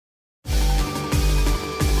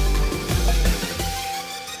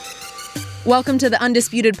Welcome to the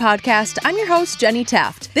Undisputed podcast. I'm your host, Jenny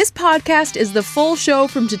Taft. This podcast is the full show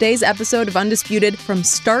from today's episode of Undisputed from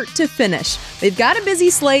start to finish. We've got a busy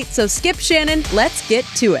slate, so skip Shannon. Let's get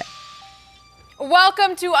to it.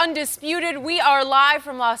 Welcome to Undisputed. We are live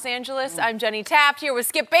from Los Angeles. I'm Jenny Taft here with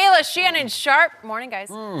Skip Bayless, Shannon Sharpe. Morning, guys.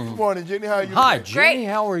 Good morning, Jenny. How are you? Hi, today? Jenny. Great.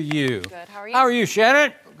 How are you? Good. How are you? How are you,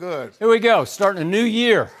 Shannon? Good. Here we go. Starting a new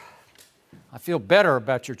year. I feel better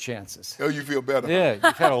about your chances. Oh, you feel better? Yeah,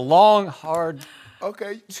 you've had a long, hard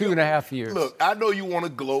Okay. 2.5 years. Look, I know you want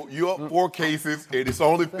to gloat. You're up 4 cases, and it's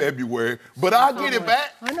only February, but I'll get it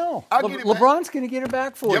back. I know. I'll get it back. LeBron's going to get it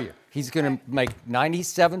back for Yep. you. He's going to make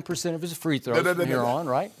 97% of his free throws No. from here on,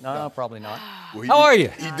 right? No, probably not. Well, How are you?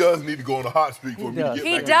 He does need to go on a hot streak for me to does. get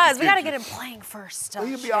He back. does. We got to get him playing first, Well,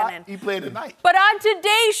 he'll be all right. Shannon. He playing tonight. But on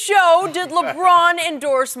today's show, did LeBron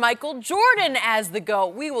endorse Michael Jordan as the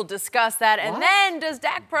GOAT? We will discuss that. And then, does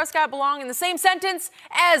Dak Prescott belong in the same sentence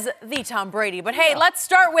as the Tom Brady? But hey, let's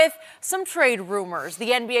start with some trade rumors.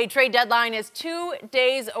 The NBA trade deadline is 2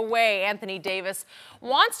 days away. Anthony Davis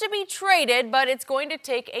wants to be traded, but it's going to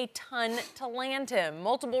take a ton to land him.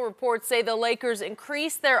 Multiple reports say the Lakers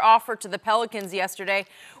increased their offer to the Pelicans yesterday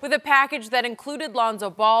with a package that included Lonzo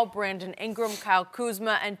Ball, Brandon Ingram, Kyle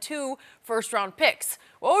Kuzma, and 2 first-round picks.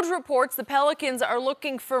 Woj reports the Pelicans are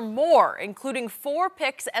looking for more, including 4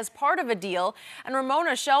 picks as part of a deal, and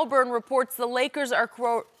Ramona Shelburne reports the Lakers are,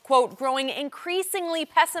 quote, growing increasingly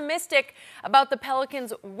pessimistic about the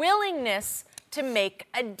Pelicans' willingness to make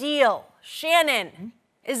a deal. Shannon,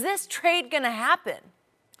 is this trade going to happen?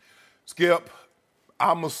 Skip,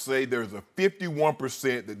 I must say there's a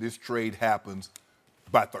 51% that this trade happens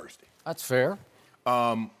by Thursday. That's fair.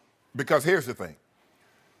 Because here's the thing.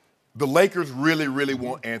 The Lakers really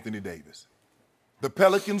want Anthony Davis. The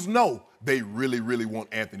Pelicans know they really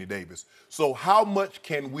want Anthony Davis. So how much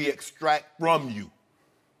can we extract from you,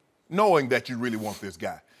 knowing that you really want this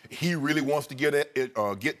guy? He really wants to get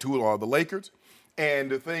to the Lakers.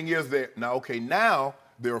 And the thing is that now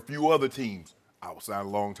there are a few other teams outside a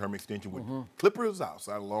long-term extension with Clippers,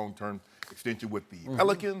 outside a long-term extension with the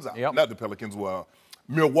Pelicans, not the Pelicans,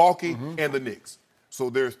 Milwaukee and the Knicks. So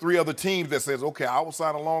there's 3 other teams that says, okay, I will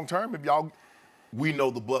sign a long-term if y'all. We know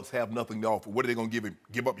the Bucks have nothing to offer. What are they going to give him?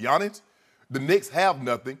 Give up Giannis? The Knicks have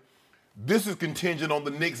nothing. This is contingent on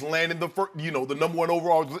the Knicks landing the number 1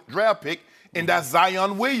 overall draft pick, and that's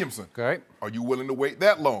Zion Williamson. Okay. Are you willing to wait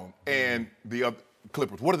that long? And the other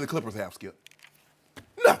Clippers. What do the Clippers have, Skip?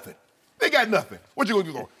 Nothing. They got nothing. What you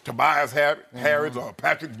gonna do? Tobias Harris or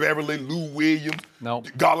Patrick Beverly, Lou Williams,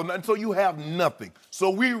 Garland. So you have nothing.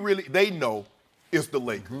 So they know it's the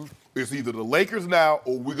Lakers. It's either the Lakers now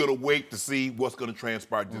or we're gonna wait to see what's gonna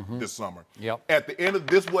transpire this summer. Yep. At the end of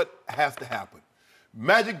this, what has to happen?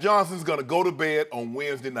 Magic Johnson's gonna go to bed on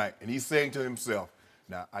Wednesday night, and he's saying to himself,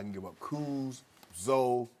 now I can give up Kuz,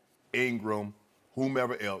 Zoe, Ingram,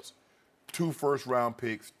 whomever else, 2 first-round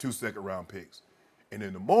picks, 2 second-round picks. And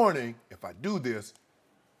in the morning, if I do this,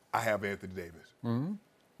 I have Anthony Davis.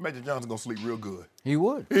 Magic Johnson's going to sleep real good. He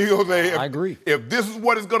would. He gonna say, I agree. If this is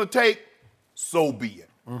what it's going to take, so be it.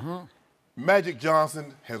 Magic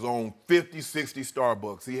Johnson has owned 50, 60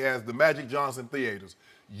 Starbucks. He has the Magic Johnson Theaters.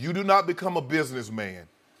 You do not become a businessman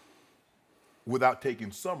without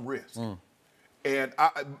taking some risk. And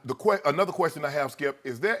another question I have, Skip,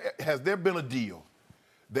 has there been a deal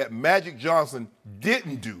that Magic Johnson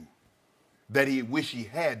didn't do that he wish he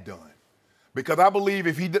had done? Because I believe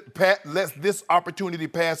if he lets this opportunity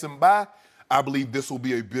pass him by, I believe this will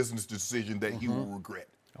be a business decision that he will regret.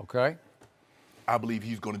 Okay. I believe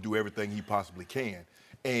he's going to do everything he possibly can.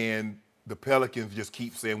 And the Pelicans just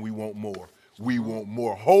keep saying, we want more. We want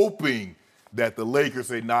more, hoping that the Lakers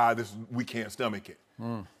say, nah, we can't stomach it.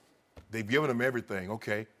 They've given him everything.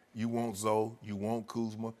 Okay, you want Zoe, you want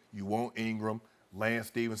Kuzma, you want Ingram, Lance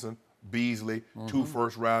Stevenson, Beasley, 2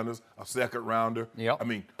 first-rounders, a second-rounder. Yep. I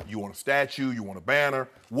mean, you want a statue, you want a banner.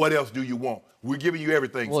 What else do you want? We're giving you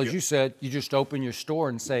everything. Well, Skip. as you said, you just open your store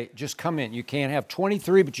and say, just come in. You can't have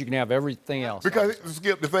 23, but you can have everything else. Because,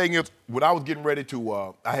 Skip, the thing is, when I was getting ready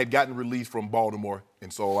to, I had gotten released from Baltimore,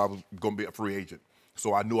 and so I was going to be a free agent.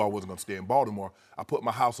 So I knew I wasn't going to stay in Baltimore. I put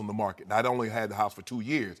my house on the market. Now, I'd only had the house for 2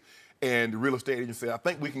 years. And the real estate agent said, I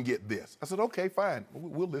think we can get this. I said, okay, fine.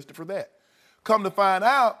 We'll list it for that. Come to find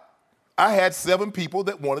out, I had 7 people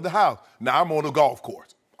that wanted the house. Now I'm on a golf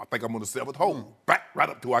course. I think I'm on the 7th hole. Right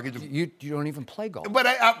up to I can just. You don't even play golf. But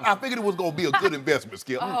I figured it was going to be a good investment,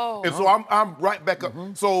 Skip. And so I'm right back up.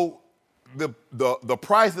 So the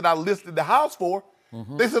price that I listed the house for,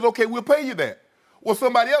 they said, okay, we'll pay you that. Well,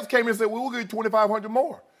 somebody else came in and said, well, we'll give you $2,500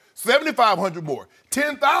 more, $7,500 more,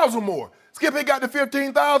 $10,000 more. Skip, he got the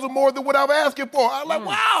 $15,000 more than what I'm asking for. I'm like,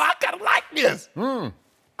 wow, I kind of like this.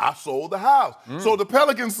 I sold the house. So the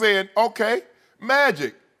Pelicans said, okay,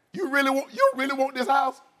 Magic, you really want this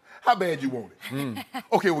house? How bad you want it?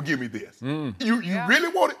 Okay, well, give me this. You really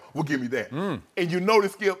want it? Well, give me that. And you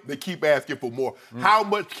notice, Skip, they keep asking for more. How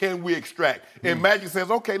much can we extract? And Magic says,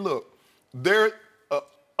 okay, look,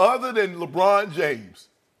 other than LeBron James,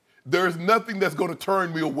 there's nothing that's going to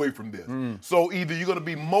turn me away from this. So either you're going to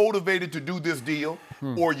be motivated to do this deal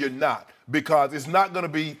or you're not, because it's not going to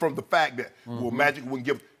be from the fact that, well, Magic wouldn't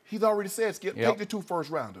give. He's already said, Skip, take the 2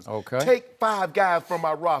 first-rounders. Okay. Take 5 guys from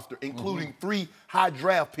our roster, including 3 high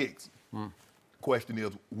draft picks. Question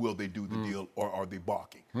is, will they do the deal or are they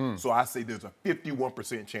balking? So I say there's a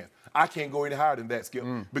 51% chance. I can't go any higher than that, Skip,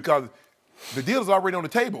 because the deal is already on the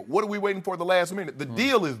table. What are we waiting for at the last minute? The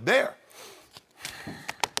deal is there.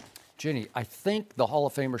 Jenny, I think the Hall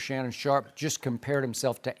of Famer Shannon Sharpe just compared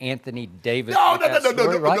himself to Anthony Davis. No.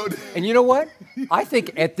 And you know what? I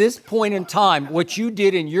think at this point in time, what you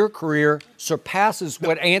did in your career surpasses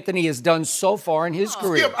what Anthony has done so far in his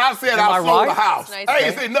career. Skip, I said I sold the house. Nice. I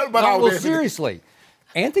ain't said nothing about all this. Well, seriously,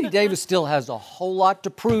 Anthony Davis still has a whole lot to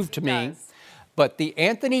prove to me. But the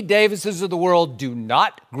Anthony Davises of the world do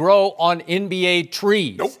not grow on NBA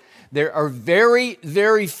trees. Nope. There are very,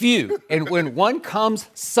 very few. And when one comes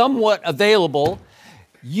somewhat available,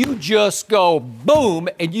 you just go boom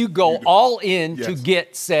and you go all in to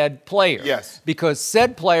get said player. Yes. Because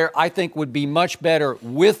said player, I think, would be much better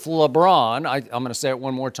with LeBron. I'm going to say it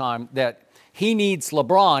one more time, that he needs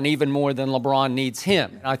LeBron even more than LeBron needs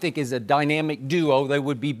him. And I think as a dynamic duo, they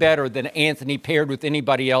would be better than Anthony paired with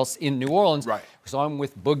anybody else in New Orleans. Right. So I'm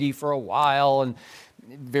with Boogie for a while, and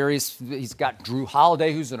he's got Drew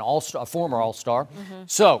Holiday, who's an all-star, a former all-star.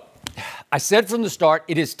 So I said from the start,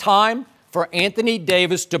 it is time for Anthony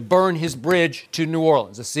Davis to burn his bridge to New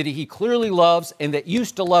Orleans, a city he clearly loves and that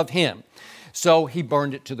used to love him. So he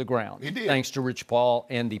burned it to the ground. He did. Thanks to Rich Paul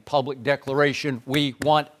and the public declaration, we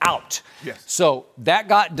want out. Yes. So that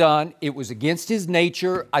got done. It was against his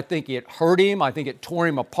nature. I think it hurt him. I think it tore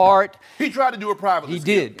him apart. He tried to do it privately.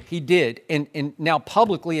 He did. And now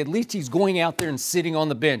publicly, at least he's going out there and sitting on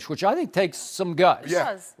the bench, which I think takes some guts.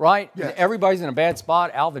 Yeah. Right? Yeah. Everybody's in a bad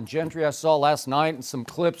spot. Alvin Gentry, I saw last night in some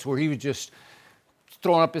clips where he was just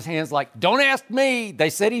throwing up his hands like, don't ask me. They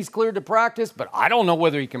said he's cleared to practice, but I don't know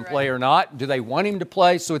whether he can play or not. Do they want him to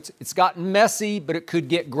play? So it's gotten messy, but it could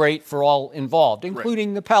get great for all involved,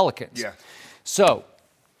 including the Pelicans. Yeah. So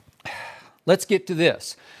let's get to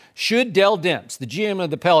this. Should Dell Demps, the GM of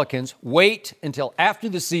the Pelicans, wait until after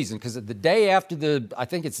the season? Because the day after I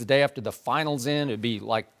think it's the day after the finals end, it'd be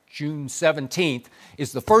like June 17th,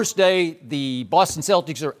 is the first day the Boston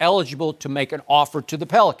Celtics are eligible to make an offer to the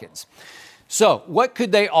Pelicans. So what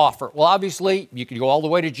could they offer? Well, obviously, you could go all the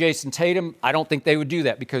way to Jason Tatum. I don't think they would do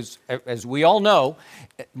that because, as we all know,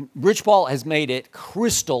 Rich Paul has made it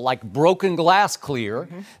crystal, like broken glass clear,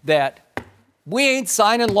 that we ain't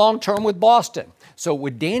signing long-term with Boston. So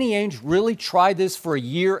would Danny Ainge really try this for a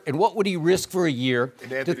year? And what would he risk for a year?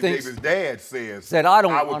 And Anthony Davis' dad said,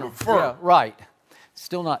 I would prefer. Yeah, right.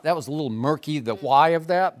 Still not. That was a little murky, the why of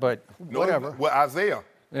that, but whatever. Well, Isaiah.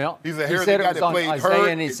 Yeah. He said the guy it was on played Isaiah, hurt.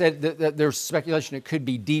 and he said that there's speculation it could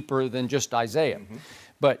be deeper than just Isaiah.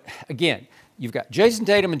 But again, you've got Jason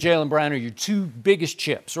Tatum and Jaylen Brown are your 2 biggest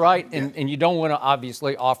chips, right? And you don't want to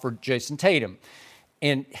obviously offer Jason Tatum.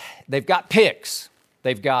 And they've got picks.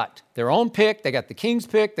 They've got their own pick, they got the Kings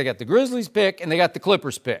pick, they got the Grizzlies pick, and they got the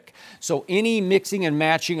Clippers pick. So any mixing and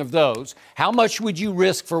matching of those, how much would you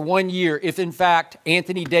risk for 1 year if, in fact,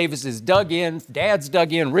 Anthony Davis is dug in, Dad's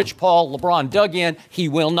dug in, Rich Paul, LeBron dug in, he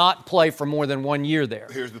will not play for more than 1 year there?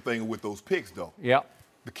 Here's the thing with those picks, though. Yeah.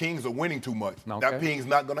 The Kings are winning too much. Okay. That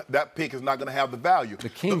pick is not gonna have the value. The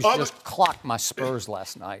Kings just clocked my Spurs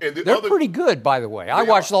last night. They're pretty good, by the way. I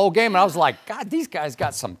watched the whole game and I was like, God, these guys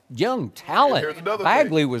got some young talent. Here's another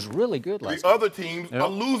Bagley thing. was really good last The night. other teams are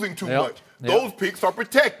losing too much. Yep. Those picks are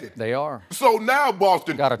protected. They are. So now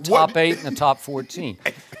Boston Got a top 8 and a top 14.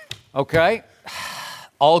 Okay?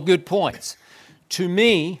 All good points. To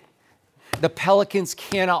me, the Pelicans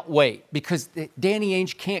cannot wait because Danny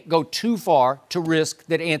Ainge can't go too far to risk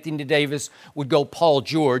that Anthony Davis would go Paul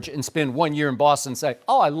George and spend 1 year in Boston and say,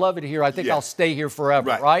 oh, I love it here. I think I'll stay here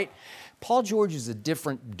forever, right? Paul George is a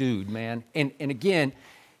different dude, man. And again,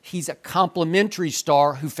 he's a complimentary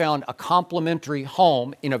star who found a complimentary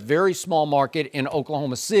home in a very small market in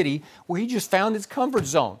Oklahoma City where he just found his comfort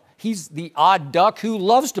zone. He's the odd duck who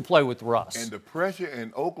loves to play with Russ. And the pressure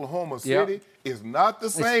in Oklahoma City is not the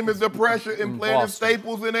same as the pressure in playing in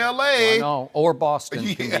Staples in L.A. I know, or Boston.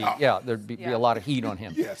 Yeah, there'd be a lot of heat on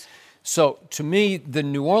him. Yes. So to me, the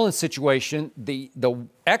New Orleans situation, the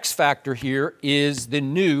X factor here is the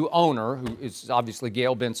new owner, who is obviously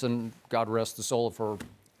Gail Benson, God rest the soul of her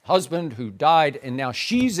husband who died, and now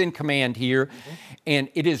she's in command here. And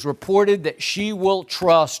it is reported that she will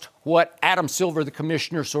trust what Adam Silver, the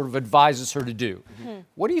commissioner, sort of advises her to do.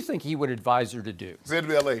 What do you think he would advise her to do? Send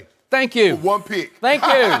to L.A. Thank you. For one pick. Thank you.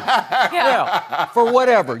 Yeah, for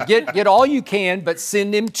whatever. Get all you can, but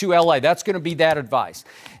send him to L.A. That's going to be that advice.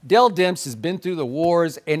 Dell Demps has been through the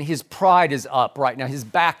wars, and his pride is up right now. His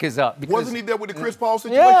back is up. Wasn't he there with the Chris Paul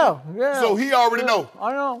situation? Yeah. So he already know.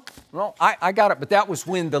 I know. Well, I got it, but that was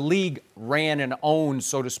when the league ran and owned,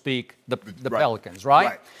 so to speak, the Pelicans,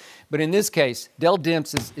 right? But in this case, Dell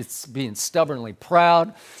Demps is being stubbornly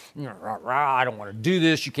proud. I don't want to do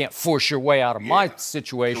this. You can't force your way out of my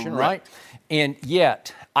situation, right? And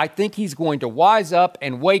yet, I think he's going to wise up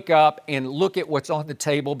and wake up and look at what's on the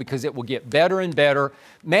table, because it will get better and better.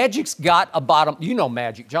 Magic's got a bottom. You know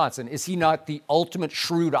Magic Johnson. Is he not the ultimate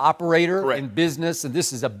shrewd operator in business? And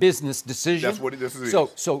this is a business decision. That's what this is.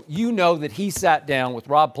 So you know that he sat down with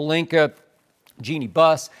Rob Pelinka, Jeannie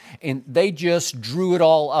Buss, and they just drew it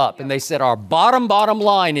all up. And they said, our bottom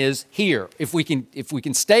line is here. If we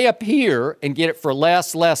can stay up here and get it for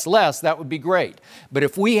less, that would be great. But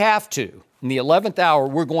if we have to, in the 11th hour,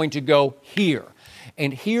 we're going to go here.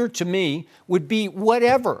 And here, to me, would be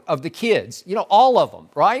whatever of the kids, all of them,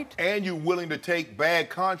 right? And you're willing to take bad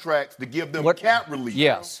contracts to give them cap relief.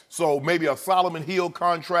 Yes. So maybe a Solomon Hill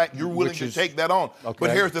contract, you're willing to take that on. Okay. But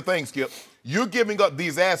here's the thing, Skip. You're giving up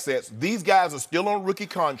these assets. These guys are still on rookie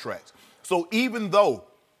contracts. So even though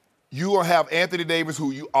you will have Anthony Davis,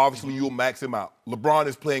 who you'll max him out. LeBron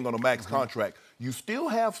is playing on a max contract. You still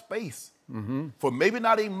have space for maybe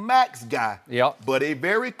not a max guy, but a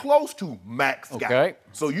very close to max guy.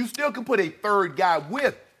 So you still can put a third guy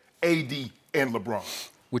with AD and LeBron.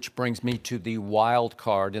 Which brings me to the wild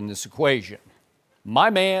card in this equation. My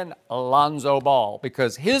man, Alonzo Ball,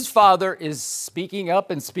 because his father is speaking up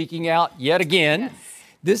and speaking out yet again,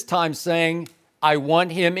 this time saying, I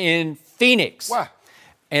want him in Phoenix. Why?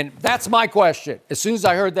 And that's my question. As soon as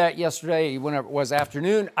I heard that yesterday, whenever it was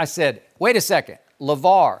afternoon, I said, wait a second,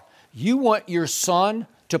 LeVar, you want your son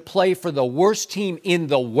to play for the worst team in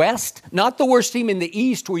the West, not the worst team in the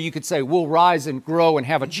East where you could say we'll rise and grow and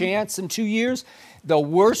have a chance in 2 years. The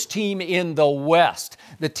worst team in the West,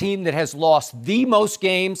 the team that has lost the most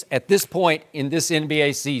games at this point in this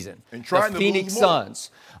NBA season. And trying the to Phoenix lose more.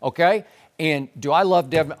 Suns, okay? And do I love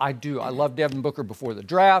Devin? I do. I love Devin Booker before the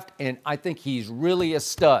draft, and I think he's really a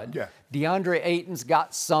stud. Yeah. DeAndre Ayton's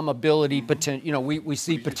got some ability, potential. We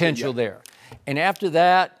see potential there. And after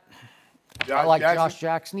that, I like Josh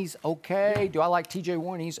Jackson. He's okay. Do I like T.J.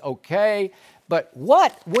 Warren? He's okay. But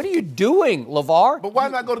what? What are you doing, LeVar? But why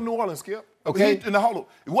not go to New Orleans, Skip? Okay. Hold on.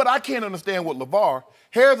 What I can't understand with LeVar,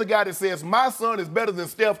 here's a guy that says, my son is better than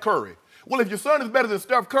Steph Curry. Well, if your son is better than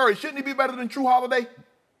Steph Curry, shouldn't he be better than Drew Holiday?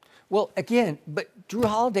 Well, again, but Drew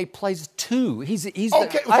Holiday plays two. He's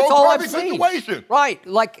okay, that's all I've perfect seen. Situation. Right,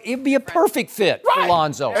 like it'd be a perfect fit for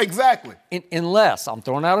Lonzo. Exactly. Unless, I'm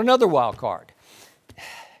throwing out another wild card.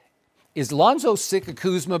 Is Lonzo sick of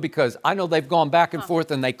Kuzma? Because I know they've gone back and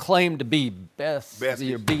forth and they claim to be best or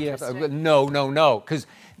BF. No. Because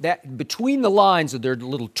that between the lines of their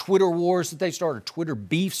little Twitter wars that they started, Twitter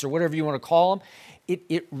beefs or whatever you want to call them,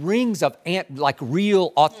 it rings of like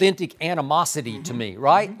real, authentic animosity to me,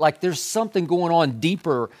 right? Like there's something going on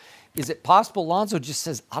deeper. Is it possible Lonzo just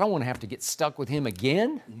says, I don't want to have to get stuck with him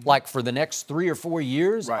again, like for the next 3 or 4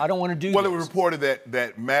 years? I don't want to do Well, this. it was reported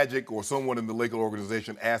that Magic or someone in the Lakers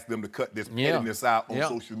organization asked them to cut this pettiness out on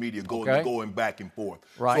social media, going back and forth.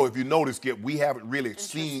 So if you notice, Skip, we haven't really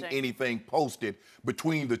seen anything posted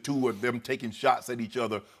between the two of them taking shots at each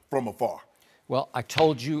other from afar. Well, I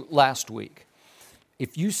told you last week,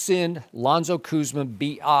 if you send Lonzo Kuzma,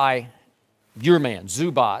 B.I., your man,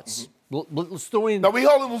 Zubats, let's throw in. No, we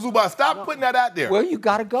holding on Zubats. Stop putting that out there. Well, you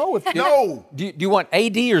got to go with No. Do you want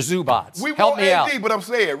AD or Zubats? We Help want me AD, out. but I'm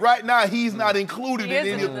saying right now he's not included He in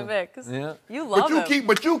isn't any in the mix. Yeah. You love him.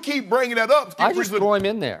 But you keep bringing that up. I just throw him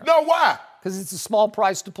in there. No, why? Because it's a small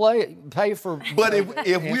price to pay for. But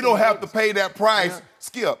if we don't have to pay that price,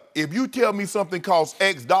 Skip, if you tell me something costs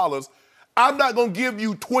X dollars, I'm not going to give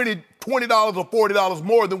you $20 or $40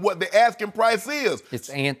 more than what the asking price is. It's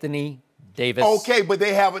Anthony Davis. Okay, but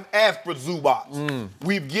they haven't asked for Zubats.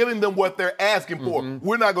 We've given them what they're asking for.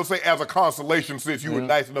 We're not going to say, as a consolation, since you were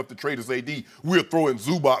nice enough to trade us AD, we'll throw in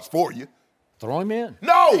Zubats for you. Throw him in.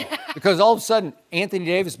 No! Because all of a sudden, Anthony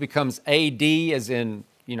Davis becomes AD, as in,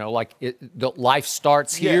 the life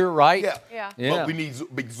starts here, right? Yeah. But we need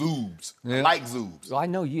big zoobs. I like zoobs. Well, I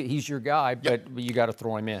know he's your guy, but you got to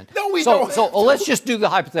throw him in. No, we don't. So let's just do the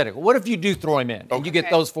hypothetical. What if you do throw him in and you get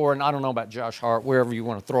those four? And I don't know about Josh Hart, wherever you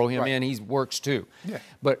want to throw him in, he works too. Yeah.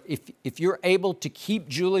 But if you're able to keep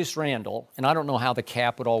Julius Randle, and I don't know how the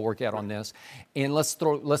cap would all work out on this, and let's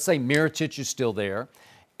say Mirotic is still there.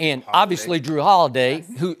 And obviously Drew Holiday,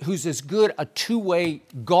 who's as good a two-way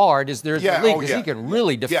guard as there is in the league, because he can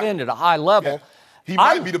really defend at a high level. Yeah. He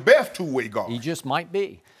might be the best two-way guard. He just might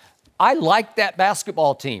be. I like that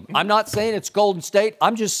basketball team. I'm not saying it's Golden State.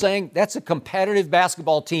 I'm just saying that's a competitive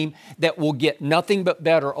basketball team that will get nothing but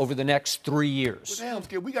better over the next 3 years. Well, damn,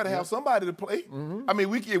 Skip, we got to have somebody to play. I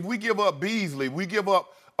mean, if we give up Beasley, we give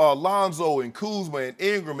up Lonzo and Kuzma and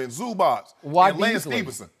Ingram and Zubats and Lance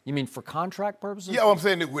Stevenson. You mean for contract purposes? Yeah, I'm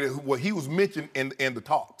saying that he was mentioned in the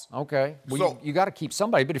talks. Okay. Well, you got to keep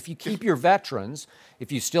somebody. But if you keep your veterans,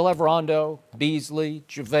 if you still have Rondo, Beasley,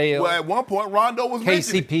 JaVale. Well, at one point, Rondo was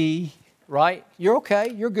mentioned. KCP, right? You're okay.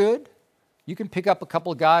 You're good. You can pick up a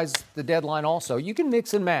couple of guys at the deadline also. You can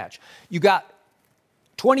mix and match. You got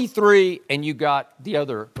 23, and you got the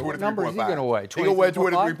other. What number is he going to weigh? He's going to weigh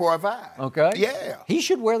 23.5. Okay. Yeah. He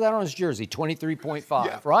should wear that on his jersey,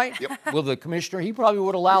 23.5, right? Yep. Will the commissioner, he probably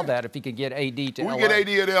would allow that if he could get AD to LA. We get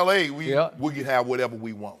AD at LA, we can have whatever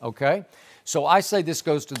we want. Okay. So I say this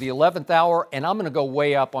goes to the 11th hour, and I'm going to go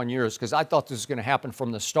way up on yours because I thought this was going to happen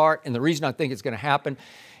from the start. And the reason I think it's going to happen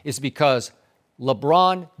is because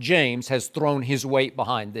LeBron James has thrown his weight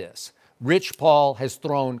behind this. Rich Paul has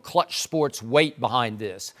thrown Clutch Sports' weight behind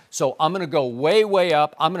this. So I'm going to go way, way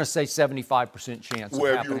up. I'm going to say 75% chance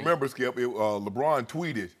Well, of if you remember, Skip, LeBron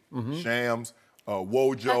tweeted, Shams, Uh-huh.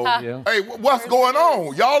 Wojo, hey, what's going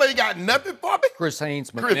on? Y'all ain't got nothing for me? Chris Haynes,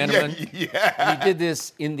 McMenamin. Yeah. And he did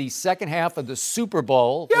this in the second half of the Super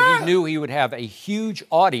Bowl where he knew he would have a huge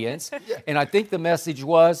audience. And I think the message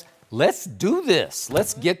was, let's do this.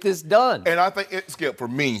 Let's get this done. And I think, Skip, for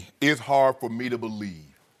me, it's hard for me to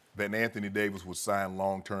believe that Anthony Davis would sign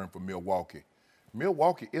long-term for Milwaukee.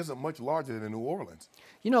 Milwaukee isn't much larger than New Orleans.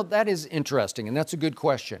 You know, that is interesting, and that's a good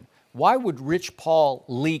question. Why would Rich Paul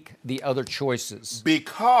leak the other choices?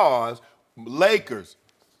 Because Lakers,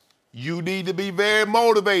 you need to be very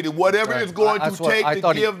motivated. Whatever it's going to take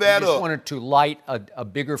to give that up. I just wanted to light a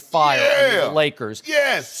bigger fire under the Lakers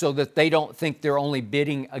so that they don't think they're only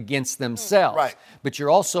bidding against themselves. Right. But you're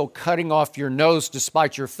also cutting off your nose to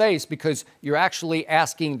spite your face because you're actually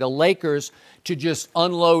asking the Lakers to just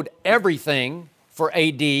unload everything for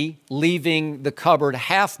AD, leaving the cupboard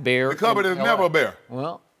half bare. The cupboard is never bare.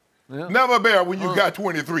 Well, never bare when you got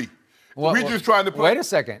 23. We're just trying to play. Wait a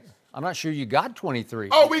second. I'm not sure you got 23.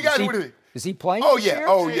 Oh, we got 23. Is he playing? Oh, this yeah. year?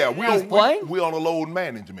 Oh, yeah. He's playing? We on a load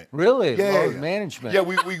management. Really? Yeah. Load management. Yeah,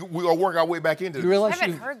 we gonna work our way back into this. You realize I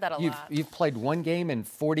haven't heard that a lot. You've played one game in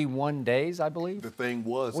 41 days, I believe? The thing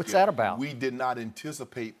was, what's that about? We did not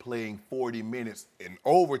anticipate playing 40 minutes in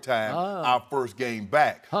overtime our first game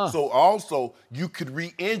back. So also, you could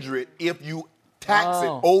re-injure it if you tax it,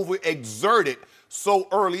 overexert it so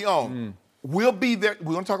early on. We'll be there.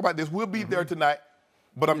 We're going to talk about this. We'll be there tonight.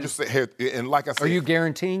 But I'm just saying, and like I said. Are you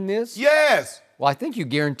guaranteeing this? Yes. Well, I think you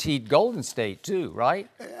guaranteed Golden State, too, right?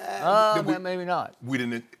 Maybe not. We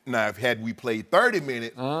didn't. Now, had we played 30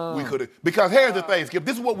 minutes, we could have. Because here's the thing, Skip.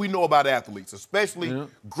 This is what we know about athletes, especially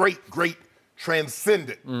great,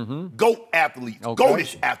 transcendent, GOAT athletes,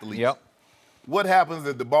 GOATish athletes. Yep. What happens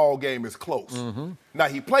if the ball game is close? Now,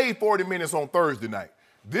 he played 40 minutes on Thursday night.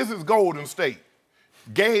 This is Golden State.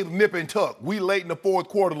 Game nip and tuck. We late in the fourth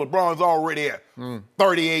quarter. LeBron's already at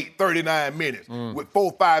 38, 39 minutes with 4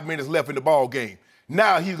 or 5 minutes left in the ball game.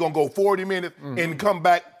 Now he's going to go 40 minutes and come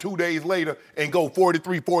back 2 days later and go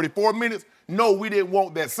 43, 44 minutes. No, we didn't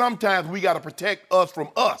want that. Sometimes we got to protect us from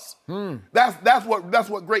us. That's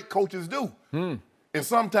what great coaches do. And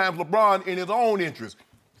sometimes LeBron, in his own interest,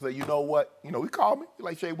 say, you know what? You know, he called me. He's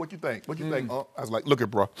like, Shay, what you think? What you think? I was like, look it,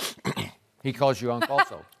 bro. He calls you Unc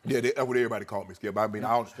also. Yeah, that's what everybody called me, Skip. I mean,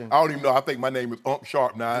 I don't even know. I think my name is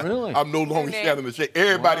Sharpe now. Really? I'm no longer Shannon Sharpe.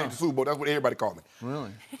 Everybody in the Super Bowl, that's what everybody called me. Really?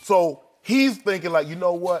 So he's thinking like, you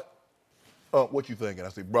know what? What you thinking? I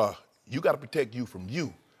said, bruh, you got to protect you from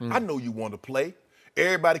you. I know you want to play.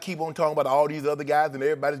 Everybody keep on talking about all these other guys, and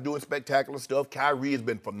everybody's doing spectacular stuff. Kyrie has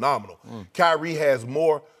been phenomenal. Kyrie has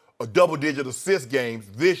more double-digit assist games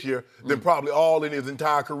this year than probably all in his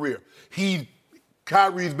entire career.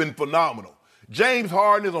 Kyrie's been phenomenal. James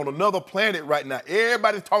Harden is on another planet right now.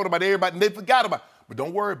 Everybody's talking about everybody, and they forgot about it. But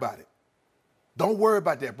don't worry about it. Don't worry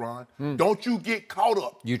about that, Bron. Don't you get caught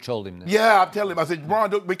up. You told him that. Yeah, I'm telling him. I said,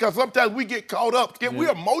 Bron, because sometimes we get caught up.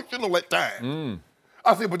 We're emotional at times.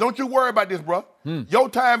 I said, but don't you worry about this, bro. Your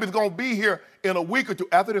time is going to be here in a week or two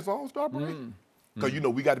after this All-Star break. Because,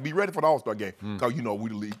 we got to be ready for the All-Star game. Because, we the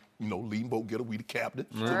lead, leading vote getter, we the captain.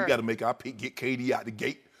 So we got to make our pick, get KD out the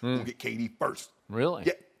gate. We're going to get KD first. Really?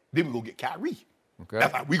 Yeah. Then we're going to get Kyrie. Okay.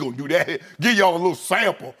 That's how we going to do that. Give y'all a little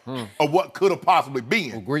sample of what could have possibly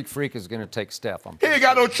been. Well, Greek Freak is going to take Steph. He ain't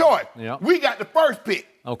got no choice. Yeah. We got the first pick.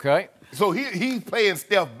 Okay. So he's paying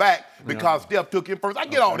Steph back because Steph took him first. I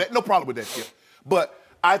get all that. No problem with that shit. But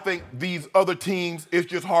I think these other teams, it's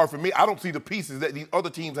just hard for me. I don't see the pieces that these other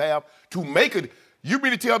teams have to make it. You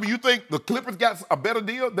mean to tell me you think the Clippers got a better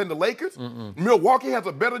deal than the Lakers? Milwaukee has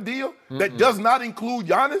a better deal that does not include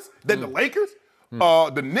Giannis than the Lakers?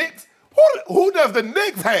 The Knicks? Who does the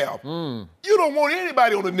Knicks have? You don't want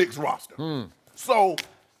anybody on the Knicks roster. So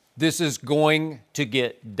this is going to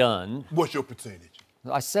get done. What's your percentage?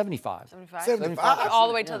 75. 75? All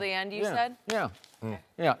the way till the end, you said? Yeah.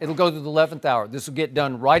 Yeah, it'll go to the 11th hour. This will get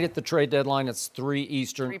done right at the trade deadline. It's 3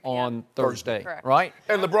 Eastern 3 p.m. on Thursday, Correct. right?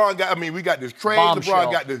 And LeBron got, we got this trade. Bombshell.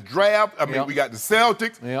 LeBron got this draft. We got the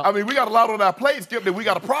Celtics. Yep. We got a lot on our plate, Skip, that we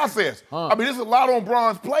got to process. There's a lot on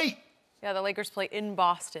Bron's plate. Yeah, the Lakers play in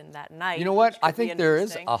Boston that night. You know what? which I could be think there is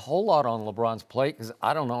interesting. a whole lot on LeBron's plate because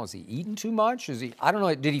I don't know. Is he eating too much? I don't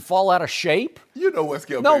know. Did he fall out of shape? You know what,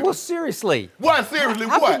 Skip? No, baby. well, seriously. What? Seriously,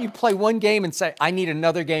 How what? can you play one game and say, I need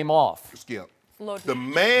another game off? Skip. Load The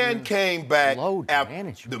man came back. Load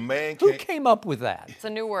management. The man Who came. came up with that? It's a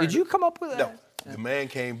new word. Did you come up with No. that? The man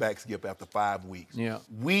came back, Skip, after 5 weeks. Yeah.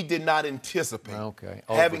 We did not anticipate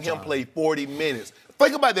having him Overtime. play 40 minutes.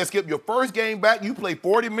 Think about that, Skip. Your first game back, you play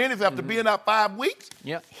 40 minutes after being out 5 weeks?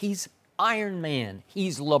 Yeah, he's Iron Man.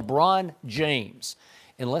 He's LeBron James,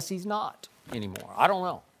 unless he's not anymore. I don't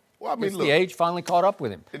know. Well, I mean, It's look. the age finally caught up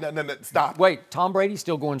with him. No, stop. Wait, Tom Brady's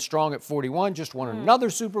still going strong at 41, just won another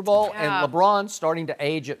Super Bowl, Yeah. and LeBron's starting to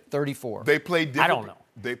age at 34. They play different. I don't know.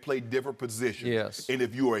 They play different positions. Yes. And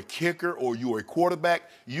if you're a kicker or you're a quarterback,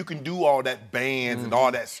 you can do all that bands and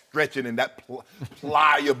all that stretching and that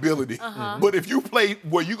pliability. But if you play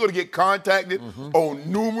where you're going to get contacted on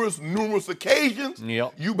numerous occasions,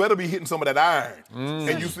 Yep. you better be hitting some of that iron.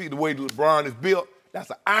 And you see the way LeBron is built, that's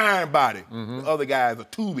an iron body. The other guy is a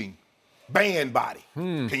tubing band body.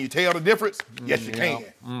 Can you tell the difference? Yes, you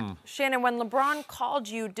can. Shannon, when LeBron called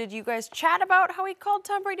you, did you guys chat about how he called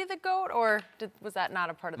Tom Brady the GOAT, or was that not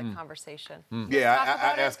a part of the conversation? Yeah, Talk I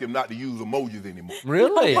about it? asked him not to use emojis anymore.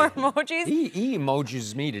 Really? More emojis? He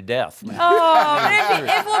emojis me to death, man. Oh, but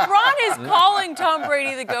if LeBron is calling Tom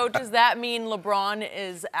Brady the GOAT, does that mean LeBron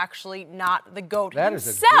is actually not the GOAT That is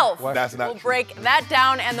a good himself? question. That's not We'll true. break that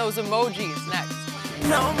down and those emojis next.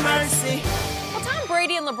 No mercy. Well, Tom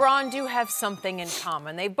Brady and LeBron do have something in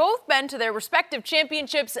common. They've both been to their respective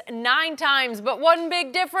championships 9 times, but one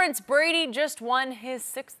big difference, Brady just won his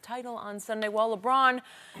 6th title on Sunday, while LeBron,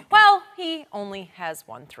 well, he only has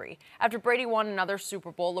won 3. After Brady won another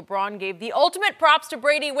Super Bowl, LeBron gave the ultimate props to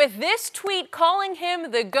Brady with this tweet calling him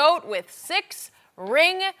the GOAT with 6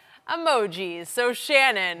 ring emojis. So,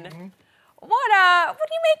 Shannon, what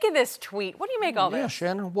do you make of this tweet? What do you make of all Yeah, this?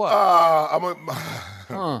 Shannon, what?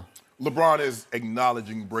 LeBron is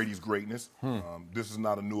acknowledging Brady's greatness. This is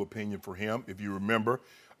not a new opinion for him. If you remember,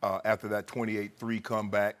 after that 28-3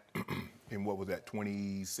 comeback in what was that,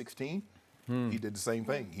 2016, he did the same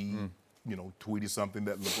thing. He, tweeted something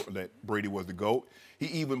that Brady was the GOAT. He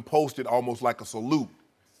even posted almost like a salute,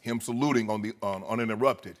 him saluting on the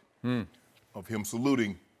uninterrupted, of him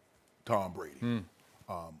saluting Tom Brady.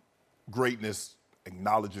 Greatness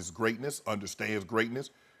acknowledges greatness, understands greatness.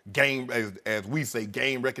 Game, as we say,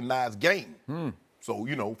 game recognized game. So,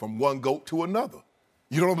 from one GOAT to another.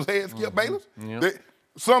 You know what I'm saying, Skip Bayless? Yeah.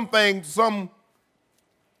 Some things, you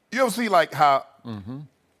ever see like how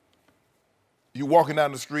you walking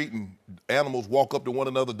down the street and animals walk up to one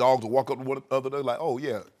another, dogs will walk up to one another, they're like, oh,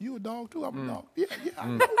 yeah, you a dog too? I'm a dog. Yeah, I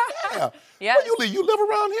know, yeah. Yes. Where you live? You live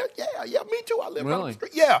around here? Yeah, me too. I live around the Really?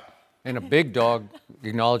 street. Yeah. And a big dog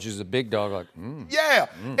acknowledges a big dog like, Yeah,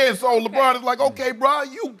 and so LeBron is like, okay, bro,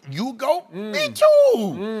 you go, me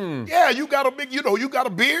too. Yeah, you got a big, you got a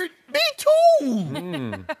beard, me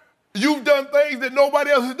too. You've done things that nobody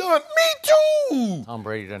else has done, me too. Tom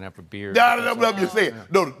Brady doesn't have a beard. That's what I'm just saying.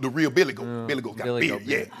 No, the real Billy Goat. Billy Goat got Billy a Goat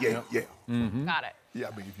beard. beard. Yeah. Got it. Yeah,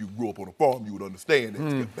 I mean, if you grew up on a farm, you would understand that,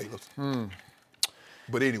 Skip Bayless.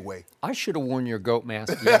 But anyway. I should have worn your goat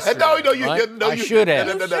mask yesterday. No, right? no, I should have.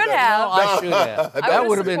 You should have. I should have. That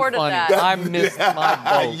would have been supported funny. that. I missed my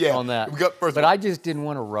boat Yeah. on that. We got- first But of all- I just didn't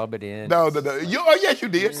want to rub it in. No. Yes, you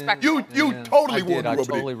did. Respectful. You totally I wanted did. to I rub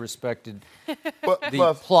totally it in. respected But the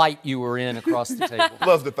plus, plight you were in across the table.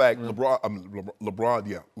 plus the fact LeBron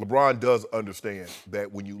does understand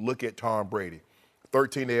that when you look at Tom Brady,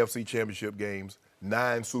 13 AFC championship games,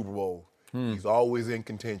 9 Super Bowls. He's always in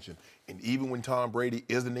contention. And even when Tom Brady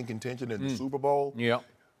isn't in contention in the Super Bowl,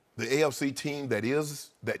 the AFC team that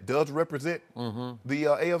does represent the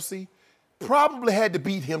AFC probably had to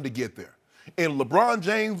beat him to get there. And LeBron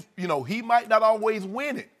James, you know, he might not always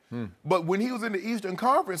win it. But when he was in the Eastern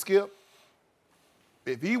Conference, Skip,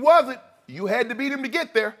 if he wasn't, you had to beat him to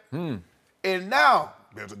get there. And now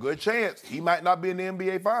there's a good chance he might not be in the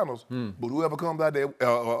NBA Finals, but whoever comes out there,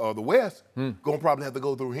 the West, gonna probably have to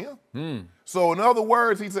go through him. So in other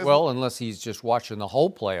words, he says, well, unless he's just watching the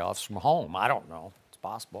whole playoffs from home, I don't know. It's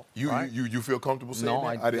possible. You feel comfortable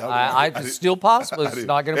saying that? No, it's still possible. It's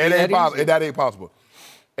not going to be that easy. That ain't possible.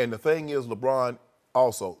 And the thing is, LeBron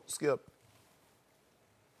also, Skip,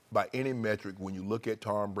 by any metric, when you look at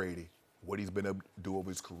Tom Brady, what he's been able to do over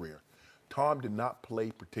his career, Tom did not play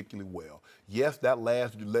particularly well. Yes, that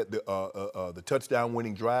last the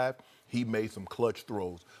touchdown-winning drive, he made some clutch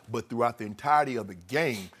throws. But throughout the entirety of the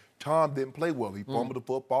game, Tom didn't play well. He fumbled the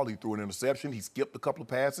football. He threw an interception. He skipped a couple of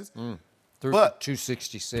passes. But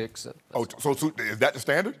 266. So is that the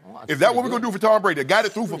standard? Is that what we're going to do for Tom Brady? A guy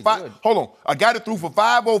that threw for five. Hold on. A guy that threw for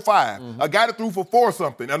 505. A guy that threw for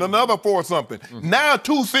 4-something and another 4-something. Now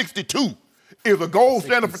 262 is a gold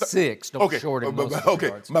standard for 6. Don't short him.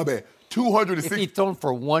 Okay, my bad. 260. If he'd thrown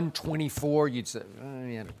for 124, you'd say,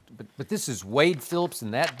 yeah. But this is Wade Phillips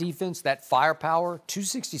and that defense, that firepower.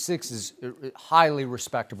 266 is highly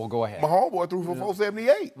respectable. Go ahead. My homeboy threw for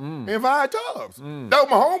 478 in 5 tubs. That's what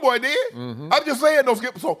my homeboy did. I'm just saying, don't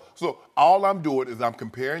skip. So all I'm doing is I'm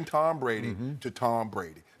comparing Tom Brady to Tom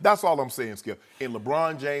Brady. That's all I'm saying, Skip. And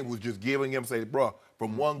LeBron James was just giving him, say, bro,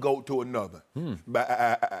 from one GOAT to another.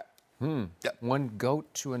 One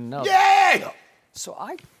GOAT to another. Yeah! So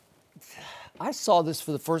I saw this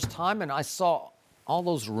for the first time, and I saw all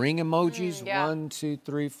those ring emojis. 1, 2,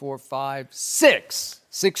 3, 4, 5, 6.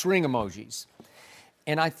 6 ring emojis.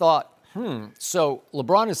 And I thought, so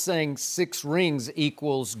LeBron is saying 6 rings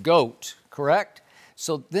equals GOAT, correct?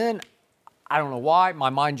 So then, I don't know why, my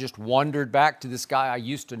mind just wandered back to this guy I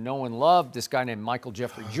used to know and love, this guy named Michael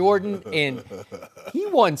Jeffrey Jordan, and he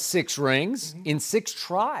won 6 rings in 6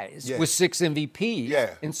 tries with 6 MVPs.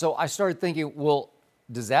 Yeah. And so I started thinking, well,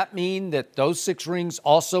 does that mean that those 6 rings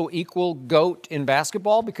also equal GOAT in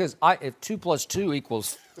basketball? Because if 2 + 2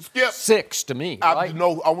 equals 6 to me, right?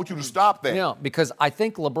 No, I want you to stop that. Yeah, because I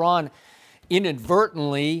think LeBron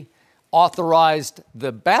inadvertently authorized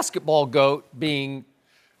the basketball GOAT being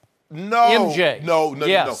MJ. No.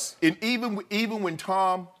 Yes. And even when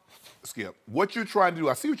Tom, Skip, what you're trying to do,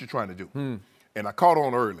 I see what you're trying to do. And I caught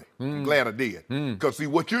on early. I'm glad I did. Because see,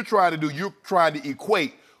 what you're trying to do, you're trying to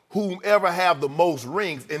equate whomever have the most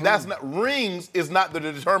rings, and that's not, rings is not the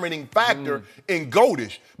determining factor in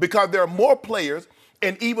GOATish, because there are more players,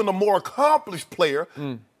 and even a more accomplished player,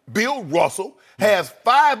 Bill Russell, has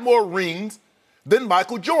 5 more rings than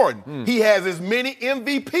Michael Jordan. He has as many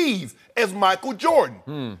MVPs as Michael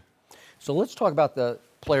Jordan. So let's talk about the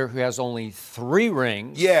player who has only 3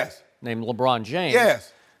 rings. Yes. Named LeBron James.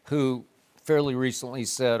 Yes. Who fairly recently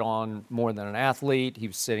said on More Than an Athlete, he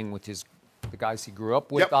was sitting with the guys he grew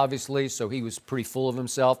up with, obviously, so he was pretty full of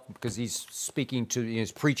himself because he's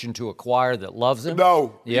preaching to a choir that loves him.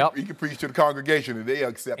 No, he can preach to the congregation and they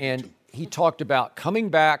accept it too. He talked about coming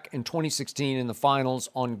back in 2016 in the finals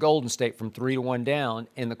on Golden State from 3-1 down,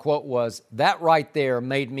 and the quote was, "That right there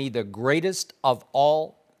made me the greatest of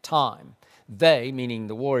all time. They," meaning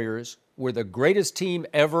the Warriors, "were the greatest team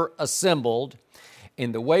ever assembled,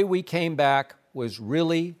 and the way we came back was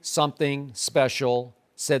really something special,"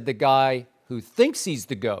 said the guy who thinks he's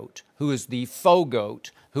the GOAT, who is the faux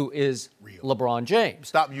GOAT, who is LeBron James.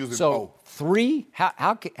 Stop using faux. 3,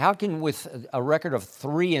 how can with a record of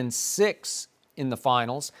 3-6 in the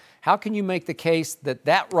finals, how can you make the case that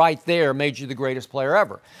that right there made you the greatest player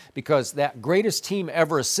ever? Because that greatest team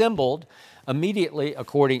ever assembled immediately,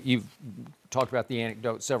 you've talked about the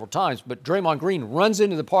anecdote several times, but Draymond Green runs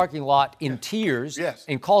into the parking lot in tears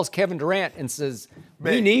and calls Kevin Durant and says,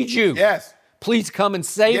 "We need you. Please come and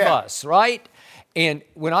save us," right? And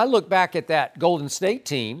when I look back at that Golden State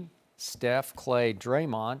team, Steph, Clay,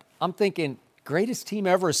 Draymond, I'm thinking, greatest team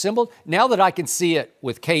ever assembled? Now that I can see it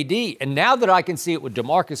with KD, and now that I can see it with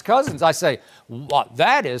DeMarcus Cousins, I say, wow,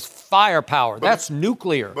 that is firepower. That's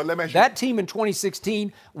nuclear. But let me ask you, that team in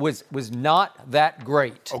 2016 was not that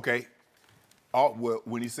great. Okay.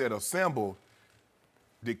 When he said assembled,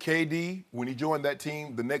 did KD, when he joined that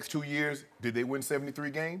team the next 2 years, did they win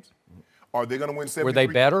 73 games? Are they going to win 73? Were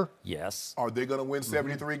they better? Yes. Are they going to win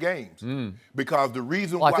 73 games? Because the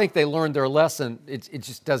reason well, why... I think they learned their lesson. It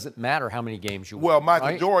just doesn't matter how many games you win. Well, Michael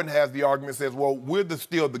right? Jordan has the argument, says, well, we're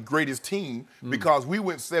still the greatest team because we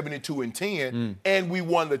went 72-10 and we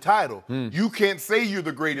won the title. You can't say you're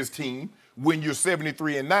the greatest team when you're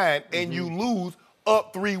 73-9 and you lose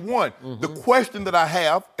up 3-1. The question that I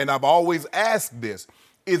have, and I've always asked this,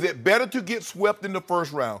 is it better to get swept in the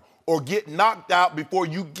first round or get knocked out before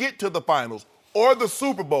you get to the finals or the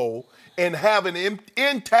Super Bowl and have an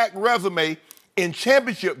intact resume in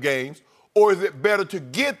championship games, or is it better to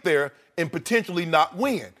get there and potentially not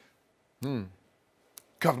win?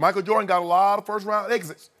 Because Michael Jordan got a lot of first-round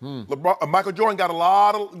exits. Michael Jordan got a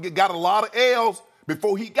lot of L's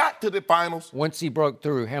before he got to the finals. Once he broke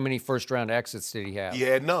through, how many first-round exits did he have? He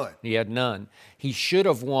had none. He had none. He should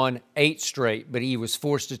have won 8 straight, but he was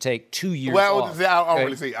forced to take 2 years well, off. I don't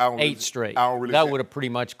really see. 8 straight. I don't really that see. would have pretty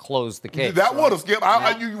much closed the case. That would have, Skip.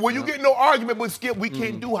 When you get no argument with Skip, we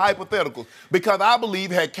can't do hypotheticals. Because I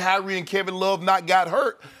believe had Kyrie and Kevin Love not got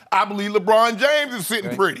hurt, I believe LeBron James is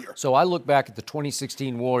sitting prettier. So I look back at the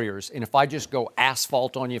 2016 Warriors, and if I just go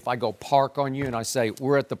asphalt on you, if I go park on you, and I say,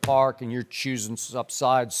 we're at the park, and you're choosing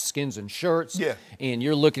upside skins and shirts, and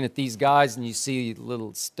you're looking at these guys, and you see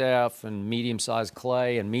little Steph and medium-sized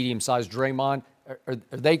Clay and medium-sized Draymond, are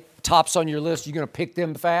they tops on your list? You going to pick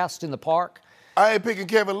them fast in the park? I ain't picking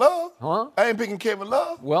Kevin Love. Huh? I ain't picking Kevin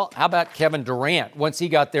Love. Well, how about Kevin Durant? Once he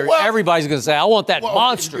got there, everybody's going to say, I want that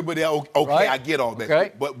monster. But okay, right? I get all that.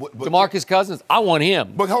 Okay. But DeMarcus Cousins, I want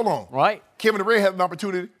him. But hold on. Right? Kevin Durant had an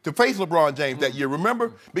opportunity to face LeBron James that year,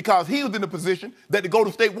 remember? Because he was in the position that the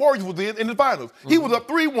Golden State Warriors was in the finals. He was up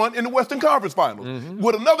 3-1 in the Western Conference Finals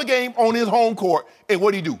with another game on his home court. And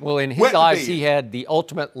what'd he do? Well, in his eyes, he had the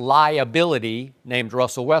ultimate liability named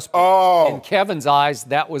Russell Westbrook. In Kevin's eyes,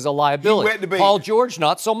 that was a liability. He wet the bed. Paul George,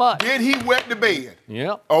 not so much. Did he wet the bed?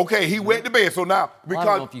 Yeah. Okay, he wet the bed. So now, because... I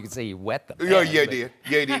don't know if you could say he wet the bed. Yeah, he did.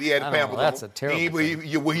 Yeah, he did. He had the Pampers on. That's a terrible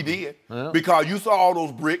thing. Well, he did. Because you saw all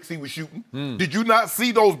those bricks he was shooting. Did you not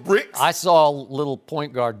see those bricks? I saw a little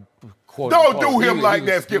point guard quote. Don't do him like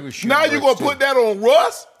that, Skip. Now you're going to put that on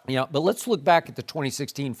Russ? Yeah, but let's look back at the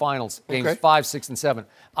 2016 finals, games 5, 6, and 7.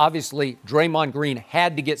 Obviously, Draymond Green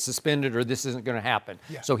had to get suspended or this isn't going to happen.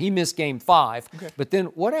 So he missed game 5. But then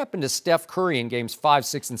what happened to Steph Curry in games 5,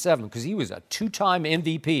 6, and 7? Because he was a 2-time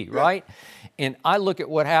MVP, right? And I look at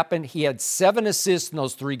what happened. He had 7 assists in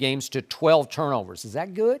those 3 games to 12 turnovers. Is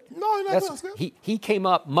that good? No, that's good. He came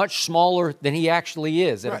up much smaller than he actually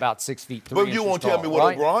is at about 6 feet 3 inches But you won't tell me tall,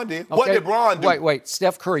 what LeBron did. What did LeBron do? Wait.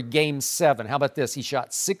 Steph Curry, game 7. How about this? He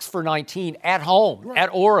shot 6 for 19 at home, at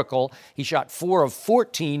Oracle. He shot 4 of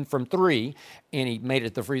 14 from 3, and he made it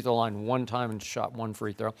to the free throw line 1 time and shot 1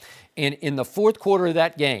 free throw. And in the 4th quarter of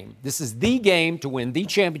that game, this is the game to win the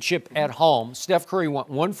championship at home, Steph Curry went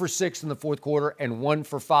 1 for 6 in the 4th quarter and 1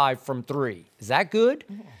 for 5 from 3. Is that good?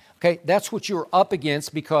 Okay, that's what you're up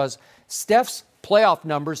against because Steph's playoff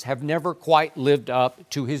numbers have never quite lived up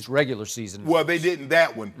to his regular season numbers. Well, they didn't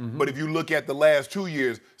that one. But if you look at the last 2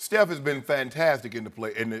 years, Steph has been fantastic in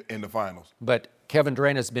the finals. But Kevin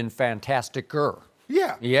Durant has been fantastic-er.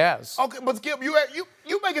 Yeah. Yes. Okay, but Skip, you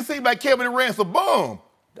make it seem like Kevin Durant's a bum.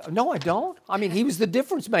 No, I don't. I mean, he was the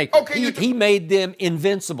difference maker. Okay, he made them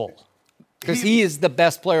invincible because he is the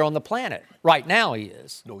best player on the planet. Right now he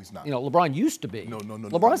is. No, he's not. You know, LeBron used to be. No.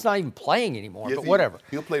 LeBron's not even playing anymore, Yes, but whatever.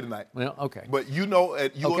 He'll play tonight. Well, okay. But you know,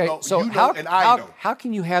 and how, I know. How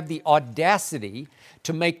can you have the audacity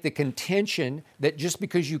to make the contention that just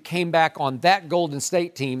because you came back on that Golden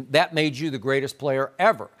State team, that made you the greatest player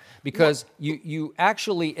ever? Because you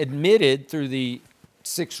actually admitted through the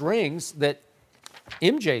 6 rings that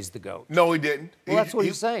MJ's the GOAT. No, he didn't. Well, that's what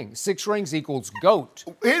he's saying. 6 rings equals GOAT.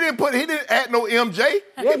 He didn't add no MJ.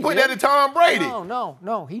 Yeah, he put that in Tom Brady.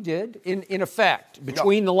 No, he did. In effect,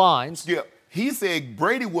 between the lines. Yeah. He said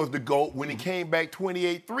Brady was the GOAT when he came back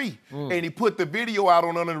 28-3. And he put the video out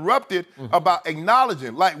on Uninterrupted about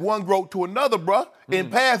acknowledging, like one GOAT to another, bruh.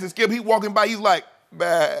 In passing, Skip, he walking by, he's like,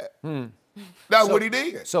 bad. That's what he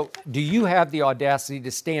did. So do you have the audacity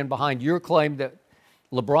to stand behind your claim that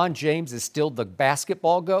LeBron James is still the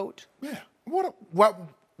basketball GOAT? Yeah.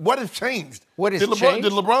 What has changed? What has changed?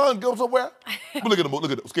 Did LeBron go somewhere? Look at him.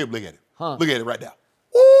 Look at him. Skip, look at him. Look at it right now.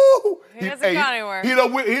 Woo! He hasn't gone anywhere. He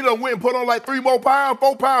done went and put on like 3 more pounds,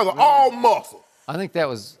 4 pounds of all muscle. I think that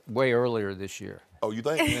was way earlier this year. Oh, you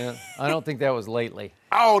think? Yeah. I don't think that was lately.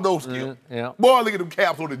 I don't know, Skip. Yeah. Boy, look at them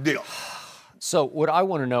caps on the dip. So what I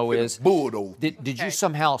want to know is, bulldoze. did you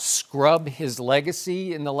somehow scrub his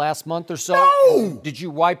legacy in the last month or so? No. Did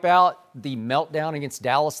you wipe out the meltdown against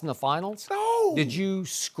Dallas in the finals? No. Did you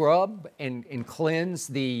scrub and cleanse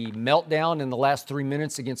the meltdown in the last 3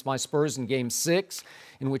 minutes against my Spurs in Game 6,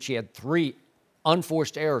 in which he had 3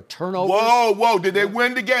 unforced error turnovers? Whoa! Did they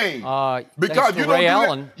win the game? Because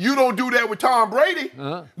you don't do that with Tom Brady.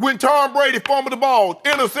 When Tom Brady fumbled the ball,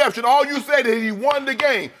 interception, all you said is he won the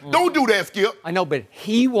game. Don't do that, Skip. I know, but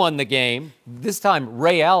he won the game. This time,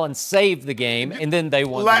 Ray Allen saved the game, and then they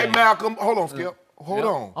won the game. Like Malcolm. Hold on, Skip. Hold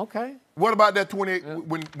on. Okay. What about that 28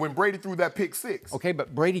 when Brady threw that pick 6? Okay,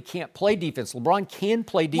 but Brady can't play defense. LeBron can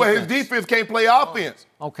play defense. Well, his defense can't play offense.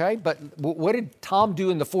 Okay, but what did Tom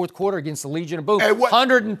do in the fourth quarter against the Legion of Boom? And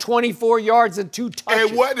 124 yards and 2 touches.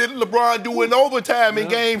 And what did LeBron do in overtime in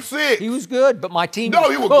Game 6? He was good, but my team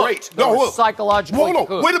he was great. Psychologically Hold on.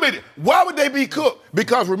 cooked. Wait a minute. Why would they be cooked?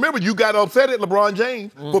 Because remember, you got upset at LeBron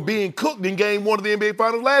James for being cooked in Game 1 of the NBA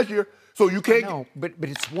Finals last year. So you can't. No, but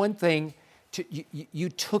it's one thing. You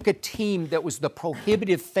took a team that was the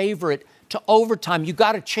prohibitive favorite to overtime. You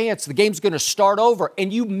got a chance. The game's going to start over,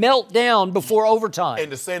 and you melt down before overtime.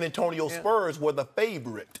 And the San Antonio Spurs were the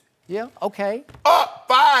favorite. Yeah, okay. Up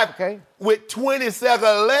 5 with 20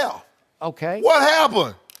 seconds left. Okay. What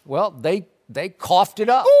happened? Well, they coughed it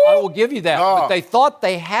up. Ooh. I will give you that. But they thought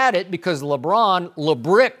they had it because LeBron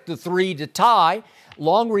LeBricked the 3 to tie.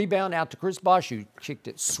 Long rebound out to Chris Bosh, who kicked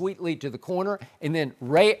it sweetly to the corner, and then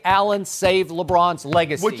Ray Allen saved LeBron's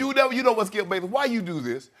legacy. But you know what, Skip Bayless? Why you do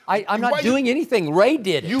this? I'm not doing anything. Ray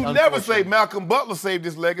did it. You never say Malcolm Butler saved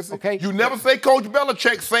this legacy. Okay. You never say Coach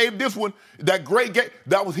Belichick saved this one. That great game.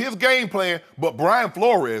 That was his game plan. But Brian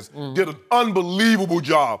Flores did an unbelievable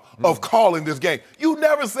job of calling this game. You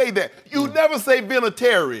never say that. You never say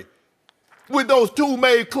Vinatieri. With those 2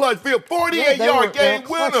 made clutch field, 48-yard game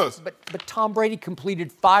winners. But Tom Brady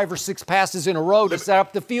completed 5 or 6 passes in a row to set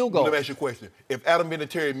up the field goal. Let me ask you a question. If Adam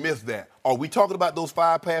Vinatieri missed that, are we talking about those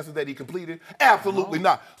 5 passes that he completed? Absolutely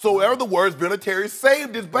not. So, in other words, Vinatieri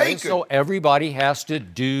saved his bacon. So everybody has to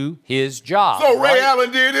do his job. So Ray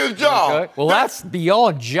Allen did his job. Okay. Well, that's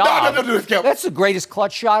beyond job. No, that's the greatest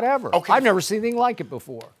clutch shot ever. Okay. I've never seen anything like it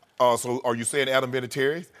before. So are you saying Adam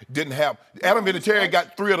Vinatieri didn't have – Adam Vinatieri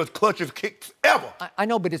got 3 of the clutchest kicks ever. I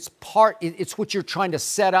know, but it's what you're trying to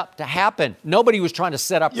set up to happen. Nobody was trying to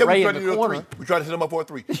set up Ray in the corner. We're trying to set him up for a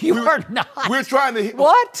 3. You are not. We're trying to –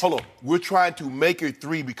 What? Hold on. We're trying to make it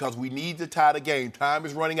 3 because we need to tie the game. Time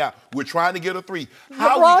is running out. We're trying to get a 3.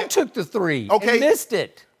 LeBron took the 3 and missed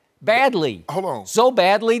it badly. Hold on. So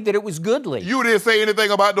badly that it was goodly. You didn't say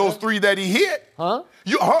anything about those 3 that he hit. Huh?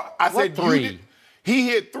 I said 3? He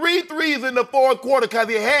hit 3 threes in the fourth quarter because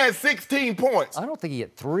he had 16 points. I don't think he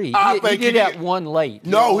hit 3. He did have 1 late.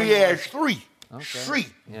 No, he had 3. Okay. 3.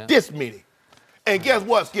 Yeah. This many. And guess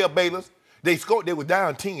what, Skip Bayless? They scored. They were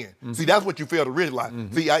down 10. See, that's what you fail to realize.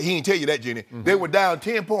 See, he didn't tell you that, Jenny. They were down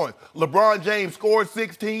 10 points. LeBron James scored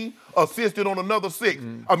 16, assisted on another 6.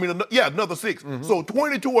 Another 6. So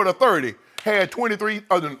 22 of the 30 had 23.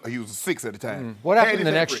 He was a 6 at the time. What happened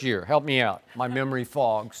the next year? Help me out. My memory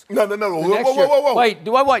fogs. No. Whoa. Wait,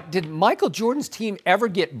 did Michael Jordan's team ever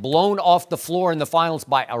get blown off the floor in the finals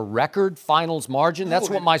by a record finals margin? That's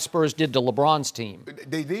what my Spurs did to LeBron's team.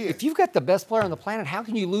 They did. If you've got the best player on the planet, how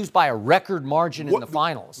can you lose by a record margin in the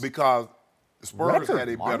finals? Because Spurs had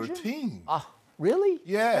a better margin? team. Really?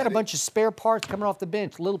 Yeah. They had a bunch of spare parts coming off the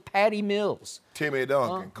bench. Little Patty Mills. Timmy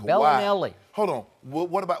Duncan, Kawhi. Bellinelli. Hold on.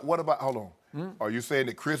 What about? Hold on. Are you saying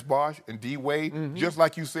that Chris Bosh and D Wade, just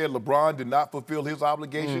like you said, LeBron did not fulfill his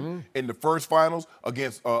obligation in the first finals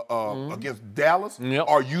against Dallas? Yep.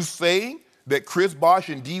 Are you saying that Chris Bosh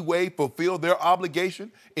and D Wade fulfilled their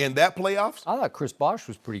obligation in that playoffs? I thought Chris Bosh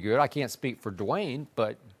was pretty good. I can't speak for Dwayne,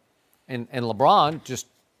 but and LeBron just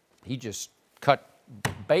cut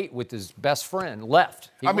bait with his best friend,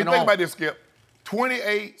 left. Think about this, Skip.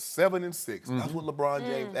 28, 7, and 6. That's what LeBron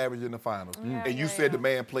James averaged in the finals. And you said the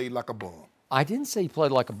man played like a bum. I didn't say he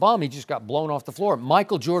played like a bum. He just got blown off the floor.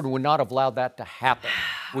 Michael Jordan would not have allowed that to happen.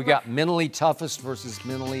 We got mentally toughest versus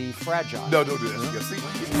mentally fragile. No, don't do that.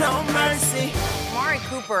 See? No mercy. Amari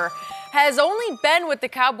Cooper has only been with the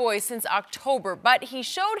Cowboys since October, but he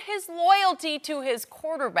showed his loyalty to his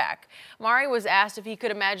quarterback. Amari was asked if he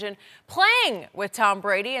could imagine playing with Tom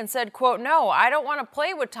Brady and said, quote, "No, I don't want to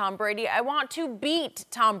play with Tom Brady. I want to beat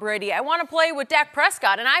Tom Brady. I want to play with Dak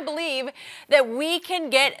Prescott, and I believe that we can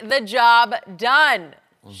get the job done."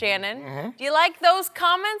 Shannon, do you like those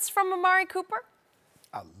comments from Amari Cooper?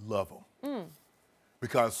 I love them.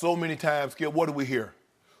 Because so many times, Skip, what do we hear?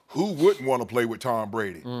 Who wouldn't want to play with Tom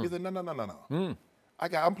Brady? He said, no.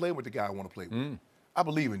 I'm playing with the guy I want to play with. I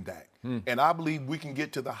believe in Dak. And I believe we can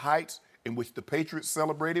get to the heights in which the Patriots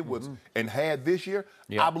celebrated and had this year.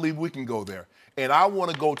 I believe we can go there. And I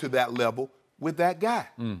want to go to that level with that guy.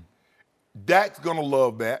 Dak's going to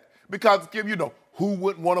love that because, you know, who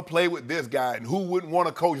wouldn't want to play with this guy and who wouldn't want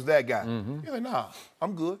to coach that guy? You're like, nah,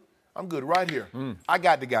 I'm good. I'm good right here. I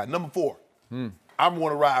got the guy. Number 4. I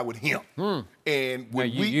want to ride with him. And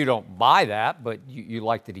when you don't buy that, but you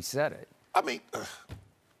like that he said it. I mean,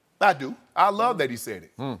 I do. I love that he said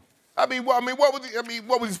it. I mean, what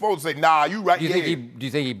was he supposed to say? Nah, you right. Do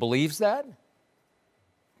you think he believes that?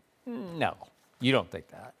 No, you don't think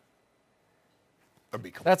that.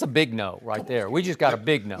 That's a big no right there. We just got a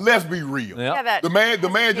big no. Let's be real. Yep. The man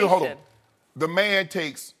just hold on. The man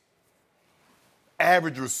takes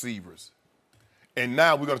average receivers, and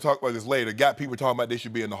now we're going to talk about this later. Got people talking about they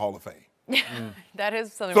should be in the Hall of Fame. That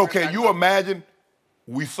is something. So can you imagine?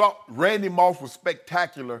 We saw Randy Moss was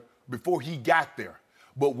spectacular before he got there,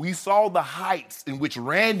 but we saw the heights in which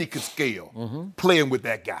Randy could scale playing with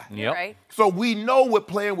that guy. Yep. Right. So we know what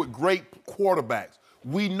playing with great quarterbacks.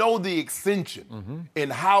 We know the extension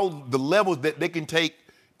and how the levels that they can take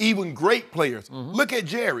even great players. Look at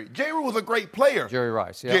Jerry. Jerry was a great player. Jerry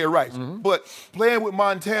Rice, yeah. Jerry Rice. But playing with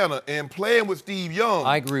Montana and playing with Steve Young.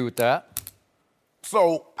 I agree with that.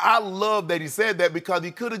 So I love that he said that because he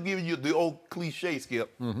could have given you the old cliche,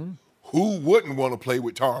 Skip. Who wouldn't want to play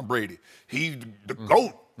with Tom Brady? He's the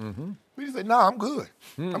GOAT. But he said, nah, I'm good.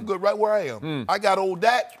 I'm good right where I am. I got old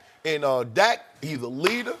Dak, and Dak, he's a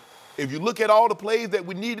leader. If you look at all the plays that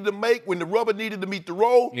we needed to make when the rubber needed to meet the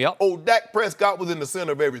road, old Dak Prescott was in the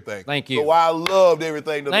center of everything. Thank you. So I loved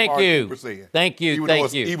everything that LeBron was saying. Thank you.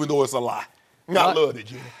 Even though it's a lie. I loved it,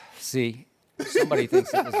 Jimmy. See, somebody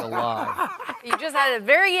thinks it was a lie. You just had at the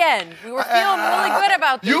very end. We were feeling really good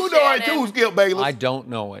about this. You know it too, Skip Bayless. I don't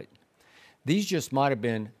know it. These just might have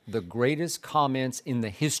been the greatest comments in the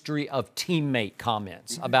history of teammate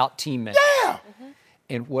comments about teammates. Yeah.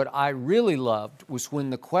 And what I really loved was when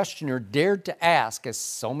the questioner dared to ask, as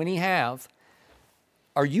so many have,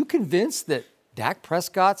 are you convinced that Dak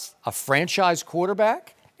Prescott's a franchise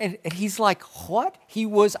quarterback? And he's like, what? He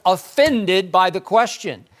was offended by the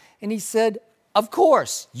question. And he said, of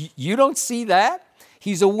course. You don't see that?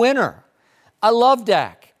 He's a winner. I love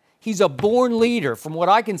Dak. He's a born leader. From what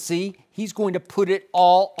I can see, he's going to put it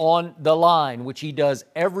all on the line, which he does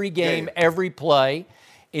every game, every play,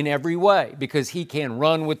 in every way, because he can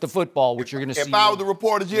run with the football, which you're going to see. If I was the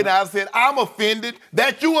reporter, Jen, I said, I'm offended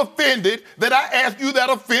that you offended that I asked you that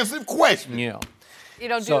offensive question. You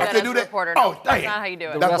don't do that as a reporter. Oh, no, that's not how you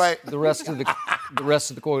do it. The rest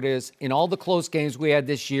of the quote is, in all the close games we had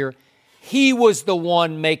this year, he was the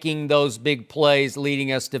one making those big plays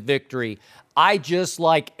leading us to victory. I just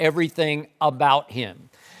like everything about him.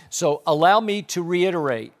 So allow me to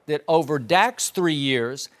reiterate that over Dak's 3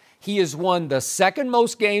 years, he has won the second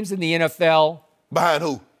most games in the NFL. Behind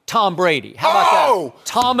who? Tom Brady. How about that?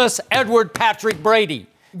 Thomas Edward Patrick Brady.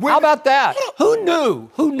 How about that? Who knew?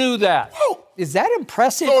 Who knew that? Is that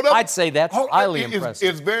impressive? I'd say that's highly impressive.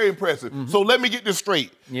 It's very impressive. So let me get this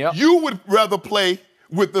straight. You would rather play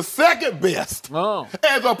with the second best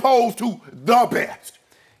as opposed to the best.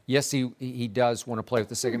 Yes, he does want to play with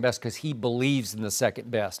the second best because he believes in the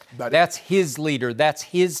second best. That's his leader. That's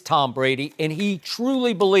his Tom Brady. And he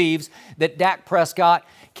truly believes that Dak Prescott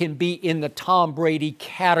can be in the Tom Brady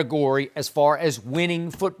category as far as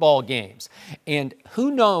winning football games. And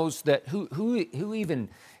who knows that who even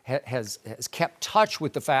has kept touch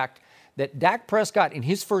with the fact that Dak Prescott in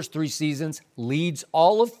his first 3 seasons leads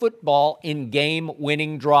all of football in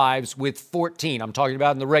game-winning drives with 14. I'm talking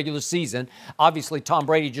about in the regular season. Obviously, Tom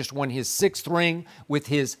Brady just won his 6th ring with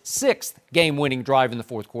his 6th game-winning drive in the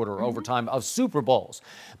fourth quarter or overtime of Super Bowls.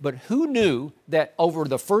 But who knew that over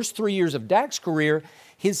the first 3 years of Dak's career,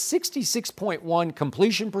 his 66.1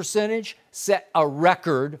 completion percentage set a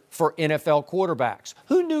record for NFL quarterbacks?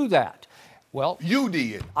 Who knew that? Well, you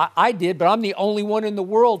did. I did, but I'm the only one in the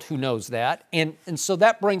world who knows that. And so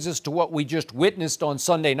that brings us to what we just witnessed on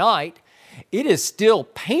Sunday night. It is still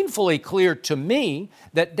painfully clear to me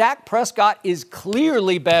that Dak Prescott is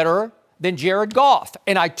clearly better than Jared Goff.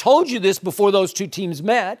 And I told you this before those two teams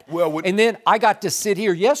met. And then I got to sit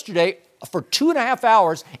here yesterday for 2.5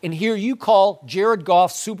 hours and hear you call Jared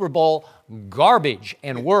Goff's Super Bowl garbage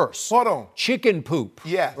and worse. Hold on. Chicken poop.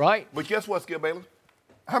 Yeah. Right? But guess what, Skip Bayless?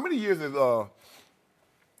 How many years has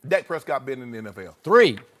Dak Prescott been in the NFL?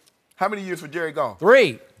 3. How many years for Jared Goff?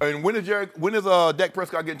 3. And when is Dak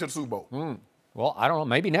Prescott getting to the Super Bowl? Well, I don't know.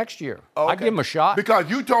 Maybe next year. I'd give him a shot. Because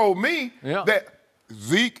you told me that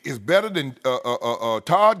Zeke is better than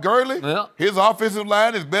Todd Gurley. Yeah. His offensive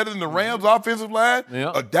line is better than the Rams' offensive line.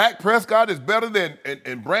 Yeah. Dak Prescott is better than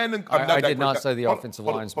and Brandon. I did not say the offensive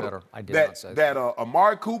line's better. I did not say that.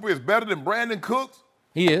 Amari Cooper is better than Brandon Cooks.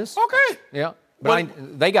 He is. Okay. Yeah.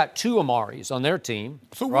 But they got 2 Amaris on their team.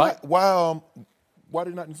 So right? why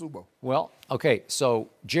they not in the Super Bowl? Well, okay, so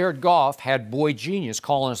Jared Goff had Boy Genius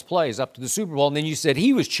calling his plays up to the Super Bowl, and then you said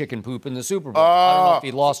he was chicken poop in the Super Bowl. I don't know if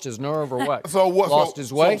he lost his nerve or what. So what? Lost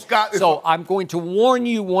his way. So I'm going to warn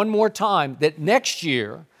you one more time that next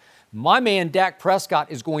year, my man Dak Prescott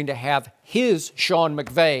is going to have his Sean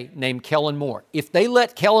McVay named Kellen Moore. If they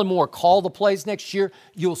let Kellen Moore call the plays next year,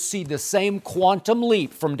 you'll see the same quantum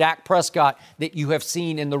leap from Dak Prescott that you have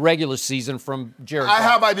seen in the regular season from Jared Goff.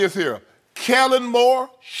 How about this here? Kellen Moore,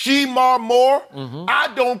 Shemar Moore, I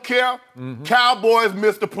don't care. Cowboys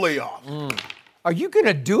missed the playoffs. Are you going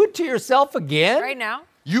to do it to yourself again? Right now?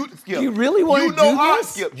 Skip, You really want to do this?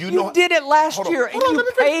 Skip, you did it last Hold on, year, hold and on,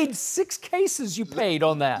 you paid 6 cases you paid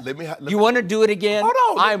on that. let you me- want to do it again?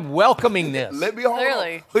 Hold on. I'm welcoming this. Let me hold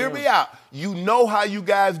Clearly. on. Hear me out. You know how you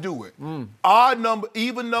guys do it. Odd number,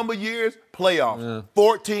 even number years, playoffs.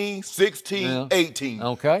 14, 16, 18.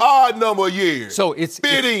 Okay. Odd number years. So it's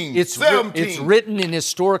 17. It's written in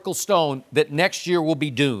historical stone that next year will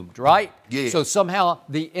be doomed, right? Yeah. So somehow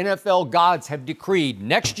the NFL gods have decreed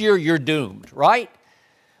next year you're doomed, right?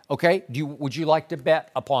 Okay. Would you like to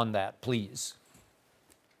bet upon that, please?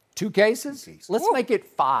 2 cases? Let's make it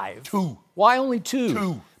 5. 2. Why only 2?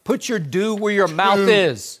 2. Put your do where your mouth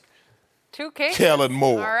is. 2 cases. Kellen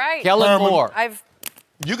Moore. All right. Kellen Herman. Moore.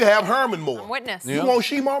 You can have Herman Moore. Witness. You want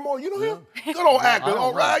Shemar Moore? You know him? Good old actor.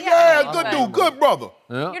 All right. Yeah. Yeah, good Okay. dude. Good brother.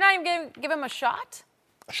 You're not even going to give him a shot?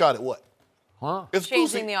 A shot at what? Huh? It's flu Changing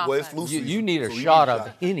season. the Well, it's offense. flu You season. need a So you shot need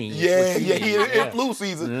of any. Yeah, it's flu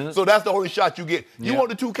season. So that's the only shot you get. You want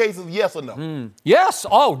the 2 cases, yes or no? Yes.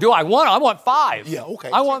 Oh, do I want? I want 5. Yeah,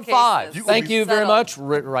 okay. I want 5. cases. Thank you very Settled. much.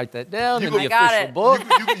 Write that down in the got official it. book.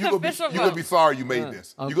 You're going to be sorry you made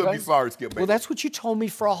this. You're going to be sorry, Skip. Well, that's what you told me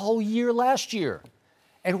for a whole year last year.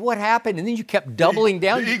 And what happened? And then you kept doubling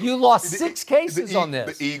down. You lost 6 cases on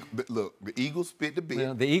this. Look, the Eagles spit the bid.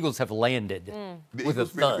 Well, the Eagles have landed The with a Eagles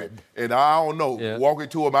spit the thud. bid. And I don't know. Yeah. Walking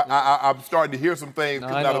to them, I'm starting to hear some things I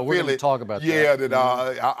coming out know. of We're Philly. gonna talk about yeah,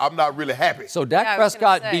 that. I'm not really happy. So Dak Yeah, I was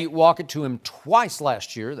gonna Prescott say. beat Walkett to him twice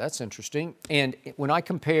last year. That's interesting. And when I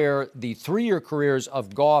compare the 3-year careers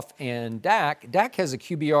of Goff and Dak has a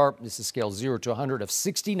QBR, this is scale 0 to 100, of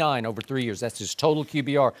 69 over 3 years. That's his total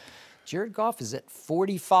QBR. Jared Goff is at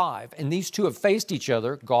 45, and these two have faced each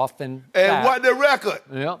other, Goff and Dak. And what the record?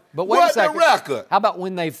 Yeah, but wait a What the second. record? How about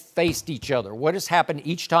when they've faced each other? What has happened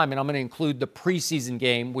each time? And I'm going to include the preseason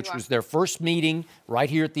game, which was their first meeting right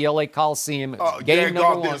here at the LA Coliseum. It was game Jared number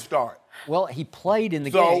Goff 1. didn't start. Well, he played in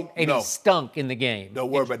the So, game, and no. he stunk in the game.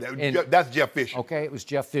 Don't worry about that. And- That's Jeff Fisher. Okay, it was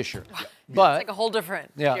Jeff Fisher. But Like a whole different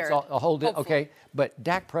yeah, Jared. it's a whole Hopefully. okay. But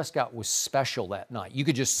Dak Prescott was special that night. You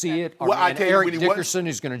could just see it. Our Well, I man tell you, Eric when he was- Dickerson,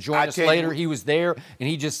 who's going to join I us tell you later, what- he was there, and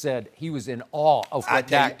he just said he was in awe of what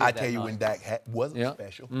Dak did I that tell you night. when Dak wasn't Yeah.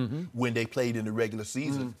 special. When they played in the regular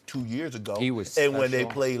season 2 years ago. He was And when they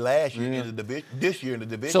special. played last year in the division, this year in the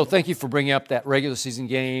division. So thank you for bringing up that regular season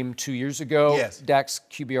game 2 years ago. Yes. Dak's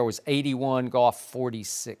QBR was 81, Goff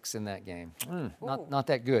 46 in that game. Not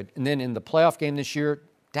that good. And then in the playoff game this year,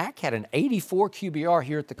 Dak had an 84 QBR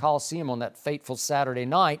here at the Coliseum on that fateful Saturday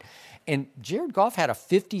night, and Jared Goff had a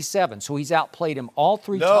 57, so he's outplayed him all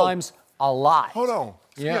 3 No. times a lot. Hold on.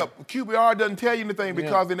 Yeah. Skip, QBR doesn't tell you anything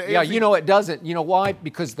because in the Yeah, AFC you know it doesn't. You know why?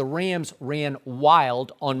 Because the Rams ran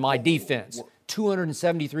wild on my defense.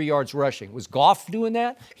 273 yards rushing. Was Goff doing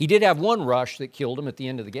that? He did have 1 rush that killed him at the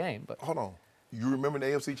end of the game. But Hold on. You remember the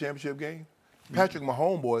AFC Championship game? Patrick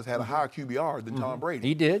Mahomes boys had a higher QBR than Tom Brady.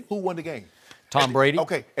 He did. Who won the game? Tom Brady.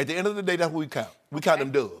 Okay, at the end of the day, that's what we count. We count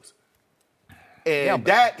them dubs. And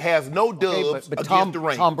Dak has no dubs but against the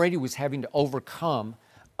Rams. Tom Brady was having to overcome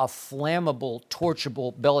a flammable,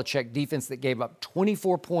 torchable Belichick defense that gave up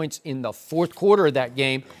 24 points in the 4th quarter of that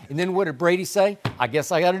game. And then what did Brady say? I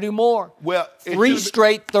guess I got to do more. Well, it 3 should've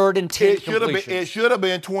straight 3rd and 10 It should have been. completions. It should have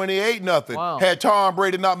been 28-0. Wow. Had Tom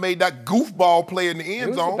Brady not made that goofball play in the It end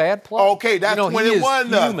was zone. a bad play. Okay, that's you know,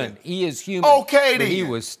 21-0. He is human. Okay, but he then.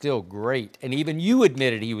 was still great, and even you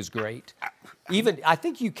admitted he was great. Even I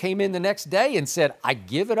think you came in the next day and said, "I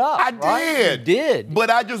give it up." I right? did. You did. But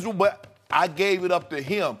I gave it up to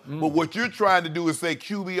him. But what you're trying to do is say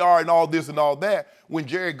QBR and all this and all that when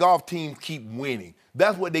Jared Goff teams keep winning.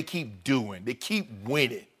 That's what they keep doing. They keep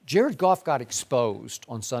winning. Jared Goff got exposed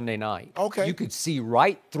on Sunday night. Okay. You could see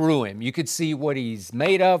right through him. You could see what he's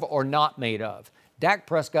made of or not made of. Dak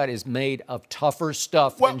Prescott is made of tougher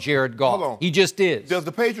stuff than Jared Goff. Hold on. He just is. Do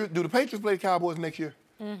the Patriots play the Cowboys next year?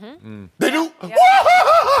 Mm-hmm. They do? Yeah.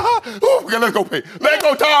 Okay, let's go, let's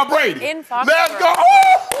go Tom Brady. In Foxborough. Let's go.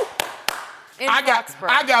 In I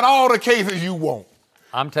Foxborough. got all the cases you want.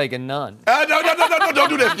 I'm taking none. No, don't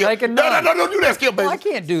do that, Skip. Taking No, none. don't do that, Skip, baby. Well, I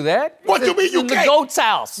can't do that. What you mean you in can't? the goat's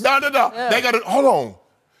house. No. Yeah. They got to, hold on.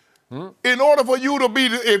 In order for you to be,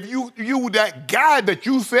 if you that guy that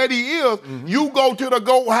you said he is, you go to the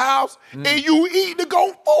goat house and you eat the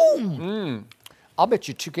goat food. I'll bet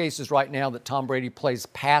you 2 cases right now that Tom Brady plays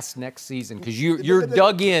past next season because you're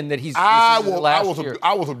dug in that he's last year.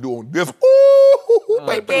 I was doing this. Ooh,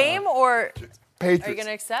 baby. Game or Patriots. are you going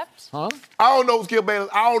to accept? Huh? I don't know, Skip Bayless.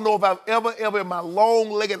 I don't know if I've ever in my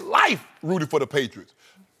long-legged life rooted for the Patriots.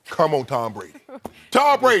 Come on, Tom Brady.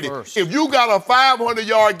 Tom Brady, First. if you got a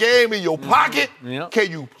 500-yard game in your pocket, Yeah.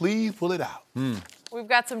 can you please pull it out? We've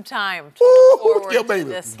got some time to look forward yeah, to baby.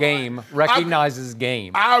 this Game. Recognizes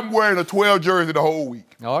game. I'm wearing a 12 jersey the whole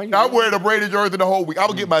week. Oh, you I'm will? wearing a Brady jersey the whole week. I'm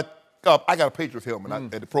going to get my I got a Patriots helmet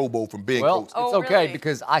at the Pro Bowl from Ben Well, Coates. it's Oh, okay really?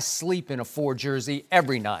 because I sleep in a 4 jersey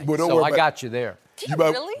every night. But don't So worry I about- got you there. You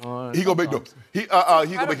really? He gonna make he gonna make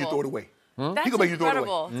you Incredible. throw it away. That's He gonna make you throw it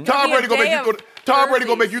incredible. away. It's Tom gonna Brady be a gonna make day you throw. of Tom Brady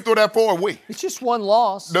gonna make jerseys. you throw that far away. It's just 1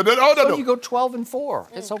 loss. No. So you go 12-4.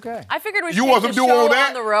 It's okay. I figured we You should want take some the duo show on that?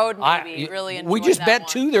 on the road maybe. Really enjoy we just that bet one.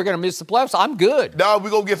 2 they're going to miss the playoffs. I'm good. Now we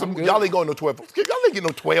gonna get some. good. Y'all ain't going no 12. Y'all ain't getting no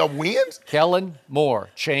 12 wins. Kellen Moore,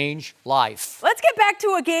 change life. Let's get back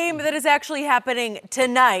to a game that is actually happening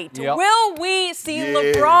tonight. Yep. Will we see Yeah.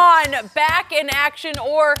 LeBron back in action,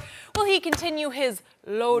 or will he continue his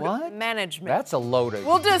load What? management? That's a loaded.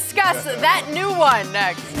 We'll discuss that new one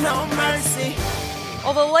next. No mercy.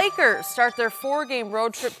 Well, the Lakers start their 4-game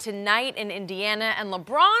road trip tonight in Indiana, and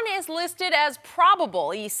LeBron is listed as probable.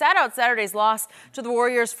 He sat out Saturday's loss to the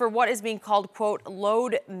Warriors for what is being called, quote,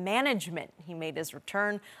 load management. He made his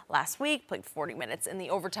return last week, played 40 minutes in the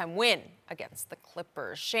overtime win against the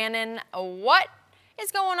Clippers. Shannon, what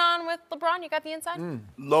is going on with LeBron? You got the inside?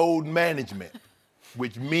 Load management,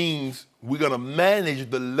 which means we're gonna manage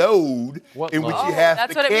the load What in which load? he has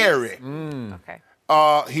That's to what it carry. means? Okay.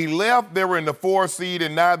 He left. They were in the 4 seed,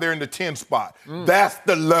 and now they're in the 10 spot. That's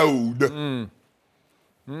the load.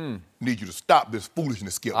 Need you to stop this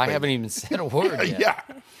foolishness, Skip. I baby. haven't even said a word yet. Yeah.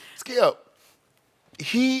 Skip,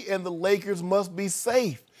 he and the Lakers must be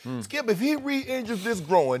safe. Skip, if he re-injures this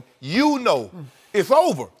groin, you know it's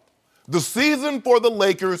over. The season for the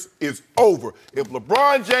Lakers is over. If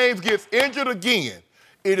LeBron James gets injured again,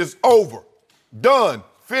 it is over. Done.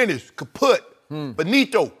 Finished. Kaput.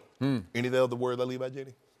 Benito. Any of the other words I leave out,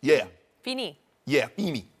 Jenny? Yeah. Fini. Yeah,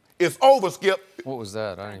 fini. It's over, Skip. What was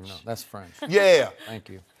that? I don't even know. That's French. Yeah. Thank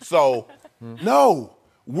you. So, no,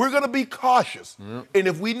 we're going to be cautious. And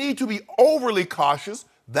if we need to be overly cautious,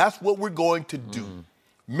 that's what we're going to do.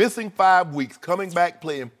 Missing 5 weeks, coming back,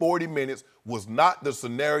 playing 40 minutes was not the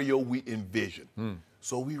scenario we envisioned.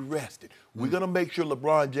 So we rested. We're going to make sure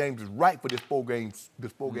LeBron James is right for this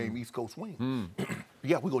four-game East Coast swing.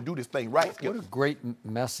 Yeah, we're going to do this thing right. What a great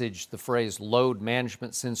message the phrase load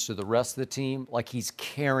management sends to the rest of the team. Like he's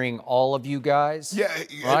carrying all of you guys. Yeah,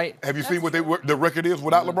 Right? Have you seen what the record is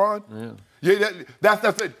without LeBron? Yeah,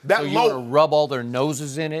 that's it. That So you low. want to rub all their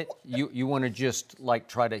noses in it? You want to just like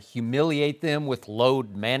try to humiliate them with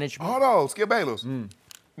load management? Hold on, Skip Bayless.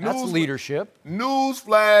 That's leadership.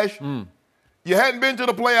 Newsflash. You hadn't been to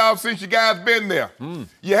the playoffs since you guys been there.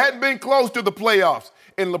 You hadn't been close to the playoffs.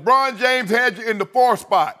 And LeBron James had you in the 4th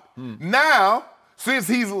spot. Now, since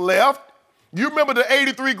he's left, you remember the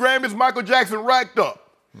 83 Grammys Michael Jackson racked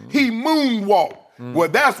up. He moonwalked. Well,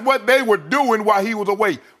 that's what they were doing while he was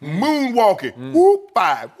away. Moonwalking. Whoop,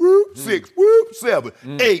 5, whoop, 6, whoop, 7,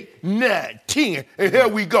 8, 9, 10, and here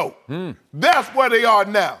we go. That's where they are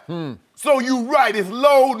now. So you're right, it's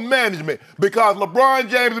load management because LeBron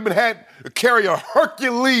James has been had to carry a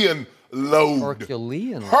Herculean load.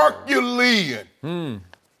 Herculean. Herculean.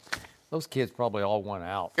 Those kids probably all went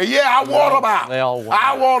out. And yeah, I want them out. They all want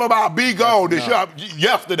I out. want them out. Be gone this shop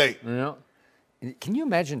yesterday. Yeah. Can you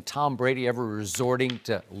imagine Tom Brady ever resorting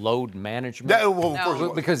to load management? First of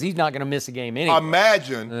all, Because he's not going to miss a game anyway.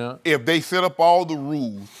 imagine if they set up all the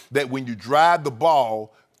rules that when you drive the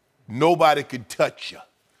ball, nobody can touch you.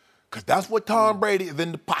 Because that's what Tom Brady is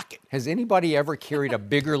in the pocket. Has anybody ever carried a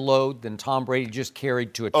bigger load than Tom Brady just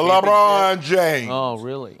carried to a championship? LeBron James. Oh,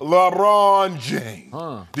 really? LeBron James.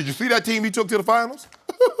 Huh. Did you see that team he took to the finals?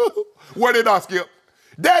 Where did I skip?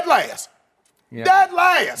 Dead last. Yeah. Dead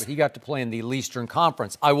last. But he got to play in the Eastern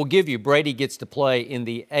Conference. I will give you, Brady gets to play in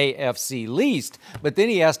the AFC least, but then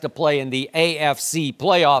he has to play in the AFC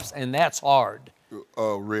playoffs, and that's hard.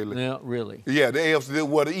 Oh, really? Yeah, really. Yeah, the AFC,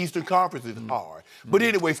 well, the Eastern Conference is hard. But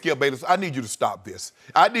anyway, Skip Bayless, I need you to stop this.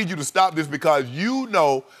 I need you to stop this because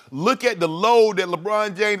look at the load that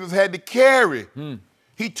LeBron James has had to carry.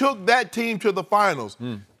 He took that team to the finals.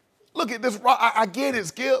 Look at this. I get it,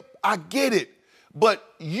 Skip. I get it.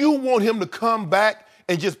 But you want him to come back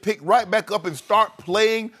and just pick right back up and start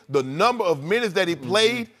playing the number of minutes that he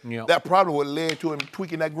played? Yep. That probably would have led to him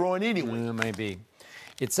tweaking that groin anyway. Maybe.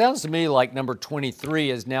 It sounds to me like number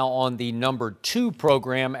 23 is now on the number 2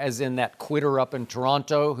 program, as in that quitter up in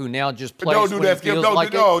Toronto who now just plays Don't do when that, it Skip. feels Don't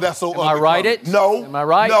like do it. no, that's so ugly. Am I right? No. Am I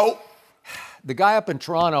right? No. The guy up in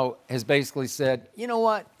Toronto has basically said, you know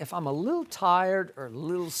what, if I'm a little tired or a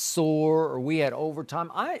little sore or we had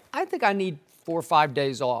overtime, I think I need 4 or 5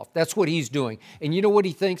 days off. That's what he's doing. And you know what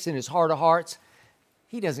he thinks in his heart of hearts?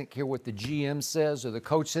 He doesn't care what the GM says or the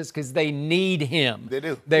coach says because they need him. They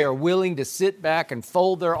do. They are willing to sit back and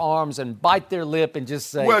fold their arms and bite their lip and just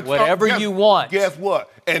say, whatever you want. Guess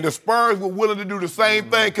what? And the Spurs were willing to do the same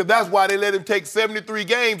thing because that's why they let him take 73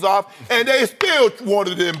 games off and they still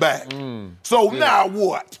wanted him back. So now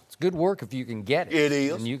what? It's good work if you can get it. It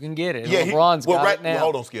is. And you can get it. And Yeah, LeBron's got it now.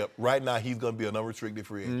 Hold on, Skip. Right now, he's going to be an unrestricted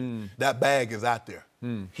free agent. That bag is out there.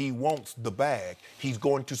 He wants the bag. He's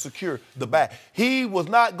going to secure the bag. He was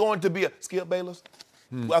not going to be a Skip Bayless.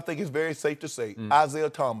 I think it's very safe to say Isaiah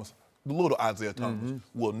Thomas, the little Isaiah Thomas,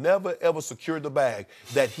 will never, ever secure the bag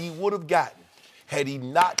that he would have gotten had he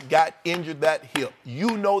not got injured that hip.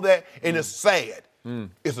 You know that, and it's sad.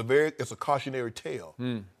 It's a cautionary tale.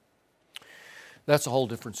 That's a whole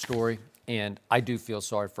different story, and I do feel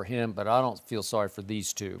sorry for him, but I don't feel sorry for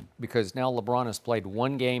these two because now LeBron has played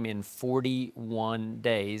 1 game in 41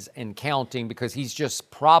 days and counting because he's just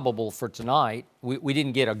probable for tonight. We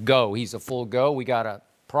didn't get a go. He's a full go. We got a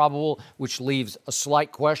probable, which leaves a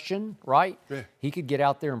slight question, right? Yeah. He could get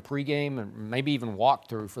out there in pregame and maybe even walk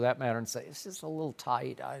through for that matter and say, it's just a little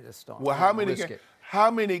tight. I just don't Well, how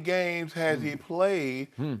many games has he played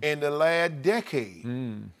in the last decade?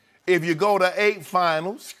 If you go to 8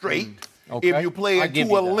 finals straight, Okay. if you play I in give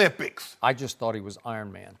 2 you that. Olympics. I just thought he was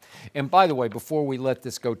Iron Man. And by the way, before we let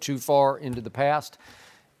this go too far into the past,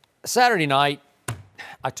 Saturday night,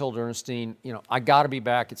 I told Ernestine, I got to be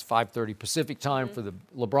back. It's 5:30 Pacific time for the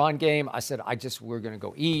LeBron game. I said, we're going to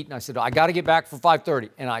go eat. And I said, I got to get back for 5:30.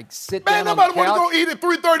 And I sit down on the couch. Man, nobody want to go eat at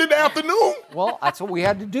 3:30 in the afternoon. Well, that's what we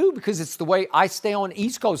had to do because it's the way I stay on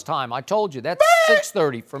East Coast time. I told you, that's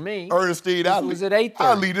 6:30 for me. Ernestine, It was at 8:30.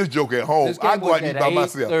 I'll leave this joke at home. This game I go out was and eat at by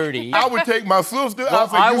myself. 8:30. I would take my sister. Well,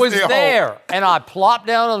 I you was stay at there, home. and I plopped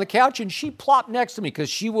down on the couch, and she plopped next to me because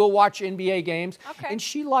she will watch NBA games, and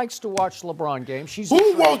she likes to watch LeBron games.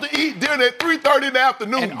 Who wants to eat dinner at 3:30 in the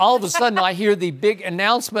afternoon? And all of a sudden, I hear the big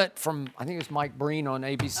announcement from, I think it was Mike Breen on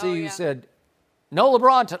ABC, who said, no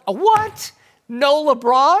LeBron. What? No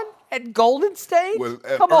LeBron at Golden State? Well,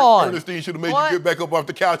 Come on. Ernestine should have made you get back up off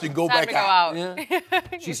the couch and go Time back to go out.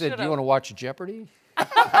 out. She said, do you want to watch Jeopardy? We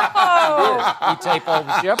tape all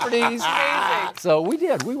the Jeopardies. Amazing. So we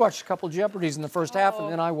did. We watched a couple of Jeopardies in the first half,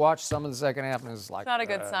 and then I watched some of the second half, and it was like, It's not a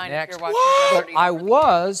good sign next. if you're watching But Jeopardy. I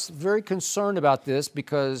was very concerned about this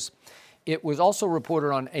because it was also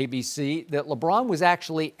reported on ABC that LeBron was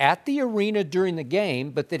actually at the arena during the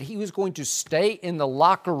game, but that he was going to stay in the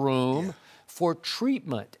locker room for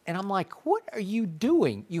treatment. And I'm like, what are you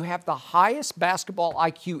doing? You have the highest basketball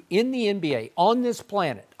IQ in the NBA on this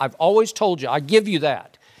planet. I've always told you, I give you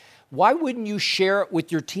that. Why wouldn't you share it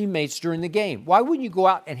with your teammates during the game? Why wouldn't you go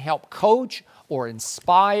out and help coach or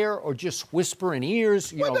inspire or just whisper in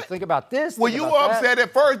ears, think about this, Well, think you were about that? upset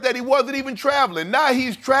at first that he wasn't even traveling. Now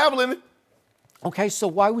he's traveling. Okay, so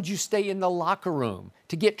why would you stay in the locker room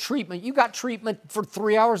to get treatment? You got treatment for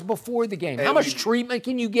 3 hours before the game. How much treatment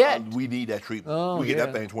can you get? We need that treatment. Oh, we get yeah.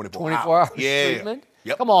 that thing 24 hours Yeah. treatment?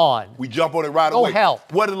 Yep. Come on. We jump on it right Go away.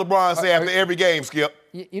 help. What did LeBron say after every game, Skip?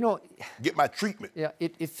 Get my treatment. Yeah,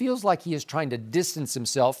 it feels like he is trying to distance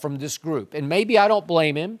himself from this group. And maybe I don't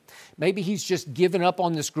blame him. Maybe he's just given up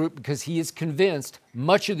on this group because he is convinced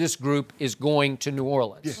much of this group is going to New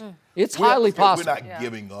Orleans. It's highly possible. We're not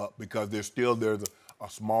giving up because there's a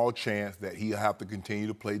small chance that he'll have to continue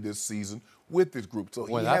to play this season with this group. So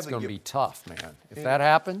Well, that's going to be tough, man. If that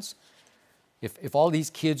happens, if all these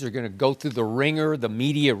kids are going to go through the ringer, the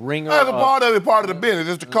media ringer. That's a part of the business.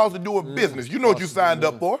 It's the cost of doing business. You know what you signed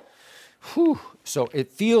up for. So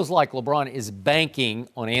it feels like LeBron is banking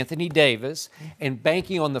on Anthony Davis and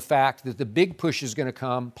banking on the fact that the big push is going to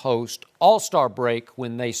come post All-Star break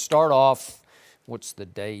when they start off. What's the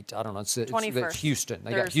date? I don't know. It's 21st. Houston.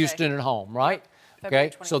 They got Thursday. Houston at home, right? February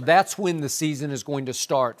Okay, so 21st. that's when the season is going to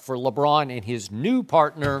start for LeBron and his new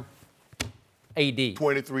partner, AD.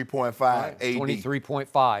 23.5 right? AD.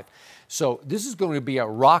 23.5. So this is going to be a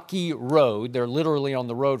rocky road. They're literally on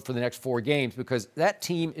the road for the next 4 games because that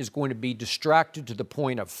team is going to be distracted to the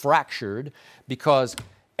point of fractured because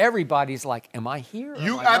everybody's like, am I here?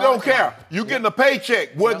 I don't care. You're getting a paycheck,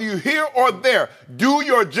 whether you're here or there. Do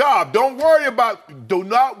your job. Do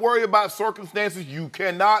not worry about circumstances you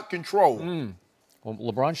cannot control. Well,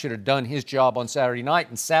 LeBron should have done his job on Saturday night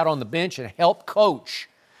and sat on the bench and helped coach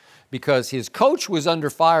because his coach was under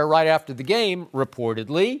fire right after the game,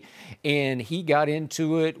 reportedly, and he got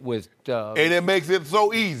into it with and it makes it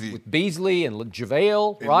so easy. with Beasley and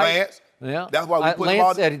JaVale, And right? Lance. Yeah. That's why we put him Lance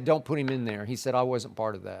on. said, don't put him in there. He said, I wasn't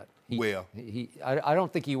part of that. I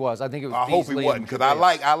don't think he was. I think it was I hope Beasley he wasn't and because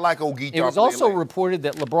JaVale. I like Ogeechee. It was also reported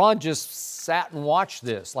that LeBron just sat and watched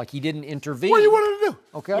this, like he didn't intervene. What do you want him to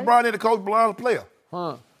do? Okay. LeBron ain't a coach, LeBron's a player.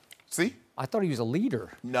 Huh. See? I thought he was a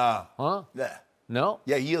leader. Nah. Huh? Nah. No?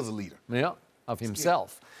 Yeah, he is a leader. Yeah, of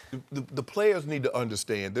himself. The players need to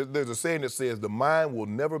understand. There's a saying that says the mind will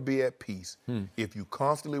never be at peace if you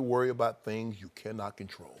constantly worry about things you cannot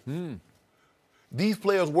control. These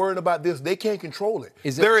players worrying about this, they can't control it.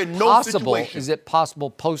 They're in no situation. Is it possible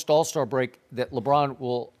post All-Star break that LeBron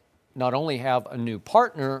will not only have a new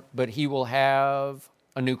partner, but he will have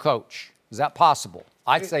a new coach? Is that possible?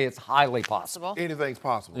 I'd say it's highly possible. Anything's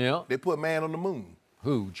possible. Yeah. They put man on the moon.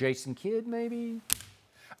 Who? Jason Kidd, maybe?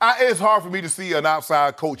 It's hard for me to see an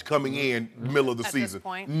outside coach coming in middle of the At season. this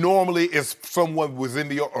point. Normally, it's someone was in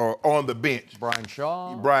the or on the bench. Brian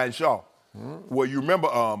Shaw? Brian Shaw. Well, you remember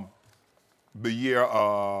the year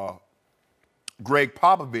Greg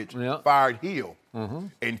Popovich fired Hill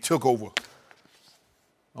and took over.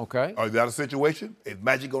 Okay. Is that a situation? Is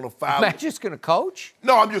Magic going to fire? Magic's going to coach?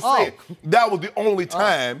 No, I'm just saying. That was the only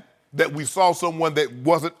time that we saw someone that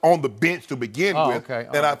wasn't on the bench to begin with. Okay.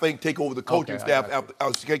 And I think take over the coaching staff,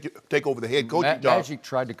 take over the head coaching job. Magic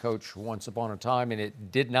tried to coach once upon a time, and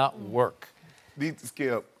it did not work.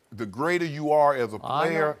 Skip, the greater you are as a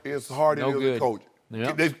player, it's harder as a coach.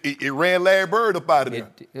 Yeah. It ran Larry Bird up out of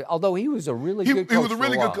there. Although he was a really good coach. He was a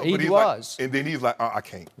really good coach. He was. And then he's like, I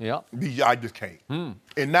can't. Yeah. I just can't.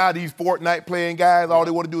 And now these Fortnite playing guys, all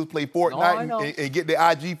they want to do is play Fortnite and get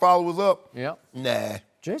their IG followers up. Yeah. Nah.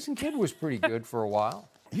 Jason Kidd was pretty good for a while.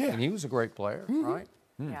 Yeah. And he was a great player, right?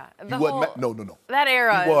 Yeah. He wasn't no. That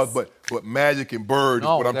era He was, but Magic and Bird is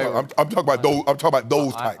what I'm talking. I'm talking about those. I'm talking about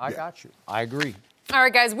those type. I got you. I agree. All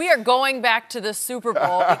right, guys, we are going back to the Super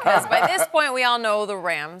Bowl because by this point we all know the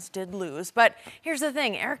Rams did lose. But here's the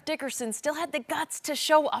thing, Eric Dickerson still had the guts to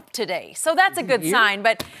show up today. So that's a good sign.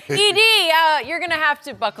 But ED, you're going to have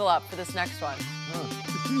to buckle up for this next one.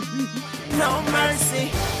 No mercy.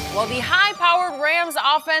 Well, the high-powered Rams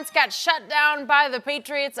offense got shut down by the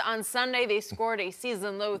Patriots on Sunday. They scored a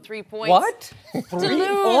season-low 3 points. What? To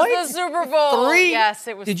lose the Super Bowl. 3? Yes,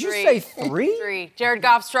 it was 3. Did you say 3? 3. Jared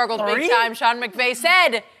Goff struggled big time. Sean McVay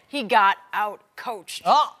said he got out-coached.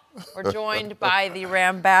 Oh. We're joined by the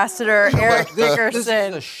Rambassador, Eric Dickerson. This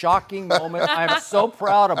is a shocking moment. I'm so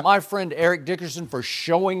proud of my friend Eric Dickerson for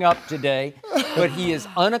showing up today, but he is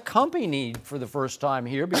unaccompanied for the first time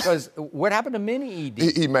here because what happened to Minnie,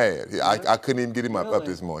 ED? He mad. I couldn't even get him up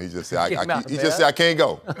this morning. He just said, I can't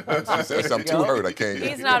go. He said, I'm too hurt. I can't go.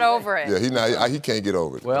 He's not over it. Yeah, he can't get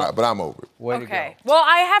over it. Well, but I'm over it. Okay. Well,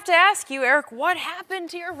 I have to ask you, Eric, what happened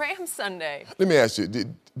to your Rams Sunday? Let me ask you,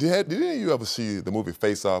 did any of you ever see the movie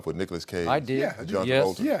Face Off with Nicolas Cage? I did. Yeah, John yes.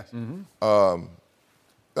 Travolta?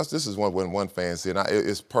 Yes. This is one fan said, and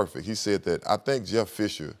it's perfect. He said that I think Jeff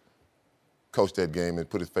Fisher coached that game and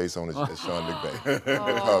put his face on as Sean McVay.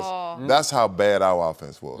 Because that's how bad our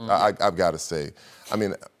offense was. I've got to say. I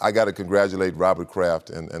mean, I got to congratulate Robert Kraft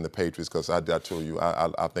and the Patriots because I told you,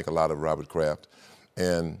 I think a lot of Robert Kraft.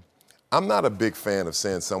 And I'm not a big fan of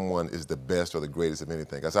saying someone is the best or the greatest of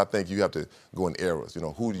anything, because I think you have to go in eras. You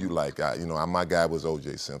know, who do you like? My guy was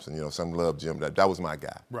O.J. Simpson. You know, some love Jim. That was my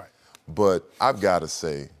guy. Right. But I've got to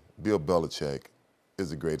say, Bill Belichick is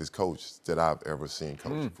the greatest coach that I've ever seen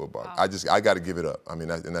coach football. Wow. I got to give it up. I mean,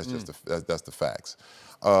 that's just that's the facts.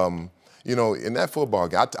 You know, in that football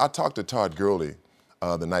game, I talked to Todd Gurley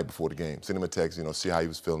the night before the game. Sent him a text. You know, see how he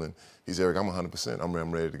was feeling. He said, Eric, I'm 100%.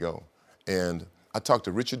 I'm ready to go. And I talked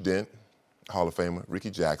to Richard Dent, Hall of Famer, Ricky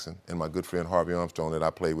Jackson, and my good friend Harvey Armstrong that I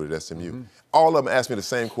played with at SMU. All of them asked me the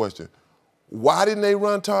same question. Why didn't they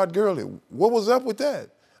run Todd Gurley? What was up with that?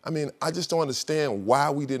 I mean, I just don't understand why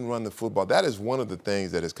we didn't run the football. That is one of the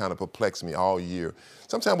things that has kind of perplexed me all year.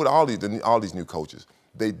 Sometimes with all these new coaches,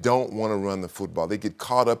 they don't want to run the football. They get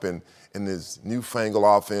caught up in this newfangled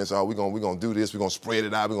offense. Oh, we're gonna do this. We're gonna spread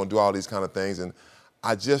it out. We're gonna do all these kind of things. And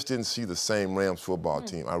I just didn't see the same Rams football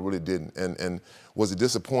team. I really didn't. And was it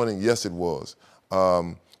disappointing? Yes, it was.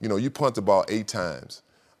 You know, you punt the ball 8 times.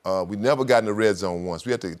 We never got in the red zone once.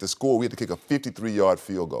 We had to score. We had to kick a 53-yard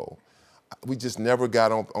field goal. We just never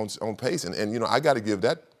got on pace. And you know, I got to give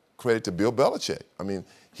that credit to Bill Belichick. I mean,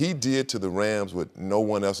 he did to the Rams what no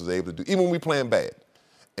one else was able to do, even when we playing bad.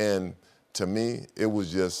 And to me, it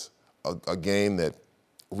was just a game that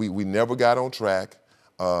we never got on track.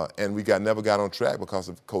 And we never got on track because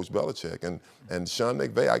of Coach Belichick. And Sean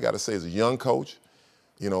McVay, I got to say, is a young coach.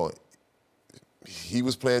 You know, he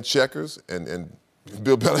was playing checkers, and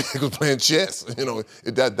Bill Belichick was playing chess. You know,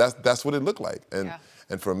 that's what it looked like.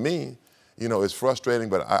 And for me, you know, it's frustrating,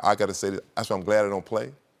 but I got to say that's why I'm glad I don't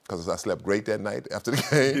play, because I slept great that night after the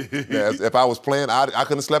game. Yeah, if I was playing, I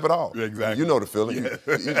couldn't have slept at all. Exactly. You know the feeling.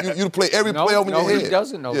 Yeah. You play every play over your head. He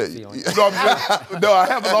doesn't know the feeling. No, I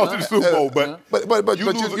haven't lost in the Super Bowl, but you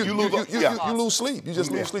lose sleep. You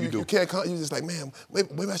just lose sleep. You can't. You just like, man,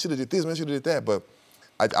 maybe I should have did this. Maybe I should have did that. But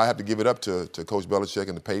I have to give it up to Coach Belichick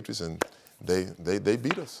and the Patriots, and they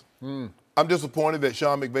beat us. I'm disappointed that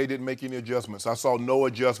Sean McVay didn't make any adjustments. I saw no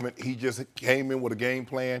adjustment. He just came in with a game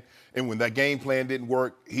plan, and when that game plan didn't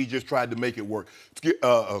work, he just tried to make it work.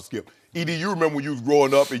 Skip. Edie, you remember when you was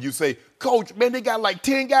growing up and you say, Coach, man, they got like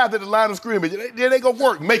 10 guys at the line of scrimmage. They ain't gonna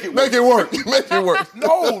work. Make it work. Make it work. Make it work.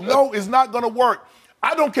 No, it's not gonna work.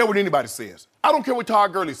 I don't care what anybody says. I don't care what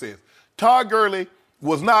Todd Gurley says. Todd Gurley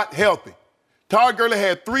was not healthy. Todd Gurley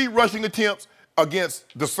had 3 rushing attempts against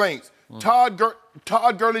the Saints. Todd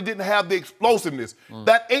Gurley didn't have the explosiveness.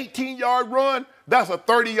 That 18-yard run, that's a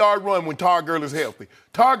 30-yard run when Todd Gurley's healthy.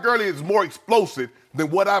 Todd Gurley is more explosive than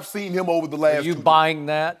what I've seen him over the last 2 Are you years. buying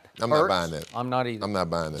that? I'm not buying that. I'm not either. I'm not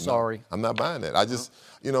buying that. Sorry. No. I'm not buying that. I just,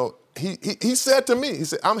 you know, he said to me, he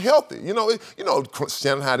said, I'm healthy. You know,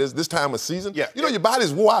 Shannon, how it is this time of season. Yeah. You know, your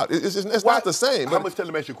body's wore out. It's not the same. How much? Tell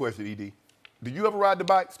me, ask you a question, Ed. Did you ever ride the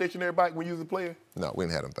bike, stationary bike, when you was a player? No, we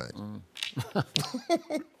didn't have them things.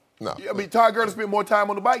 No. Yeah, I mean, Todd Gurley spent more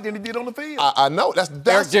time on the bike than he did on the field. I know.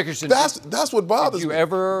 Eric Dickerson. That's what bothers me. Did you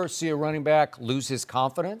ever see a running back lose his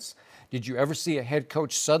confidence? Did you ever see a head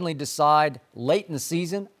coach suddenly decide late in the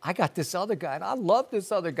season, I got this other guy, and I love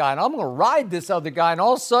this other guy, and I'm going to ride this other guy, and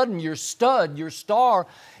all of a sudden your stud, your star,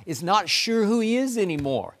 is not sure who he is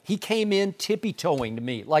anymore? He came in tippy-toeing to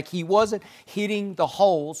me, like he wasn't hitting the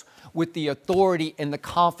holes with the authority and the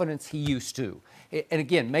confidence he used to. And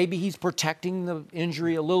again, maybe he's protecting the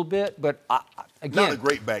injury a little bit, but again, not a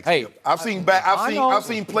great back. Hey, I've seen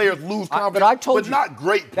players lose confidence, but I told you, not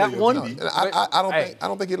great players. That one, I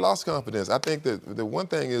don't think he lost confidence. I think that the one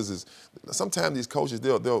thing is sometimes these coaches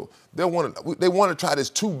they want to try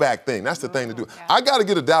this 2-back thing. That's the thing to do. Yeah. I got to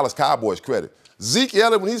give the Dallas Cowboys credit. Zeke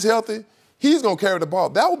Elliott, when he's healthy, he's going to carry the ball.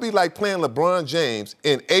 That would be like playing LeBron James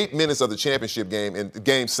in 8 minutes of the championship game in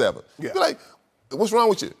Game 7. Yeah. Be like, what's wrong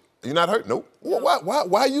with you? You're not hurt? Nope. Why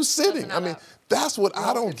are you sitting? I mean, that's what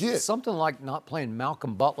I don't get. Something like not playing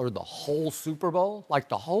Malcolm Butler the whole Super Bowl? Like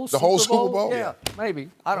the whole Super Bowl? The whole Super Bowl? Yeah,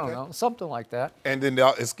 maybe. I don't know. Something like that. And then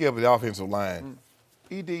the offensive line.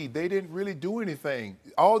 ED, they didn't really do anything.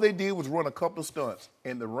 All they did was run a couple of stunts,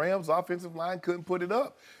 and the Rams' offensive line couldn't put it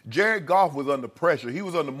up. Jared Goff was under pressure. He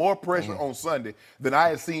was under more pressure on Sunday than I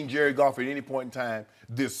had seen Jared Goff at any point in time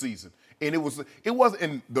this season. And it wasn't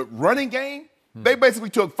in the running game. They basically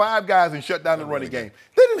took 5 guys and shut down the running game.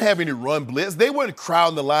 They didn't have any run blitz. They weren't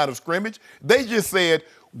crowding the line of scrimmage. They just said,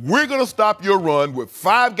 we're going to stop your run with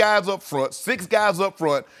 5 guys up front, 6 guys up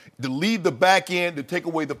front to lead the back end to take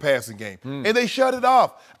away the passing game. And they shut it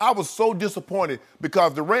off. I was so disappointed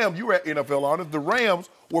because the Rams, you were at NFL Honors, the Rams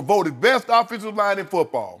were voted best offensive line in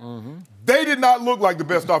football. They did not look like the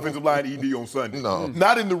best offensive line ED on Sunday. No.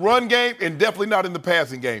 Not in the run game and definitely not in the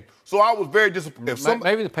passing game. So I was very disappointed.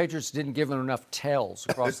 Maybe the Patriots didn't give them enough tells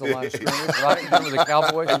across the line of scrimmage, right? Remember the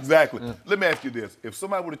Cowboys? Exactly. Let me ask you this. If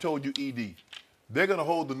somebody would have told you, ED, they're going to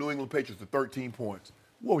hold the New England Patriots to 13 points,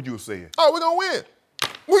 what would you have said? Oh, we're going to win.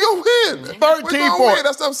 We're going to win. 13 points.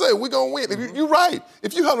 That's what I'm saying. We're going to win. You're right.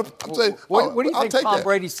 If you have I'm saying, what do you think Tom that.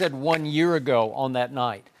 Brady said 1 year ago on that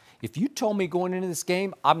night? If you told me going into this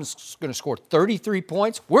game, I'm going to score 33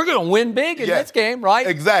 points, we're going to win big in this game, right?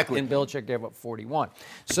 Exactly. And Belichick gave up 41.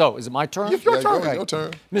 So, is it my turn? It's your turn. Right. Your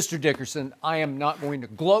turn. Mr. Dickerson, I am not going to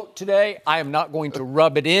gloat today. I am not going to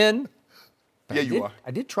rub it in. Yeah, you are.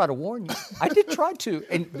 I did try to warn you. I did try to.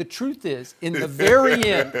 And the truth is, in the very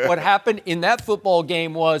end, what happened in that football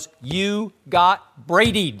game was you got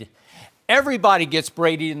Brady'd. Everybody gets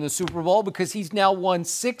Brady in the Super Bowl because he's now won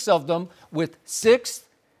 6 of them with 6th,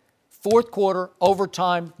 fourth quarter,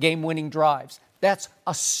 overtime, game-winning drives. That's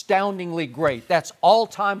astoundingly great. That's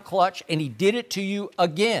all-time clutch, and he did it to you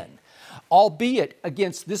again. albeit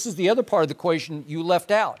against, this is the other part of the equation you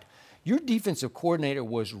left out. Your defensive coordinator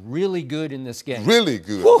was really good in this game. Really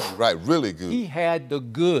good. Whew. Right, really good. He had the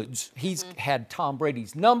goods. He's had Tom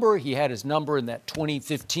Brady's number. He had his number in that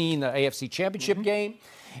 2015 AFC Championship game.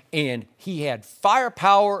 And he had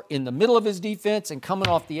firepower in the middle of his defense and coming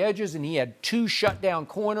off the edges, and he had 2 shutdown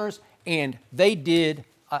corners, and they did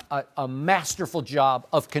a masterful job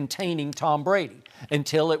of containing Tom Brady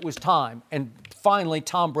until it was time. And finally,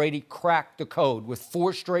 Tom Brady cracked the code with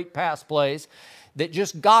 4 straight pass plays that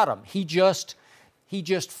just got him. He just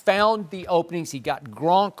found the openings. He got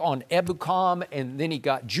Gronk on Ebukam, and then he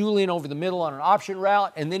got Julian over the middle on an option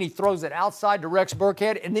route, and then he throws it outside to Rex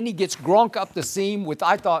Burkhead, and then he gets Gronk up the seam with,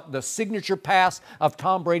 I thought, the signature pass of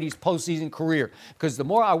Tom Brady's postseason career. Because the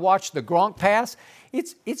more I watched the Gronk pass,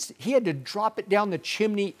 he had to drop it down the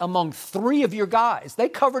chimney among 3 of your guys. They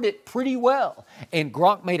covered it pretty well, and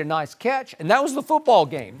Gronk made a nice catch, and that was the football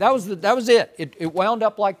game. That was it. It wound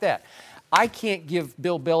up like that. I can't give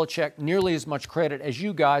Bill Belichick nearly as much credit as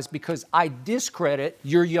you guys because I discredit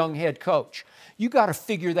your young head coach. You got to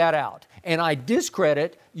figure that out. And I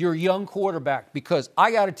discredit your young quarterback because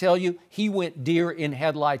I got to tell you, he went deer in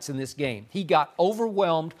headlights in this game. He got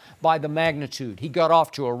overwhelmed by the magnitude. He got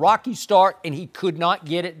off to a rocky start, and he could not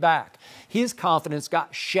get it back. His confidence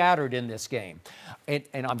got shattered in this game. And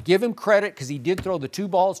I'm giving him credit because he did throw the 2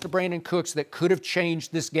 balls to Brandon Cooks that could have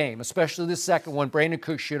changed this game, especially the second one. Brandon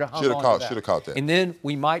Cooks should have hung on to that. Should have caught that. And then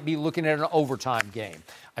we might be looking at an overtime game.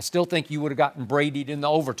 I still think you would have gotten Brady'd in the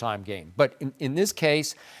overtime game. But in this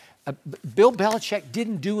case, Bill Belichick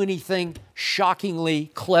didn't do anything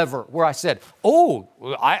shockingly clever where I said, oh,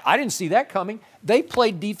 I didn't see that coming. They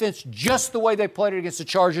played defense just the way they played it against the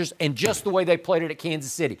Chargers and just the way they played it at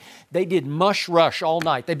Kansas City. They did mush rush all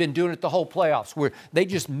night. They've been doing it the whole playoffs where they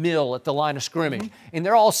just mill at the line of scrimmage. And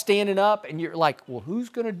they're all standing up, and you're like, well, who's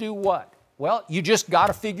going to do what? Well, you just got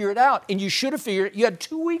to figure it out, and you should have figured it. You had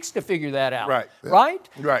 2 weeks to figure that out. Right. Right?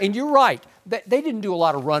 Right. And you're right. They didn't do a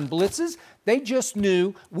lot of run blitzes. They just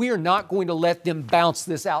knew we are not going to let them bounce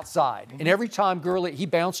this outside. And every time Gurley, he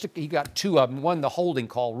bounced, he got 2 of them. One, the holding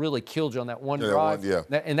call really killed you on that one drive.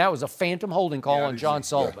 And that was a phantom holding call on John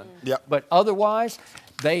Sullivan. Yeah. But otherwise,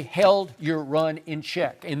 they held your run in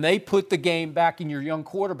check. And they put the game back in your young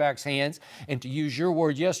quarterback's hands. And to use your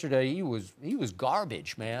word yesterday, he was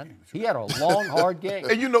garbage, man. He had a long, hard game.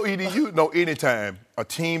 And Edie, anytime a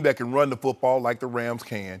team that can run the football like the Rams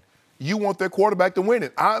can, you want their quarterback to win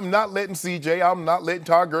it. I'm not letting CJ, I'm not letting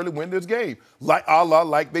Todd Gurley win this game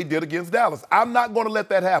like they did against Dallas. I'm not going to let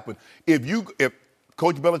that happen. If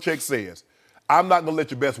Coach Belichick says, I'm not going to let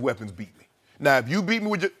your best weapons beat me. Now, if you beat me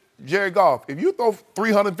with Jared Goff, if you throw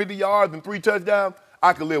 350 yards and 3 touchdowns,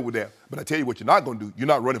 I can live with that. But I tell you what you're not going to do. You're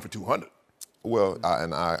not running for 200. Well,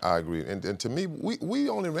 I agree. And to me, we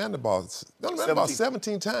only ran the ball about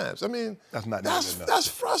 17 times. I mean, that's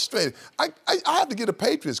frustrating. I have to give the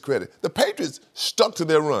Patriots credit. The Patriots stuck to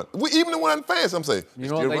their run. Even when I'm fans, I'm saying, you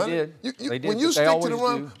know what they did. They did. When you stick to the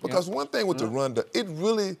run, because one thing with the run, it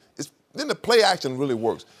really is. Then the play action really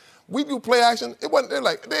works. We do play action. It wasn't. They're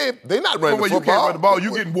like they're not running the football. You can't run the ball.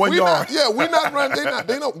 You getting 1 yard. We're not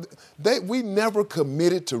running. We never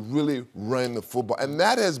committed to really running the football, and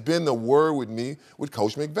that has been the word with me with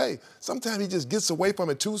Coach McVay. Sometimes he just gets away from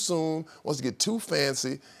it too soon, wants to get too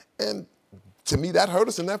fancy, and to me that hurt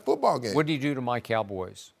us in that football game. What did he do to my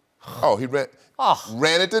Cowboys? Oh, he ran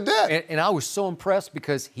it to death. And I was so impressed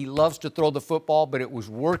because he loves to throw the football, but it was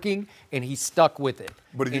working, and he stuck with it.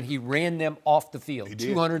 And he ran them off the field,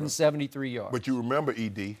 273 yards. But you remember,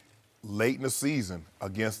 ED, late in the season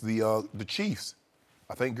against the Chiefs,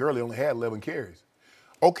 I think Gurley only had 11 carries.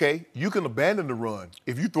 Okay, you can abandon the run.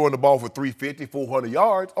 If you're throwing the ball for 350, 400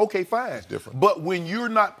 yards, okay, fine. It's different. But when you're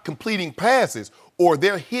not completing passes or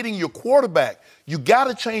they're hitting your quarterback, you got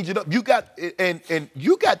to change it up. You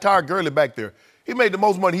got Todd Gurley back there. He made the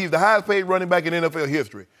most money. He's the highest paid running back in NFL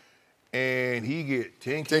history. And he get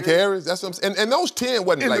 10 carries. 10 carries, that's what I'm saying. And those 10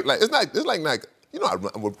 wasn't it's like you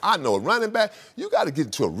know, I know a running back, you got to get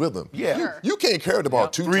into a rhythm. Yeah. You can't carry the ball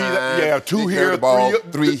 2 times. Yeah, 2 here, carry the ball,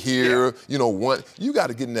 3 3 here, 1. You got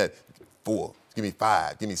to get in that 4. Give me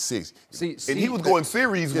 5. Give me 6. And he was going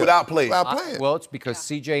series without playing. Well, it's because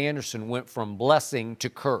C.J. Anderson went from blessing to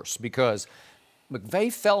curse because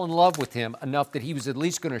McVay fell in love with him enough that he was at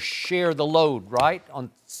least going to share the load, right,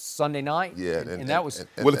 on Sunday night. Yeah. And that was...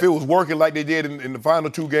 Well, if it was working like they did in the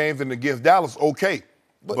final 2 games and against Dallas, okay.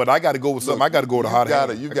 But I got to go with something. I got to go with a hot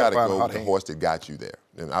hand. You got to go with the horse that got you there.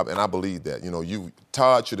 And I believe that. You know,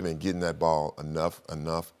 Todd should have been getting that ball enough.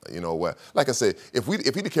 You know what? Like I said, if he'd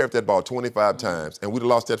have carried that ball 25 times and we'd have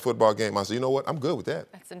lost that football game, I said, you know what? I'm good with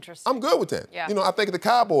that. That's interesting. I'm good with that. Yeah. You know, I think of the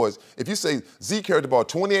Cowboys. If you say Zeke carried the ball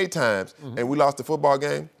 28 times and we lost the football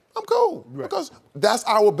game, I'm cool because that's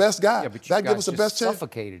our best guy. Yeah, but that gives us the best chance.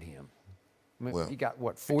 Suffocated him. I mean, he got,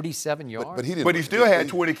 what, 47 yards? But he didn't. But he still had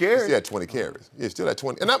 20 carries. He had 20 carries. He still had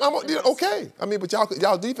 20. And I'm okay. I mean, but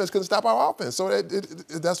y'all defense couldn't stop our offense, so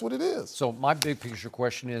that's what it is. So my big picture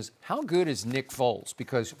question is, how good is Nick Foles?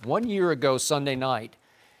 Because 1 year ago, Sunday night,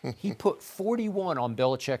 he put 41 on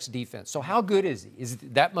Belichick's defense. So how good is he? Is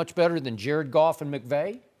it that much better than Jared Goff and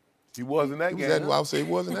McVay? He was in that game. I would say he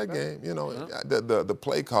was in that game. You know, the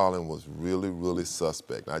play calling was really, really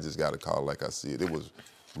suspect. I just got to call it like I see it. It was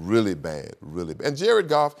really bad, really bad. And Jared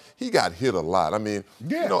Goff, he got hit a lot. I mean,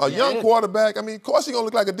 you know, a young quarterback, I mean, of course he's going to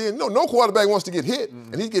look like a deer. No quarterback wants to get hit.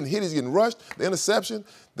 And he's getting hit, he's getting rushed. The interception,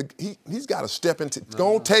 he's got to step into,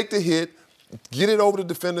 go take the hit, get it over the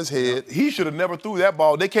defender's head. He should have never threw that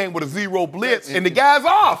ball. They came with a zero blitz, and the guy's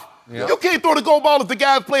off. You can't throw the goal ball if the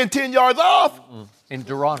guy's playing 10 yards off. And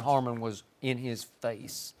Deron Harmon was in his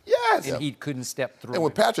face. Yes. And he couldn't step through. And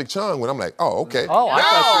when Patrick Chung went, I'm like, oh, okay. Oh, I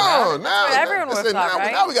thought you now everyone would have thought,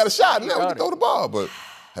 right? Now we got a shot. Now we can throw the ball. But,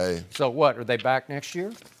 hey. So what, are they back next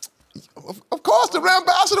year? Of course, the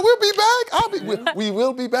ambassador will be back. We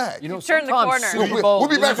will be back. You know, turn the corner. We'll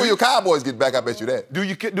be back when your Cowboys get back, I bet you that. Do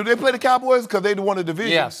they play the Cowboys because they won the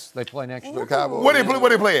division? Yes, they play next year. Cowboys. Where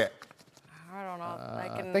they play at? I don't know.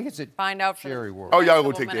 I think it's at find out Cherry World. Oh, y'all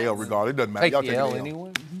gonna take the L regardless. It doesn't matter. Take Y'all the L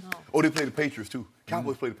anyway? Oh, they play the Patriots too.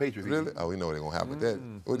 Cowboys play the Patriots. Really? Oh, we know they're gonna happen with that.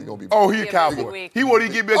 What he gonna be? Oh, he a Cowboy. He won't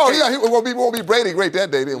even give me a case. Yeah, he won't be Brady great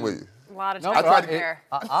that day, then, will you? A lot of time there.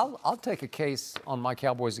 I'll take a case on my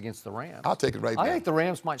Cowboys against the Rams. I'll take it right now. I think the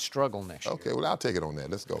Rams might struggle next year. Okay, well, I'll take it on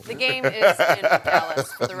that. Let's go. The game is in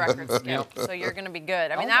Dallas for the record, Skip, so you're going to be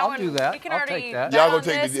good. I mean, I'll do that. We can I'll already take that. Y'all gonna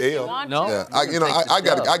take the L? No. Yeah,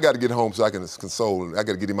 I got to get home so I can console. I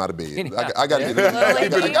got to get him out of bed. I got to get him out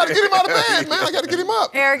of bed, man. I got to get him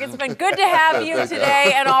up. Eric, it's been good to have you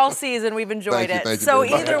today and all season. We've enjoyed it. Thank you so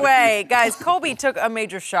very much. either way, guys, Kobe took a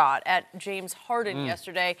major shot at James Harden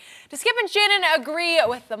yesterday. Do Skip and Shannon agree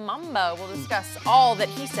with the Mamba? We'll discuss all that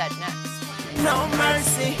he said next. No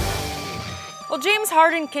mercy. Well, James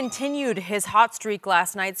Harden continued his hot streak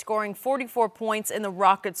last night, scoring 44 points in the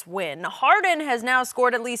Rockets' win. Harden has now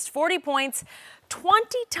scored at least 40 points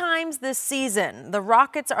 20 times this season. The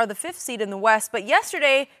Rockets are the 5th seed in the West, but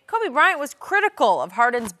yesterday, Kobe Bryant was critical of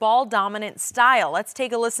Harden's ball-dominant style. Let's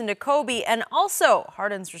take a listen to Kobe and also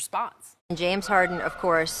Harden's response. James Harden, of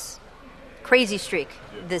course, crazy streak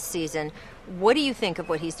this season. What do you think of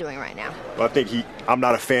what he's doing right now? Well, I think I'm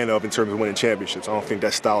not a fan of in terms of winning championships. I don't think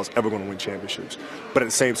that style is ever going to win championships. But at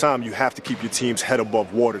the same time, you have to keep your team's head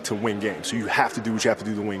above water to win games. So you have to do what you have to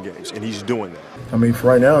do to win games, and he's doing that. I mean, for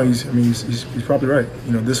right now, he's probably right.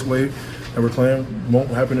 You know, this way that we're playing won't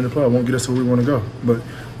happen in the play. Won't get us to where we want to go. But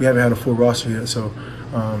we haven't had a full roster yet, so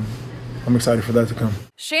I'm excited for that to come.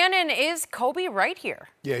 Shannon, is Kobe right here?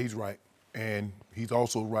 Yeah, he's right. And he's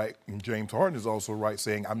also right, and James Harden is also right,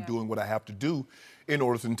 saying I'm doing what I have to do in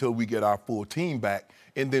order until we get our full team back,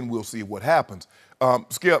 and then we'll see what happens.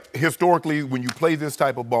 Skip, historically, when you play this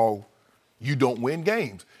type of ball, you don't win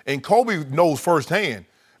games. And Kobe knows firsthand,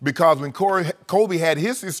 because when Kobe had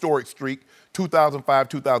his historic streak, 2005,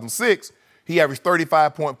 2006, he averaged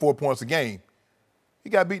 35.4 points a game. He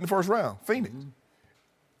got beat in the first round, Phoenix.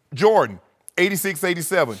 Jordan, 86,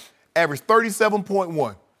 87, averaged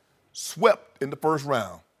 37.1. Swept in the first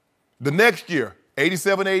round. The next year,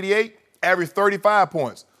 87-88, averaged 35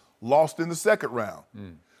 points, lost in the second round.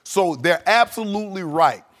 So they're absolutely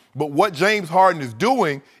right. But what James Harden is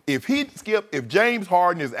doing, if James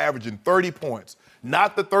Harden is averaging 30 points,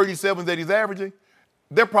 not the 37 that he's averaging,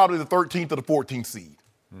 they're probably the 13th or the 14th seed.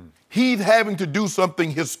 He's having to do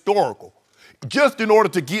something historical just in order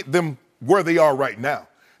to get them where they are right now.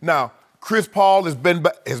 Now, Chris Paul has been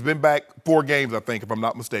back 4 games, I think, if I'm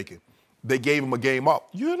not mistaken. They gave him a game off.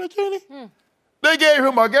 You hear that, Jenny? They gave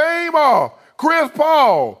him a game off. Chris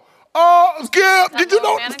Paul. Skip, did you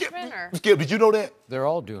know that? Skip, did you know that? They're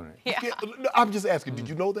all doing it. Yeah. Skip, I'm just asking, did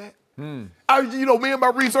you know that? Me and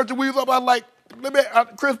my researcher, we was up, I was like,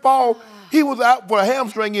 Chris Paul, he was out for a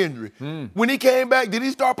hamstring injury. When he came back, did he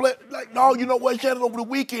start playing? Like, no, you know what, Shannon, over the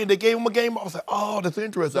weekend, they gave him a game off. I was like, oh, that's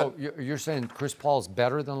interesting. So you're saying Chris Paul's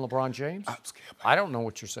better than LeBron James? I don't know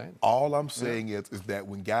what you're saying. All I'm saying is that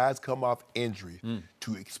when guys come off injury,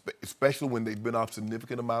 especially when they've been off a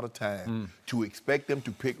significant amount of time, to expect them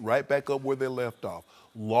to pick right back up where they left off,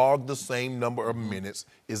 log the same number of minutes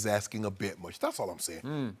is asking a bit much. That's all I'm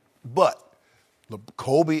saying. But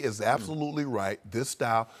Kobe is absolutely right. This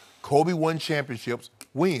style, Kobe won championships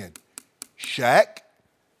when? Shaq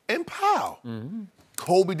and Powell.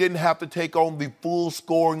 Kobe didn't have to take on the full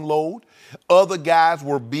scoring load. Other guys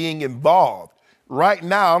were being involved. Right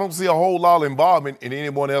now, I don't see a whole lot of involvement in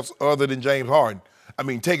anyone else other than James Harden. I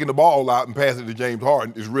mean, taking the ball out and passing it to James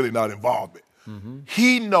Harden is really not involvement.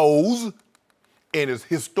 He knows, and as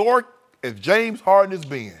historic as James Harden has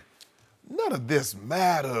been, none of this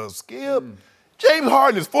matters, Skip. James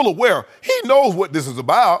Harden is full aware. He knows what this is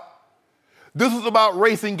about. This is about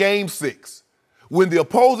racing Game 6 when the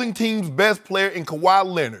opposing team's best player in Kawhi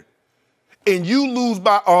Leonard, and you lose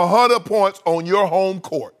by 100 points on your home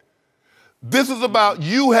court. This is about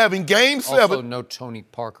you having Game 7. Also, no Tony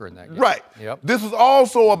Parker in that game. Right. Yep. This is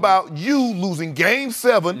also about you losing Game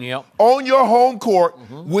 7 Yep. on your home court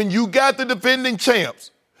when you got the defending champs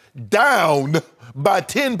down by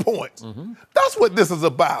 10 points. That's what this is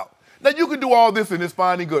about. Now, you can do all this and it's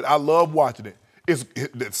fine and good. I love watching it. It's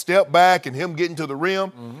that step back and him getting to the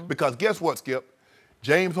rim because guess what, Skip?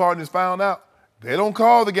 James Harden has found out they don't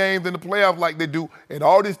call the games in the playoffs like they do, and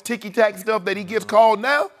all this ticky-tack stuff that he gets called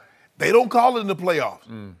now, they don't call it in the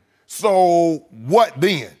playoffs. So what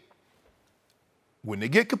then? When they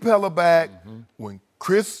get Capella back, when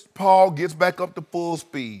Chris Paul gets back up to full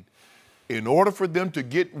speed, in order for them to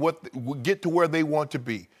get to where they want to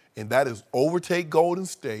be, and that is overtake Golden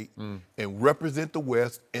State and represent the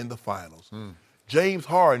West in the finals. James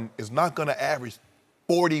Harden is not going to average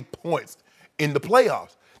 40 points in the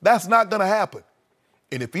playoffs. That's not going to happen.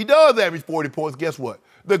 And if he does average 40 points, guess what?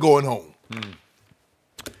 They're going home.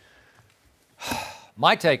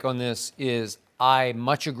 My take on this is I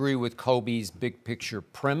much agree with Kobe's big picture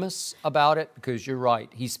premise about it because you're right.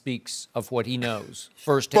 He speaks of what he knows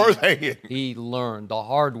firsthand. He learned the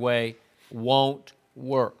hard way won't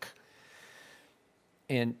work.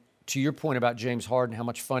 And to your point about James Harden, how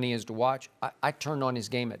much fun he is to watch, I turned on his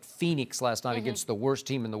game at Phoenix last night against the worst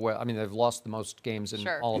team in the West. I mean, they've lost the most games in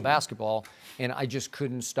all of basketball, and I just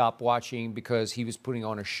couldn't stop watching because he was putting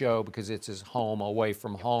on a show because it's his home away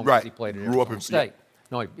from home. Right. He played at Grew up Arizona in State.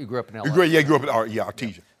 No, he grew up in L.A. He grew up in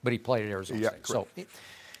Artesia. But he played at Arizona State. Correct. So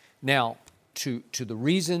now, to the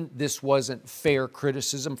reason this wasn't fair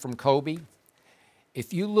criticism from Kobe,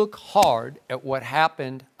 if you look hard at what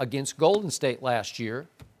happened against Golden State last year,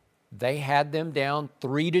 they had them down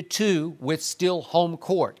 3-2 with still home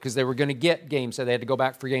court because they were going to get games, so they had to go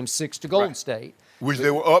back for Game 6 to Golden State. Which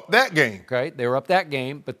they were up that game. Okay, they were up that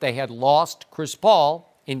game, but they had lost Chris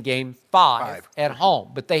Paul in Game 5 at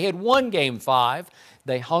home. But they had won Game 5.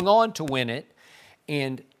 They hung on to win it.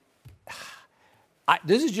 And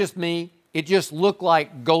this is just me. It just looked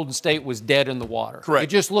like Golden State was dead in the water. Correct. It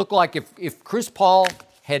just looked like if Chris Paul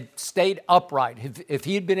had stayed upright, if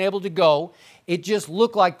he had been able to go, it just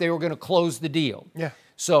looked like they were going to close the deal. Yeah.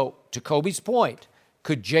 So, to Kobe's point,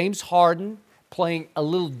 could James Harden playing a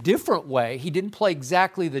little different way? He didn't play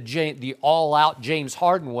exactly the all-out James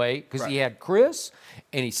Harden way because he had Chris,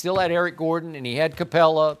 and he still had Eric Gordon, and he had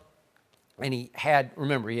Capella, and he had,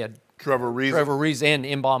 remember, he had Trevor Reese and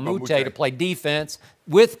Mbah Moute to play defense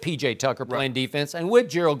with P.J. Tucker playing defense and with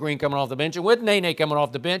Gerald Green coming off the bench and with Nene coming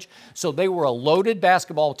off the bench. So they were a loaded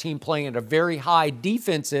basketball team playing at a very high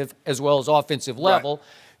defensive as well as offensive level.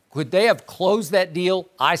 Could they have closed that deal?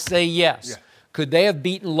 I say yes. Could they have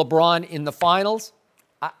beaten LeBron in the finals?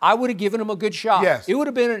 I would have given them a good shot. Yes. It would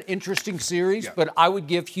have been an interesting series, but I would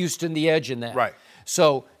give Houston the edge in that. Right.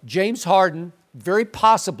 So James Harden, very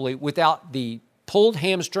possibly without the pulled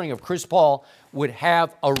hamstring of Chris Paul, would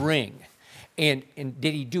have a ring. And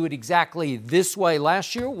did he do it exactly this way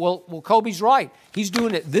last year? Well, Kobe's right. He's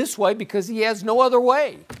doing it this way because he has no other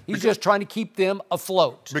way. He's just trying to keep them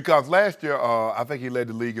afloat. Because last year, I think he led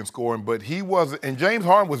the league in scoring, but he wasn't, and James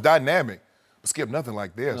Harden was dynamic. Skip, nothing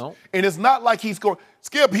like this. No. And it's not like he scored.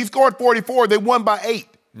 Skip, he scored 44. They won by 8.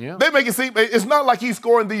 Yeah. They make it seem, it's not like he's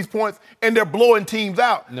scoring these points and they're blowing teams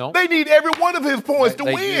out. No. They need every one of his points to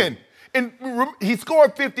win. Do. And he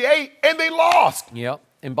scored 58 and they lost. Yep.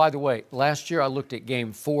 And by the way, last year I looked at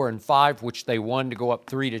Game 4 and 5, which they won to go up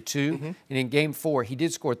 3-2. And in Game 4, he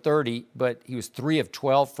did score 30, but he was 3 of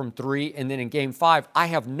 12 from 3. And then in Game 5, I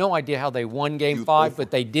have no idea how they won Game 5,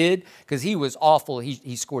 but they did because he was awful.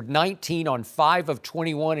 He scored 19 on 5 of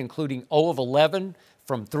 21, including 0 of 11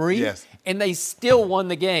 from 3. Yes. And they still won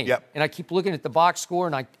the game. Yep. And I keep looking at the box score,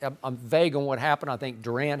 and I'm vague on what happened. I think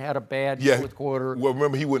Durant had a bad fourth quarter. Well,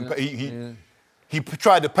 remember, he wouldn't. He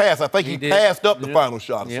tried to pass. I think he passed up the final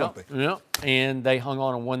shot or something. Yeah, and they hung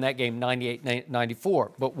on and won that game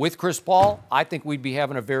 98-94. But with Chris Paul, I think we'd be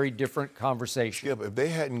having a very different conversation. Yeah, but if they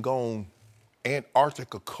hadn't gone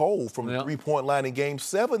Antarctica cold from the three-point line in Game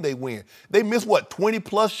 7, they win. They missed, what,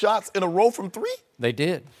 20-plus shots in a row from three? They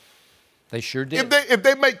did. They sure did. If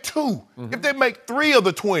they make two, if they make 3 of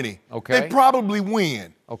the 20, they probably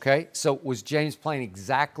win. Okay, so was James playing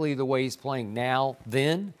exactly the way he's playing now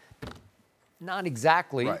then? Not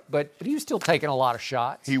exactly, but he was still taking a lot of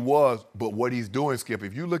shots. He was, but what he's doing, Skip,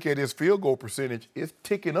 if you look at his field goal percentage, it's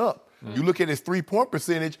ticking up. You look at his three-point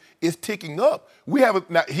percentage, it's ticking up.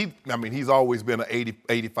 He's always been an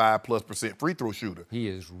 85+% free throw shooter. He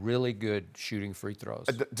is really good shooting free throws.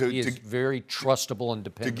 He is very trustable and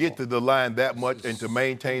dependable. To get to the line that much and to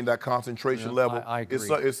maintain that concentration level, I agree.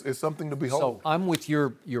 It's something to behold. So I'm with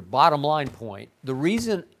your bottom line point. The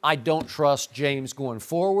reason I don't trust James going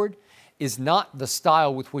forward is not the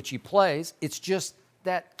style with which he plays. It's just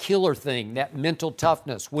that killer thing, that mental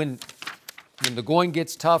toughness. When the going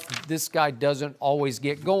gets tough, this guy doesn't always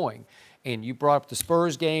get going. And you brought up the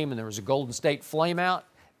Spurs game, and there was a Golden State flameout.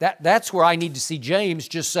 That's where I need to see James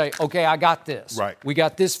just say, okay, I got this. Right. We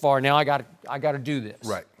got this far. Now I got to do this.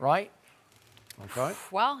 Right. Right? Okay.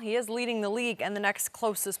 Well, he is leading the league, and the next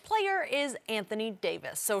closest player is Anthony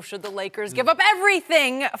Davis. So should the Lakers give up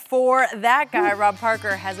everything for that guy? Rob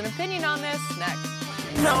Parker has an opinion on this next.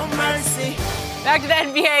 No mercy. Back to the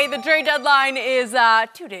NBA. The trade deadline is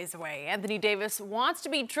 2 days away. Anthony Davis wants to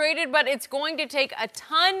be traded, but it's going to take a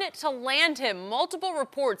ton to land him. Multiple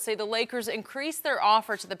reports say the Lakers increased their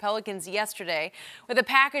offer to the Pelicans yesterday with a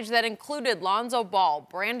package that included Lonzo Ball,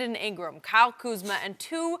 Brandon Ingram, Kyle Kuzma, and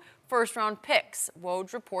 2 first-round picks.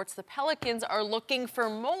 Woj reports the Pelicans are looking for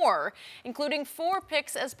more, including 4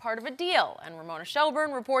 picks as part of a deal. And Ramona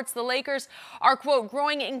Shelburne reports the Lakers are, quote,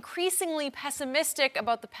 growing increasingly pessimistic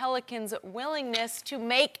about the Pelicans' willingness to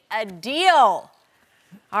make a deal.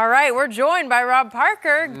 All right, we're joined by Rob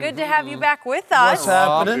Parker. Good to have you back with us. What's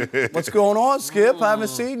happening? What's going on, Skip? I haven't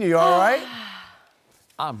seen you. You all right?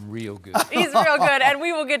 I'm real good. He's real good, and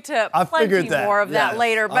we will get to plenty more of that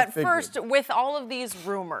later. But first, with all of these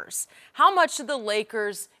rumors, how much should the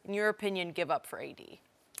Lakers, in your opinion, give up for AD?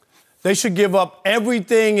 They should give up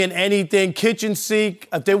everything and anything, kitchen sink.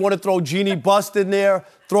 If they want to throw Jeannie Bust in there,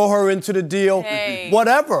 throw her into the deal,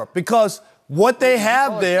 whatever. Because what they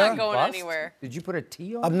have there. Not going anywhere. Did you put a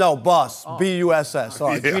T on it? No, Bust. B-U-S-S.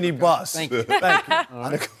 Sorry, Jeannie Bust. Thank you.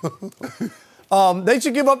 Thank you. They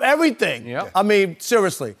should give up everything. Yep. I mean,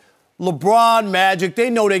 seriously. LeBron, Magic, they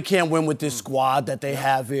know they can't win with this squad that they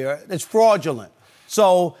have here. It's fraudulent.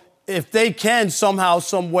 So if they can somehow,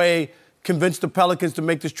 some way convince the Pelicans to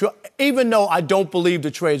make this trade, even though I don't believe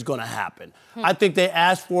the trade's going to happen. I think they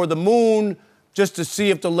asked for the moon just to see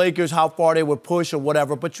if the Lakers, how far they would push or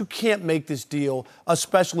whatever. But you can't make this deal,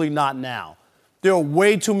 especially not now. There are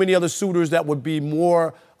way too many other suitors that would be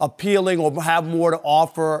more appealing or have more to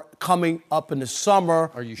offer coming up in the summer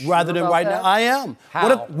rather than right now. I am.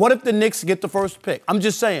 How? What if the Knicks get the first pick? I'm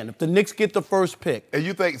just saying, if the Knicks get the first pick. And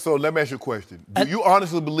you think, so let me ask you a question. Do you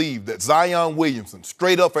honestly believe that Zion Williamson,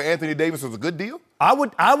 straight up for Anthony Davis, is a good deal? I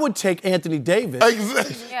would take Anthony Davis.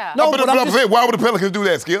 Exactly. Yeah. No, but I'm saying, why would the Pelicans do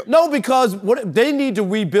that, Skip? No, because they need to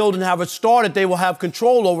rebuild and have a star that they will have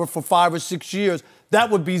control over for 5 or 6 years. That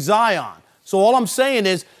would be Zion. So all I'm saying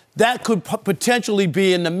is that could potentially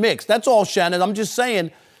be in the mix. That's all, Shannon. I'm just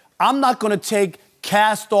saying I'm not going to take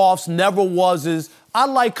cast-offs, never-wases. I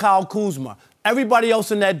like Kyle Kuzma. Everybody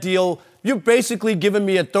else in that deal, you're basically giving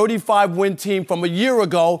me a 35-win team from a year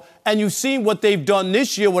ago, and you've seen what they've done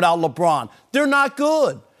this year without LeBron. They're not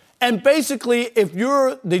good. And basically, if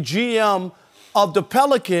you're the GM of the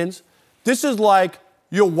Pelicans, this is like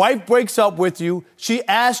your wife breaks up with you. She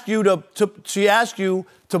asks you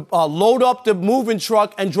to load up the moving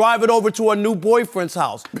truck and drive it over to a new boyfriend's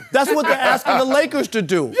house. That's what they're asking the Lakers to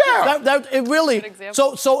do. Yeah. It really.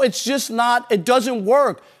 So it's just not. It doesn't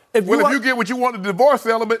work. If you get what you want, the divorce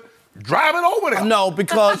element, drive it over there. No,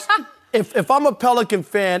 because if I'm a Pelican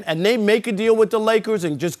fan and they make a deal with the Lakers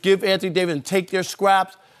and just give Anthony Davis and take their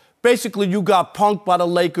scraps, basically you got punked by the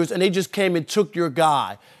Lakers and they just came and took your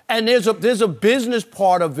guy. And there's a business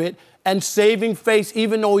part of it and saving face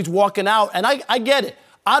even though he's walking out. And I get it.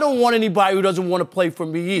 I don't want anybody who doesn't want to play for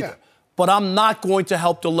me either. Yeah. But I'm not going to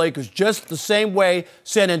help the Lakers. Just the same way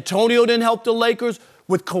San Antonio didn't help the Lakers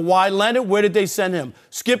with Kawhi Leonard. Where did they send him?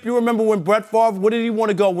 Skip, you remember when Brett Favre, where did he want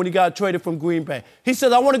to go when he got traded from Green Bay? He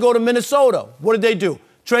said, I want to go to Minnesota. What did they do?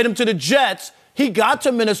 Trade him to the Jets. He got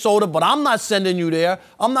to Minnesota, but I'm not sending you there.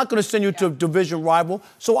 I'm not going to send you to a division rival.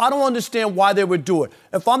 So I don't understand why they would do it.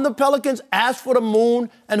 If I'm the Pelicans, ask for the moon,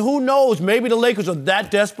 and who knows, maybe the Lakers are that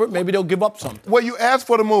desperate, maybe they'll give up something. Well, you asked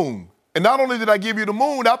for the moon. And not only did I give you the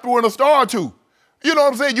moon, I threw in a star or two. You know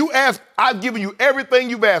what I'm saying? You ask, I've given you everything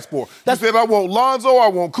you've asked for. You said, I want Lonzo, I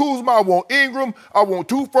want Kuzma, I want Ingram, I want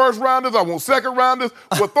 2 first-rounders, I want second-rounders.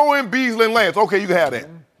 Well, throw in Beasley and Lance. Okay, you can have that.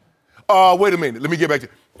 Wait a minute. Let me get back to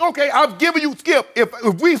you. Okay, I've given you, Skip,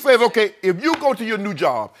 if we says, okay, if you go to your new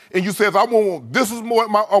job and you says, I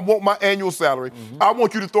want my annual salary. I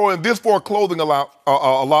want you to throw in this for a clothing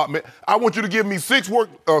allotment. I want you to give me 6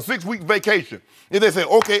 week vacation. And they say,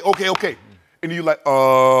 okay. And you're like,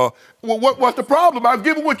 well, what's the problem? I've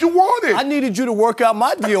given what you wanted. I needed you to work out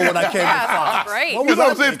my deal when I came to Fox. Great. You know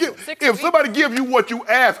what I'm saying, Skip? If somebody gives you what you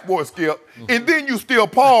asked for, Skip, and then you still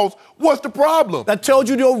pause, what's the problem? That tells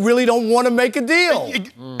you they really don't want to make a deal.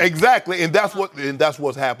 Exactly, and that's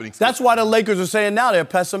what's happening. Skip. That's why the Lakers are saying now they're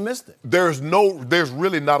pessimistic. There's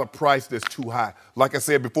really not a price that's too high. Like I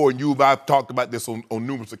said before, and I've talked about this on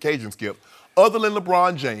numerous occasions, Skip. Other than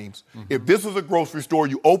LeBron James, if this is a grocery store,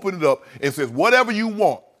 you open it up and it says whatever you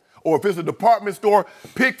want. Or if it's a department store,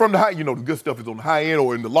 pick from the high, the good stuff is on the high end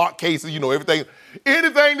or in the lock cases, everything.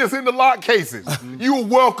 Anything that's in the lock cases, you're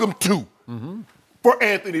welcome to for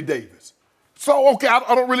Anthony Davis. So, okay,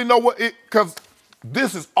 I don't really know because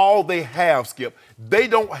this is all they have, Skip. They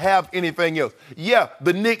don't have anything else. Yeah,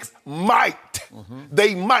 the Knicks might.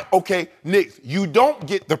 They might. Okay, Knicks, you don't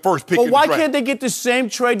get the first pick. But why can't they get the same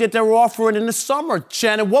trade that they're offering in the summer,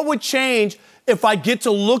 Shannon? What would change if I get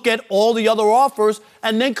to look at all the other offers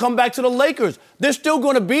and then come back to the Lakers? They're still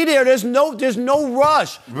going to be there. There's no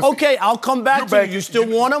rush. Okay, I'll come back to you. You still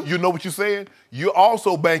want them? You know what you're saying? You're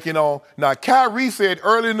also banking on. Now, Kyrie said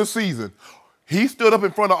early in the season, he stood up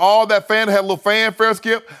in front of all that fan, had a little fanfare,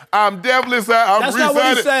 Skip. I'm definitely sad. That's not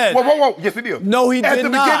what he said. Whoa. Yes, he did. No, he did not. At the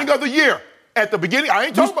beginning of the year. At the beginning, I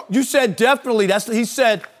ain't talking about. You said definitely. He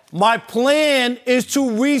said, my plan is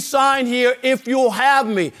to re-sign here if you'll have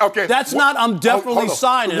me. Okay. That's not, I'm definitely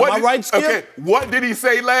signing. Am I right, Skip? Okay. What did he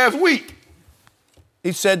say last week?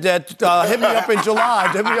 He said that, hit me up in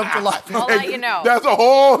July. Hit me up July. I'll let you know. That's a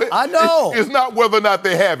whole... I know. It's not whether or not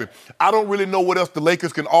they have him. I don't really know what else the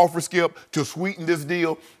Lakers can offer, Skip, to sweeten this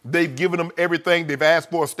deal. They've given them everything. They've asked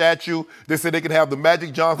for a statue. They said they can have the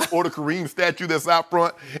Magic Johnson or the Kareem statue that's out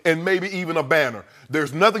front and maybe even a banner.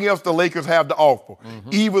 There's nothing else the Lakers have to offer.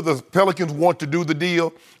 Either the Pelicans want to do the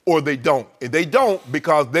deal or they don't. And they don't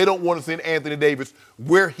because they don't want to send Anthony Davis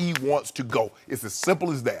where he wants to go. It's as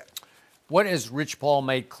simple as that. What has Rich Paul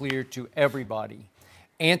made clear to everybody?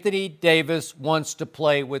 Anthony Davis wants to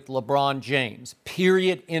play with LeBron James.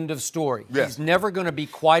 Period. End of story. Yes. He's never going to be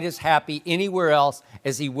quite as happy anywhere else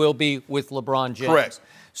as he will be with LeBron James. Correct.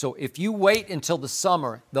 So if you wait until the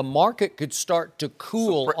summer, the market could start to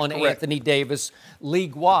cool on Anthony Davis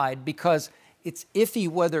league-wide because it's iffy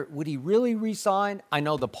would he really re-sign? I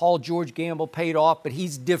know the Paul George gamble paid off, but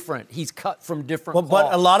he's different. He's cut from different cloths.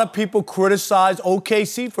 But a lot of people criticize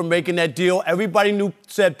OKC for making that deal. Everybody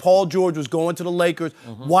said Paul George was going to the Lakers.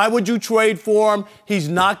 Why would you trade for him? He's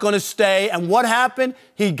not going to stay. And what happened?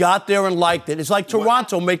 He got there and liked it. It's like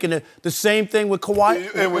Toronto making the same thing with Kawhi.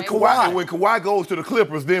 And when Kawhi goes to the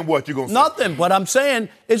Clippers, then what you going to say? Nothing. But I'm saying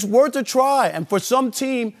it's worth a try. And for some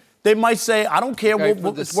team, they might say, I don't care,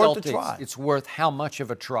 it's worth a try. It's worth how much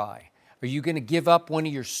of a try? Are you going to give up one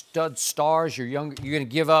of your stud stars? You're going to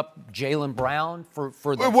give up Jaylen Brown for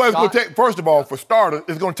the shot? First of all, for starters,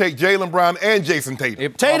 it's going to take Jaylen Brown and Jason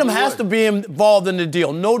Tatum. Tatum has to be involved in the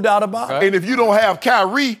deal, no doubt about it. And if you don't have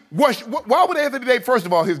Kyrie, why would Anthony Davis? First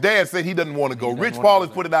of all, his dad said he doesn't want to go. Rich Paul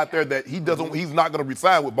has put it out there that he's not going to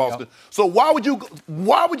resign with Boston. So why would you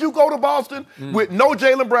go to Boston with no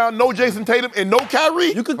Jaylen Brown, no Jason Tatum, and no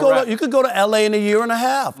Kyrie? You could go to LA in a year and a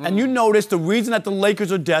half. And you notice the reason that the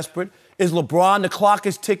Lakers are desperate is LeBron, the clock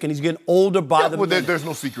is ticking. He's getting older by the minute. There's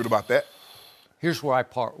no secret about that. Here's where I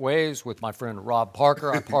part ways with my friend Rob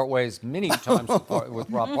Parker. I part ways many times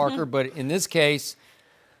with Rob Parker. But in this case,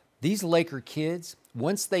 these Laker kids,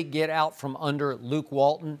 once they get out from under Luke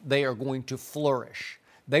Walton, they are going to flourish.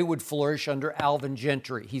 They would flourish under Alvin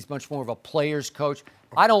Gentry. He's much more of a player's coach.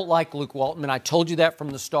 I don't like Luke Walton, and I told you that from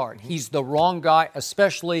the start. He's the wrong guy,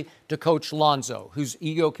 especially to coach Lonzo, whose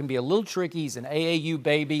ego can be a little tricky. He's an AAU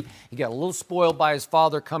baby. He got a little spoiled by his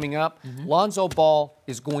father coming up. Lonzo Ball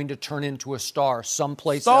is going to turn into a star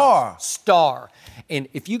someplace else. Star. And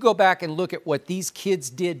if you go back and look at what these kids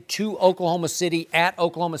did to Oklahoma City at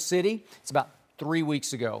Oklahoma City, it's about 3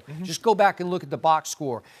 weeks ago. Just go back and look at the box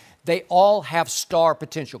score. They all have star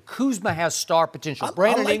potential. Kuzma has star potential.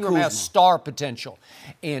 Brandon Ingram has star potential.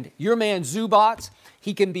 And your man Zubac,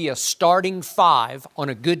 he can be a starting 5 on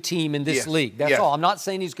a good team in this league. That's all. I'm not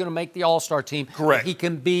saying he's going to make the All-Star team. Correct. He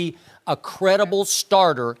can be a credible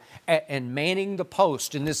starter and manning the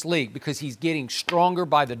post in this league because he's getting stronger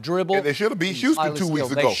by the dribble. And they should have beat Houston 2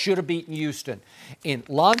 weeks ago. They should have beaten Houston. And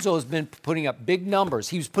Lonzo has been putting up big numbers.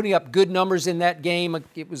 He was putting up good numbers in that game.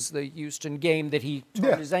 It was the Houston game that he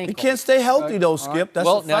turned his ankle. He can't stay healthy, though, Skip. That's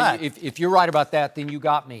a fact. Now, if you're right about that, then you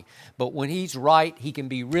got me. But when he's right, he can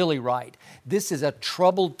be really right. This is a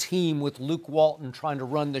troubled team with Luke Walton trying to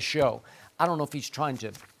run the show. I don't know if he's trying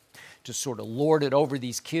to sort of lord it over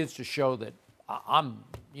these kids to show that I'm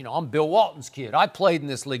Bill Walton's kid. I played in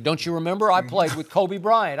this league. Don't you remember? I played with Kobe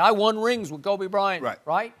Bryant. I won rings with Kobe Bryant.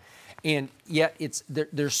 Right? And yet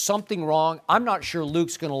there's something wrong. I'm not sure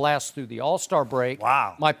Luke's going to last through the All-Star break.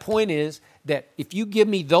 Wow. My point is that if you give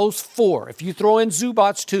me those 4, if you throw in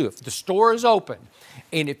Zubats too, if the store is open,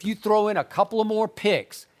 and if you throw in a couple of more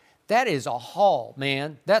picks, that is a haul,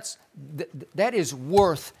 man. That is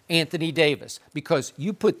worth Anthony Davis because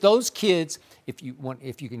you put those kids. If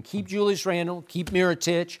you can keep Julius Randle, keep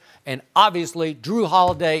Mirotic, and obviously Drew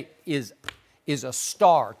Holiday is a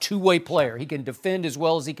star, two-way player. He can defend as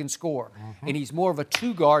well as he can score, and he's more of a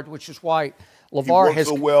two-guard, which is why LeVar has.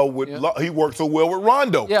 He worked so well with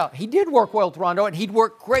Rondo. Yeah, he did work well with Rondo, and he'd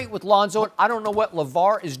work great with Lonzo. And I don't know what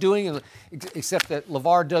LeVar is doing, except that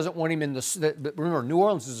LeVar doesn't want him in the. Remember, New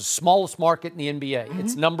Orleans is the smallest market in the NBA.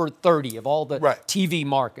 It's number 30 of all the TV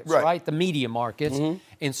markets, right? The media markets.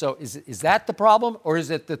 And so, is that the problem, or is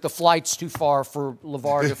it that the flight's too far for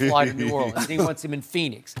LeVar to fly to New Orleans? He wants him in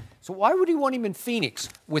Phoenix. So why would he want him in Phoenix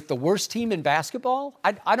with the worst team in basketball?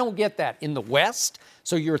 I don't get that. In the West,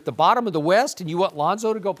 so you're at the bottom of the West, and you want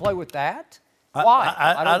Lonzo to go play with that? Why?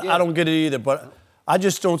 I don't get it either. But I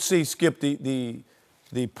just don't see, Skip, the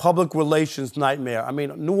public relations nightmare. I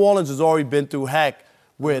mean, New Orleans has already been through heck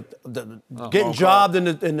with getting jobbed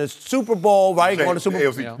in the Super Bowl, right? Going to Super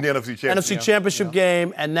Bowl, the NFC Championship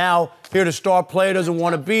game, and now here the star player doesn't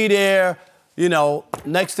want to be there. You know,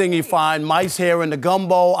 next thing you find mice hair in the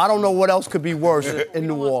gumbo. I don't know what else could be worse in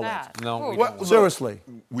New Orleans. No, seriously.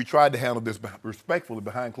 We tried to handle this respectfully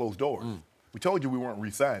behind closed doors. We told you we weren't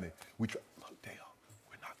re-signing. Look, Dale,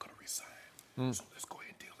 we're not going to re-sign. So let's go ahead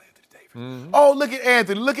and deal Anthony Davis. Oh, look at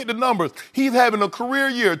Anthony. Look at the numbers. He's having a career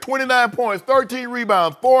year: 29 points, 13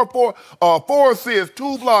 rebounds, 4 assists,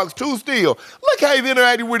 2 blocks, 2 steals. Look how he's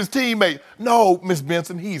interacting with his teammates. No, Miss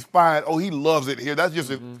Benson, he's fine. Oh, he loves it here. That's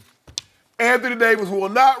just Anthony Davis will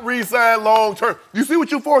not re-sign long term. You see what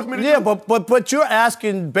you forced me to do? Yeah, but you're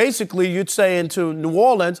asking, basically, you're saying to New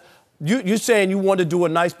Orleans, you're saying you want to do a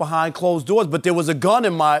nice behind closed doors, but there was a gun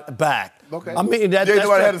in my back. Okay. I mean, that's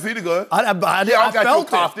nobody had to see the gun. I felt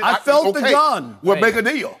it. I felt the gun. Well, make a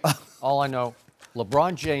deal. All I know,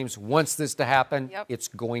 LeBron James wants this to happen. It's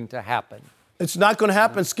going to happen. It's not going to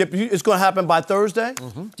happen, Skip. It's going to happen by Thursday?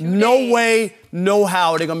 No way, no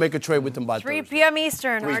how they're going to make a trade with him by 3 Thursday. p.m.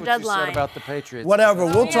 Eastern, our deadline. You said about the Patriots. Whatever,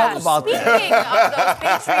 we'll talk about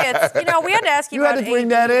that. Speaking of those Patriots, we had to ask you about had to bring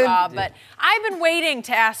that in. But I've been waiting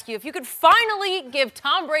to ask you if you could finally give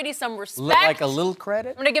Tom Brady some respect. Like a little credit?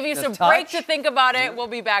 I'm going to give you some break to think about it. We'll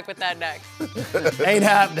be back with that next. Ain't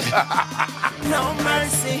happening. No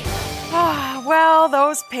mercy. Well,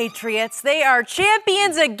 those Patriots, they are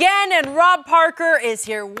champions again, and Rob Parker is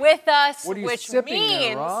here with us, what are you which sipping means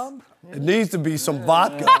there, Rob? It needs to be some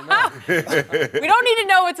vodka. We don't need to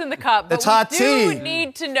know what's in the cup, but it's hot we tea. do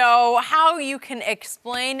need to know how you can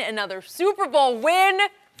explain another Super Bowl win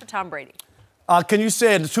for Tom Brady. Can you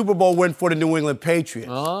say the Super Bowl win for the New England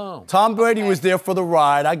Patriots? Tom Brady was there for the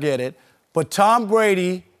ride, I get it. But Tom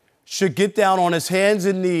Brady should get down on his hands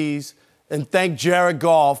and knees and thank Jared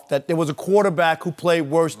Goff that there was a quarterback who played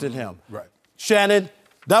worse than him. Right. Shannon,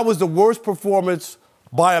 that was the worst performance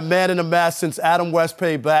by a man in a mask since Adam West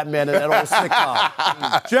played Batman in that old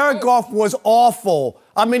sitcom. Jared Goff was awful.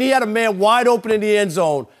 I mean, he had a man wide open in the end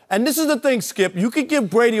zone. And this is the thing, Skip. You could give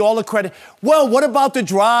Brady all the credit. Well, what about the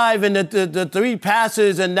drive and the 3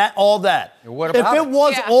 passes and all that? What about if it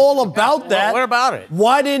was all about that, what about it?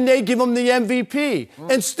 Why didn't they give him the MVP?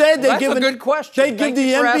 Instead, that's a good question. They give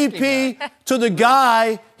the MVP to the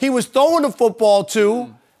guy he was throwing the football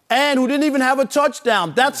to and who didn't even have a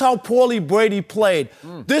touchdown. That's how poorly Brady played.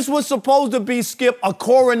 This was supposed to be, Skip, a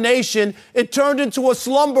coronation. It turned into a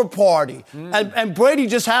slumber party. And Brady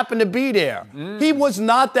just happened to be there. He was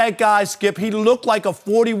not that guy, Skip. He looked like a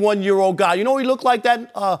 41-year-old guy. You know he looked like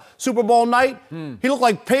that Super Bowl night? He looked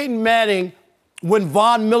like Peyton Manning when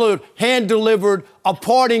Von Miller hand-delivered a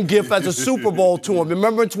parting gift as a Super Bowl to him.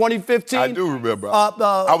 Remember in 2015? I do remember.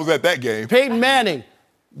 I was at that game. Peyton Manning,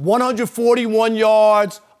 141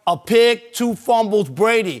 yards, a pick, 2 fumbles.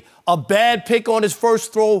 Brady, a bad pick on his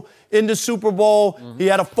first throw in the Super Bowl. He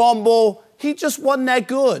had a fumble. He just wasn't that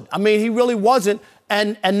good. I mean, he really wasn't.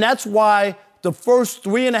 And that's why the first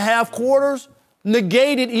 3.5 quarters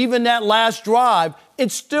negated even that last drive.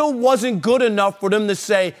 It still wasn't good enough for them to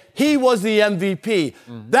say he was the MVP.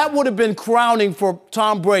 That would have been crowning for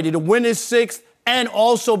Tom Brady to win his 6th and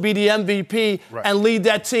also be the MVP and lead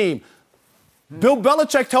that team. Bill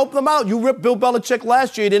Belichick helped them out. You ripped Bill Belichick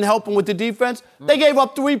last year. You didn't help him with the defense. They gave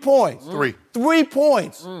up 3 points. 3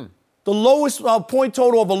 points. The lowest point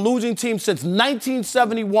total of a losing team since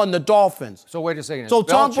 1971, the Dolphins. So wait a second. So Is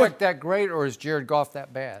Belichick that great, or is Jared Goff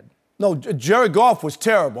that bad? No, Jared Goff was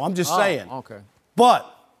terrible. I'm just saying. Okay.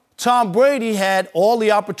 But Tom Brady had all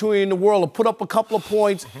the opportunity in the world to put up a couple of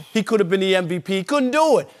points. He could have been the MVP. He couldn't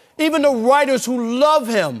do it. Even the writers who love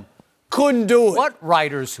him couldn't do it. What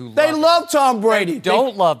writers who love him? They love Tom Brady. They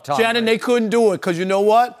don't love Tom Shannon, Brady. they couldn't do it because you know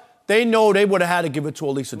what? They know they would have had to give it to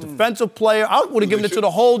at least a defensive player. I would have given it to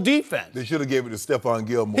the whole defense. They should have given it to Stephon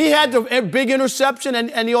Gilmore. He had the big interception,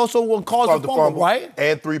 and he also caused the fumble, right?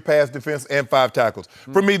 And 3 pass defense and 5 tackles.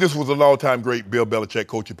 For me, this was a long-time great Bill Belichick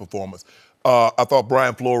coaching performance. I thought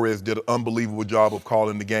Brian Flores did an unbelievable job of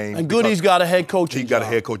calling the game. And Goody's got a head coaching job. He got a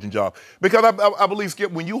head coaching job. Because I believe,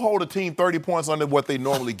 Skip, when you hold a team 30 points under what they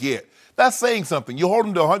normally get, that's saying something. You hold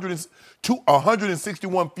them to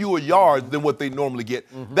 161 fewer yards than what they normally get.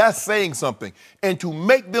 That's saying something. And to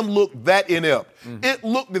make them look that inept, it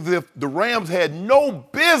looked as if the Rams had no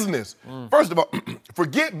business. First of all,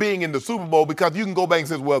 forget being in the Super Bowl, because you can go back and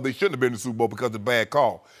say, well, they shouldn't have been in the Super Bowl because of a bad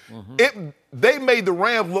call. They made the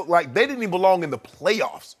Rams look like they didn't even belong in the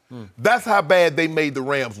playoffs. That's how bad they made the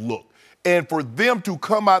Rams look. And for them to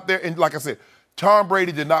come out there, and like I said, Tom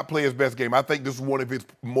Brady did not play his best game. I think this is one of his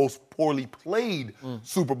most poorly played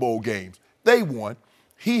Super Bowl games. They won.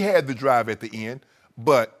 He had the drive at the end,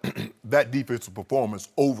 but that defensive performance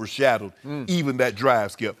overshadowed even that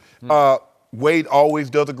drive, Skip. Wade always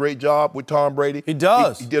does a great job with Tom Brady. He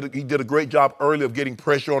does. He did a great job early of getting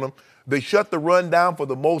pressure on him. They shut the run down for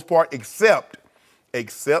the most part, except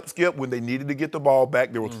Skip, when they needed to get the ball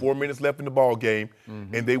back. There was 4 minutes left in the ball game,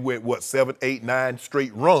 and they went, 7, 8, 9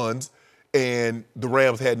 straight runs. And the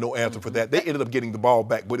Rams had no answer for that. They ended up getting the ball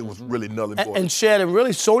back, but it was really null and void. And Shannon,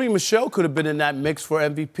 really, Sony Michel could have been in that mix for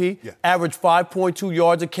MVP. Averaged 5.2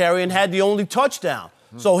 yards a carry and had the only touchdown.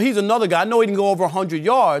 So he's another guy. I know he can go over 100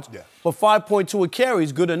 yards, but 5.2 a carry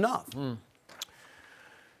is good enough. You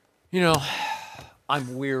know,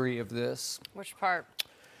 I'm weary of this. Which part?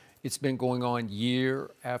 It's been going on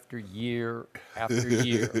year after year after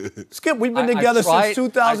year. Skip, we've been together since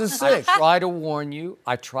 2006. I try to warn you.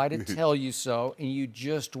 I try to tell you so, and you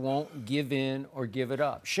just won't give in or give it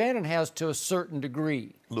up. Shannon has to a certain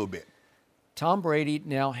degree. A little bit. Tom Brady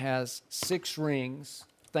now has 6 rings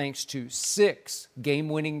thanks to 6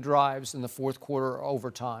 game-winning drives in the fourth quarter or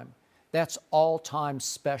overtime. That's all-time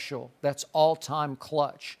special. That's all-time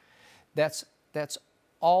clutch. That's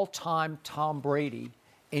all-time Tom Brady.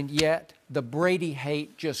 And yet, the Brady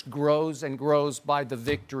hate just grows and grows by the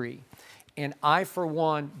victory. And I, for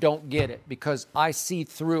one, don't get it, because I see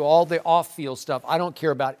through all the off-field stuff. I don't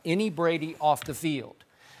care about any Brady off the field.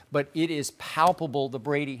 But it is palpable, the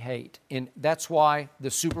Brady hate. And that's why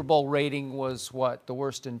the Super Bowl rating was, what, the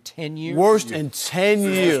worst in 10 years? Worst in 10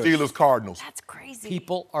 years. Steelers, Cardinals. That's crazy.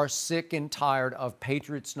 People are sick and tired of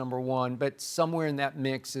Patriots #1, but somewhere in that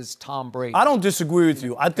mix is Tom Brady. I don't disagree with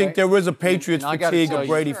you. I think there is a Patriots fatigue, a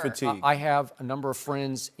Brady fatigue. I have a number of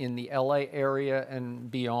friends in the L.A. area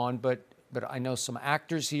and beyond, but I know some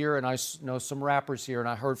actors here and I know some rappers here, and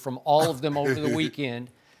I heard from all of them over the weekend.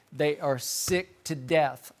 They are sick to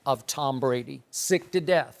death of Tom Brady, sick to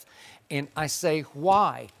death. And I say,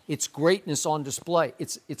 why? It's greatness on display.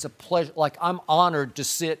 It's a pleasure. Like, I'm honored to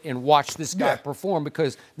sit and watch this guy perform,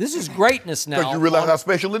 because this is greatness now. Because you realize how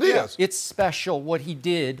special it is. It's special what he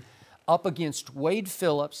did up against Wade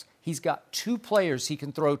Phillips. He's got 2 players he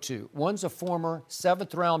can throw to. One's a former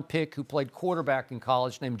 7th-round pick who played quarterback in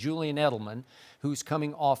college named Julian Edelman, who's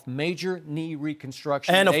coming off major knee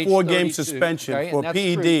reconstruction. And a 4-game suspension for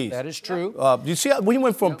PEDs. True. That is true. You see, we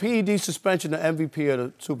went from PED suspension to MVP of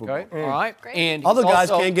the Super Bowl. All right. And other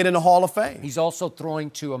guys can't get in the Hall of Fame. He's also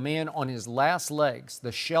throwing to a man on his last legs,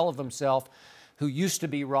 the shell of himself, who used to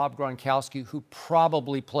be Rob Gronkowski, who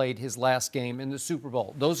probably played his last game in the Super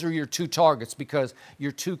Bowl. Those are your 2 targets, because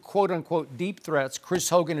your 2 quote-unquote deep threats, Chris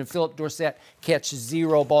Hogan and Philip Dorsett, catch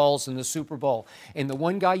 0 balls in the Super Bowl. And the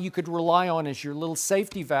one guy you could rely on is your little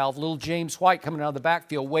safety valve, little James White coming out of the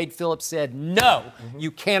backfield. Wade Phillips said, no, you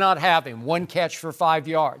cannot have him. 1 catch for 5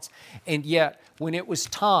 yards. And yet, when it was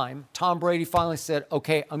time, Tom Brady finally said,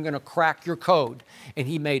 okay, I'm going to crack your code. And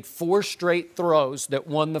he made 4 straight throws that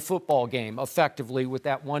won the football game effectively with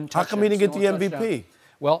that 1 touchdown. How come he didn't get the MVP?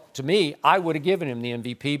 Well, to me, I would have given him the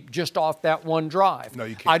MVP just off that one drive. No,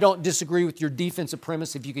 you can't. I don't disagree with your defensive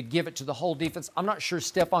premise. If you could give it to the whole defense, I'm not sure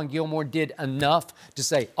Stephon Gilmore did enough to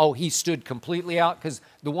say, oh, he stood completely out, because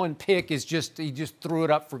the one pick is just, he just threw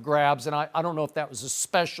it up for grabs, and I don't know if that was a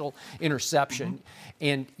special interception.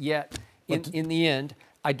 And yet, in the end,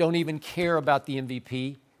 I don't even care about the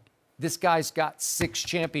MVP. This guy's got 6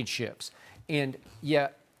 championships. And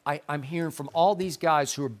yet, I'm hearing from all these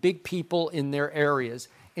guys who are big people in their areas,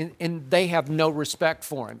 and they have no respect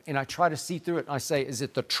for him. And I try to see through it, and I say, is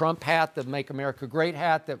it the Trump hat, the Make America Great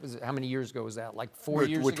hat? That was, how many years ago was that? Like 4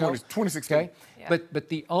 years ago? 2016. Okay? Yeah. But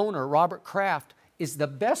the owner, Robert Kraft, is the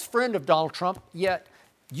best friend of Donald Trump, yet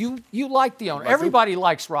you like the owner. Everybody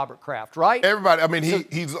likes Robert Kraft, right? Everybody. I mean,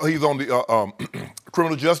 he's on the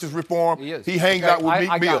criminal justice reform. He is. He hangs out with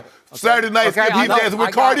Meek Mill. Okay. Saturday night, he's dancing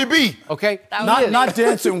with Cardi B. Okay. Not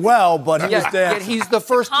dancing well, but he's dancing. He's the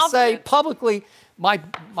first to say publicly, my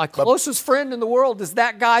closest friend in the world is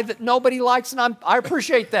that guy that nobody likes, and I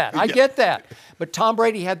appreciate that. I get that. But Tom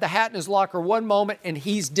Brady had the hat in his locker one moment, and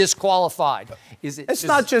he's disqualified. It's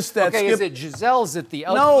not just that. Okay, Skip. is it Giselle? Is it the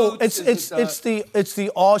other No, boots? it's the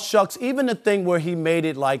all shucks. Even the thing where he made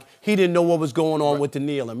it like he didn't know what was going on with the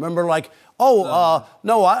kneeling. Remember, like,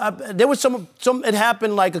 there was some. It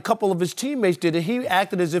happened like a couple of his teammates did it. He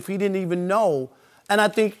acted as if he didn't even know. And I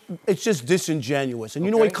think it's just disingenuous. And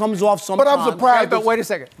you know, he comes off sometimes. But I'm surprised. But wait a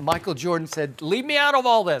second. Michael Jordan said, leave me out of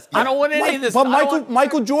all this. I don't want any of this. But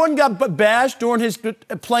Michael Jordan got bashed during his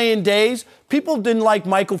playing days. People didn't like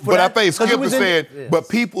Michael for that. But I think Skip was saying, but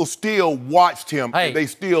people still watched him. Hey. And they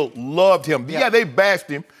still loved him. Yeah, they bashed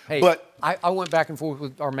him. Hey, but I went back and forth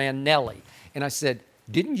with our man Nelly. And I said,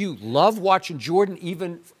 didn't you love watching Jordan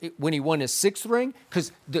even when he won his 6th ring?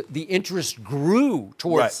 Because the interest grew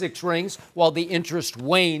towards 6 rings while the interest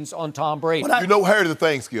wanes on Tom Brady. You know, here's the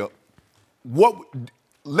thing, Skip.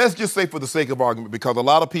 Let's just say for the sake of argument, because a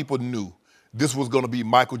lot of people knew this was going to be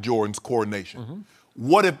Michael Jordan's coronation.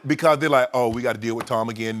 What if, because they're like, oh, we got to deal with Tom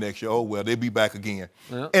again next year. Oh, well, they'll be back again.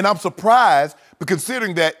 Yeah. And I'm surprised, but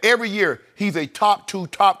considering that every year he's a top 2,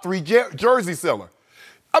 top 3 jersey seller.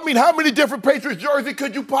 I mean, how many different Patriots jerseys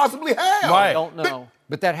could you possibly have? I don't know.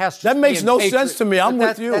 But that has to That makes no sense to me. I'm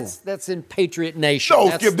with you. That's in Patriot Nation. No,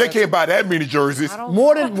 Skip, they can't buy that many jerseys.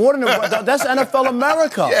 More than that's NFL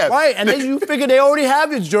America, right? And then you figure they already have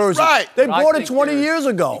his jersey. Right. They bought it 20 years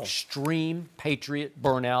ago. Extreme Patriot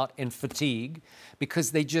burnout and fatigue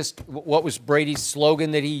because they just, what was Brady's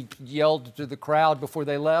slogan that he yelled to the crowd before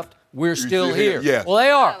they left? We're still here. Yeah. Well,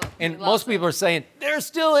 they are. And most people are saying, they're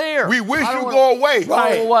still here. We wish you go away. Go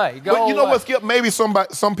away. But you know what, Skip? Maybe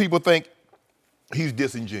some people think he's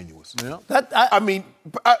disingenuous. Yeah. I mean,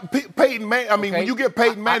 Peyton Manning, when you get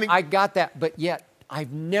Peyton Manning. I got that, but yet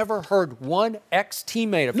I've never heard one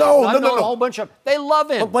ex-teammate of his. No. A whole bunch of they love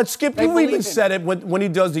him. But Skip, you even said it when he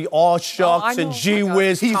does the all shucks and gee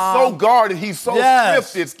whiz. He's so guarded. He's so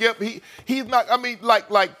scripted, Skip. He's not. I mean,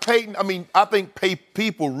 like Peyton. I mean, I think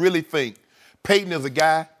people really think Peyton is a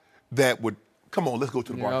guy that would come on. Let's go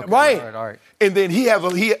to the bar. Okay. Right. All right. And then he has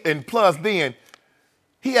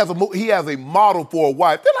a model for a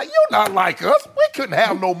wife. They're like, you're not like us. We couldn't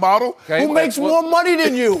have no model. Okay, who makes more money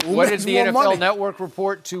than you? What did the NFL Network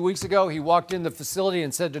report 2 weeks ago? He walked in the facility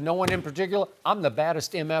and said to no one in particular, I'm the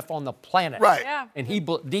baddest MF on the planet. Right. Yeah. And he,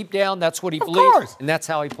 deep down, that's what he believes, and that's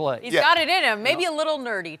how he plays. He's got it in him. Maybe a little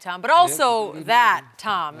nerdy, Tom, but also that,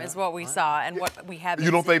 Tom, is what we saw and what we have.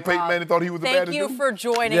 You don't think Peyton Manning thought he was the baddest? Thank you for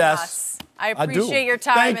joining us. I appreciate your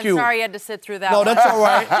time. Thank you. Sorry you had to sit through that. No, that's all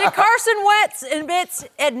right. Did Carson Wentz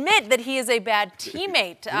admit that he is a bad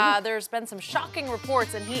teammate? There's been some shocking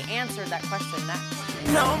reports, and he answered that question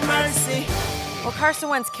next. No mercy. Well, Carson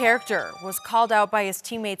Wentz's character was called out by his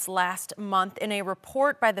teammates last month in a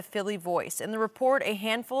report by the Philly Voice. In the report, a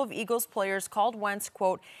handful of Eagles players called Wentz,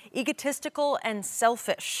 quote, egotistical and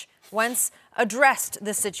selfish. Wentz addressed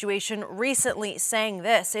the situation recently, saying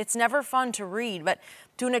this: it's never fun to read, but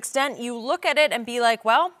to an extent, you look at it and be like,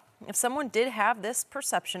 well, if someone did have this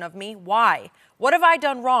perception of me, why? What have I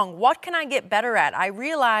done wrong? What can I get better at? I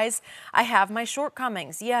realize I have my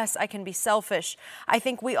shortcomings. Yes, I can be selfish. I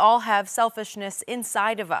think we all have selfishness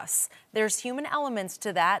inside of us. There's human elements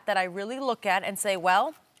to that I really look at and say,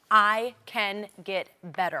 well, I can get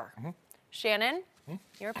better. Shannon,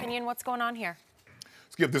 your opinion, what's going on here?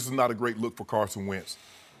 Skip, this is not a great look for Carson Wentz.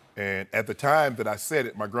 And at the time that I said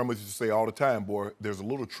it, my grandma used to say all the time, boy, there's a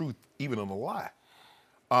little truth even in a lie.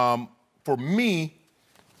 For me,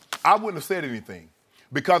 I wouldn't have said anything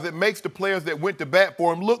because it makes the players that went to bat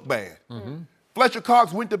for him look bad. Fletcher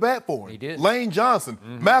Cox went to bat for him. He did. Lane Johnson,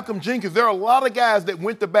 Malcolm Jenkins. There are a lot of guys that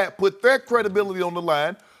went to bat, put their credibility on the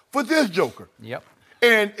line for this joker. Yep.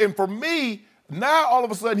 And for me, now all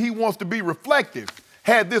of a sudden he wants to be reflective.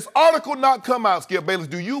 Had this article not come out, Skip Bayless,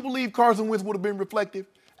 do you believe Carson Wentz would have been reflective?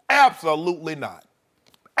 Absolutely not.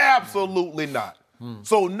 Absolutely not.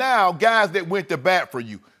 So now, guys that went to bat for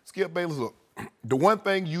you, Skip Bayless, look, the one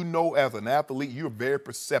thing you know as an athlete, you're very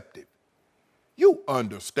perceptive. You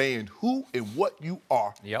understand who and what you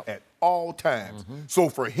are at all times. So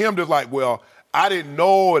for him to like, well, I didn't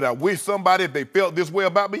know and I wish somebody, if they felt this way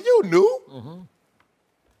about me, you knew.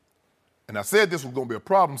 And I said this was going to be a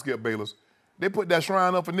problem, Skip Bayless. They put that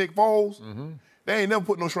shrine up for Nick Foles. They ain't never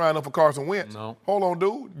put no shrine up for Carson Wentz. No. Hold on,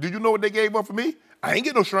 dude. Do you know what they gave up for me? I ain't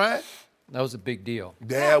get no shrine. That was a big deal.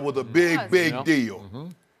 That was a big deal.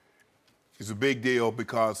 It's a big deal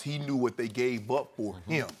because he knew what they gave up for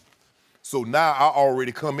him. So now I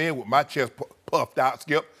already come in with my chest puffed out,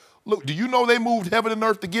 Skip. Look, do you know they moved heaven and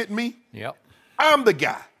earth to get me? Yep. I'm the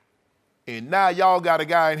guy. And now y'all got a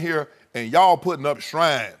guy in here and y'all putting up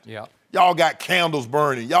shrines. Yep. Y'all got candles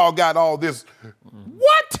burning. Y'all got all this.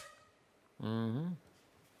 What?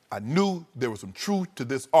 I knew there was some truth to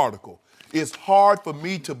this article. It's hard for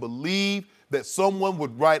me to believe that someone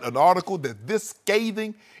would write an article that's this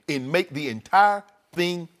scathing and make the entire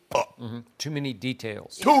thing up. Too many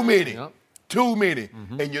details. Too many. Too many.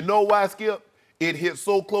 And you know why, Skip? It hit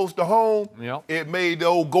so close to home, it made the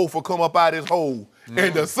old gopher come up out his hole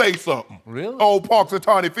and to say something. Really? Old Parks and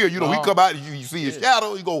Tawny Field, he come out and you see his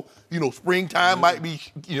shadow, you go, springtime might be,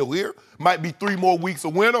 here, might be 3 more weeks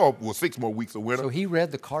of winter, or 6 more weeks of winter. So he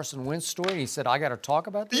read the Carson Wentz story and he said, I got to talk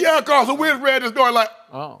about this? Yeah, Carson Wentz read the story like,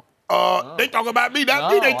 they talking about me,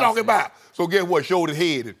 that's me they talking about. So guess what, showed his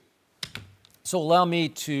head. So allow me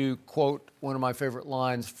to quote one of my favorite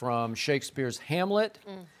lines from Shakespeare's Hamlet.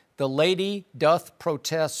 The lady doth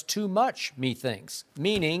protest too much, methinks.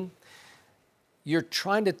 Meaning, you're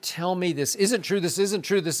trying to tell me this isn't true, this isn't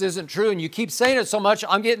true, this isn't true, and you keep saying it so much,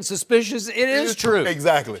 I'm getting suspicious it is true.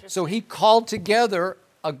 Exactly. So he called together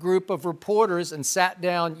a group of reporters and sat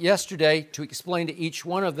down yesterday to explain to each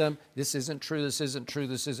one of them, this isn't true, this isn't true,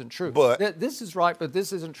 this isn't true. But this is right, but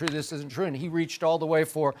this isn't true, this isn't true. And he reached all the way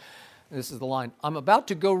for, this is the line, I'm about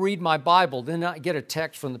to go read my Bible, then I get a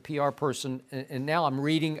text from the PR person, and now I'm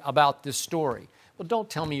reading about this story. Well, don't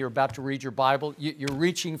tell me you're about to read your Bible. You're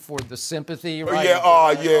reaching for the sympathy, right?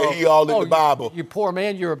 He all in the Bible. You poor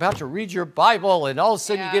man, you're about to read your Bible, and all of a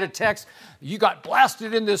sudden you get a text, you got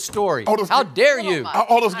blasted in this story. How dare you?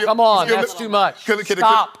 Come on, that's too much.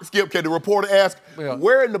 Stop. Skip, can the reporter ask,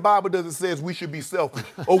 where in the Bible does it say we should be selfish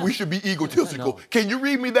or we should be egotistical? Can you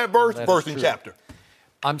read me that verse? Verse and chapter.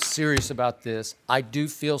 I'm serious about this. I do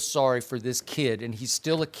feel sorry for this kid, and he's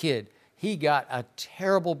still a kid. He got a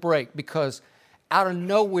terrible break because out of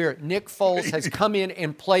nowhere, Nick Foles has come in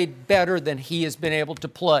and played better than he has been able to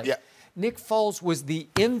play. Yeah. Nick Foles was the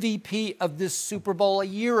MVP of this Super Bowl a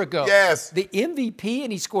year ago. Yes. The MVP,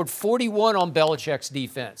 and he scored 41 on Belichick's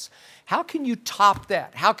defense. How can you top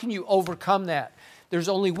that? How can you overcome that? There's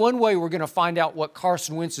only one way we're going to find out what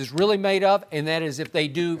Carson Wentz is really made of, and that is if they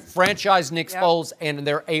do franchise Nick Foles and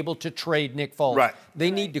they're able to trade Nick Foles. Right. They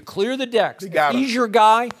need to clear the decks. If he's your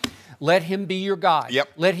guy, let him be your guy.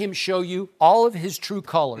 Let him show you all of his true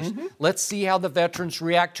colors. Let's see how the veterans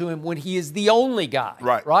react to him when he is the only guy.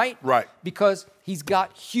 Right? Because he's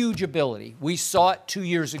got huge ability. We saw it 2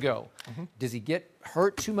 years ago. Does he get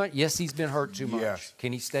hurt too much? Yes, he's been hurt too much. Yes.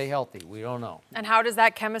 Can he stay healthy? We don't know. And how does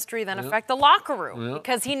that chemistry then affect the locker room?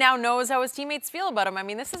 Because he now knows how his teammates feel about him. I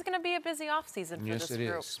mean, this is going to be a busy offseason for this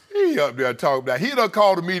group. Is. He up there talking about, he done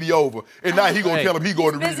called the media over, and now he going to tell him he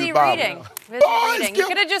going to read his Bible. Busy reading. You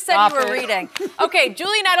could have just said you were reading. Okay,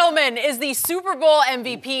 Julian Edelman is the Super Bowl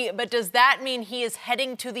MVP, but does that mean he is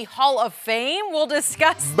heading to the Hall of Fame? We'll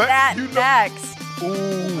discuss that next.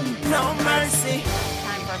 No mercy.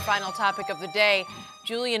 Time for our final topic of the day.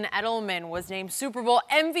 Julian Edelman was named Super Bowl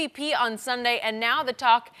MVP on Sunday, and now the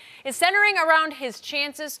talk is centering around his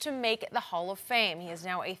chances to make the Hall of Fame. He is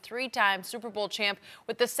now a 3-time Super Bowl champ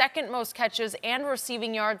with the 2nd most catches and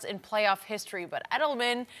receiving yards in playoff history. But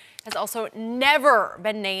Edelman has also never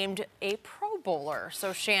been named a Pro Bowler.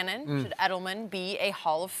 So, Shannon, should Edelman be a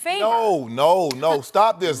Hall of Famer? No.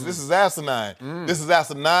 Stop this. This is asinine. This is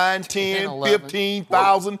asinine, 10,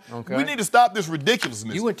 15,000. We need to stop this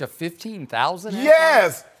ridiculousness. You went to 15,000?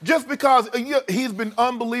 Yes, just because he's been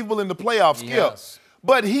unbelievable in the playoffs, Skip. Yes.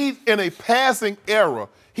 But he's in a passing era.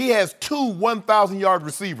 He has 2 1,000-yard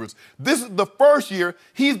receivers. This is the first year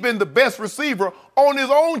he's been the best receiver on his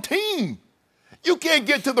own team. You can't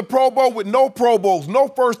get to the Pro Bowl with no Pro Bowls, no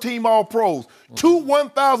first-team All-Pros, 2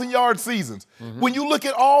 1,000-yard seasons. When you look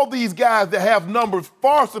at all these guys that have numbers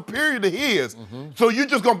far superior to his, so you're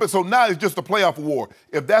just going to – so now it's just a playoff award.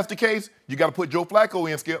 If that's the case, you got to put Joe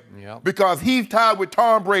Flacco in, Skip, because he's tied with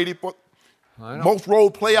Tom Brady for most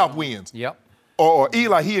road playoff wins. Or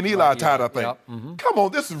Eli, he and Eli are tied, I think. Come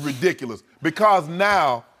on, this is ridiculous because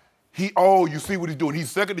now you see what he's doing. He's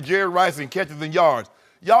second to Jerry Rice in catches and yards.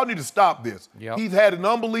 Y'all need to stop this. He's had an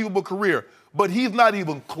unbelievable career, but he's not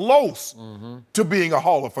even close to being a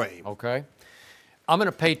Hall of Fame. Okay. I'm going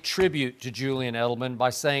to pay tribute to Julian Edelman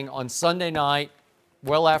by saying on Sunday night,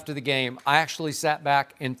 well after the game, I actually sat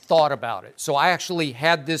back and thought about it. So I actually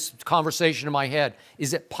had this conversation in my head.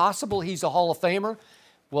 Is it possible he's a Hall of Famer?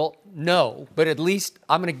 Well, no, but at least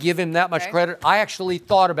I'm going to give him that much credit. I actually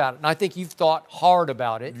thought about it, and I think you've thought hard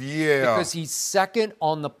about it. Because he's second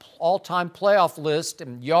on the all-time playoff list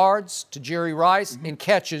in yards to Jerry Rice and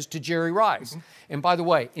catches to Jerry Rice. And by the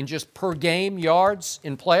way, in just per game yards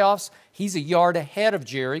in playoffs, he's a yard ahead of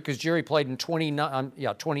Jerry because Jerry played in 29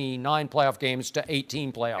 playoff games to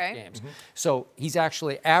 18 playoff games. So he's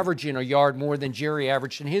actually averaging a yard more than Jerry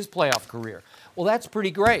averaged in his playoff career. Well, that's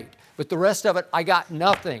pretty great. But the rest of it, I got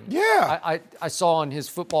nothing. I saw on his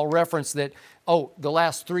Football Reference that, the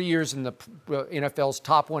last 3 years in the NFL's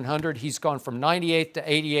top 100, he's gone from 98th to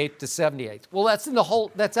 88th to 78th. Well, that's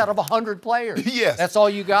out of 100 players. That's all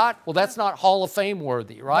you got? Well, that's not Hall of Fame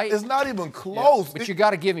worthy, right? It's not even close. But you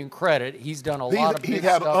got to give him credit. He's done a lot of big He's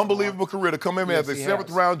had stuff. an unbelievable career to come in as a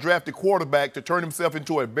 7th-round drafted quarterback to turn himself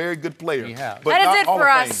into a very good player. He has. But that is it for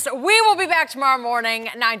us. We will be back tomorrow morning,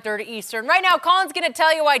 9:30 Eastern. Right now, Colin's going to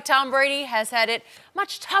tell you why Tom Brady has had it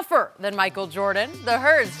much tougher than Michael Jordan. The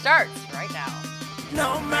Herd starts right now.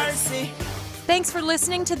 No mercy. Thanks for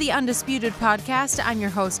listening to the Undisputed podcast. I'm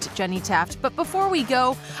your host, Jenny Taft. But before we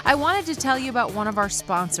go, I wanted to tell you about one of our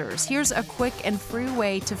sponsors. Here's a quick and free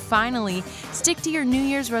way to finally stick to your New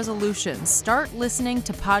Year's resolutions. Start listening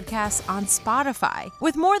to podcasts on Spotify.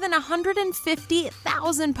 With more than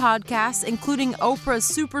 150,000 podcasts, including Oprah's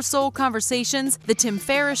Super Soul Conversations, The Tim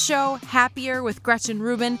Ferriss Show, Happier with Gretchen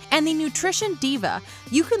Rubin, and The Nutrition Diva,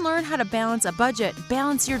 you can learn how to balance a budget,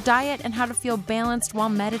 balance your diet, and how to feel balanced while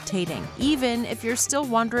meditating, even if you're still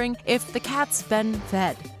wondering if the cat's been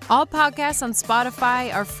fed. All podcasts on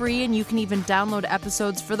Spotify are free, and you can even download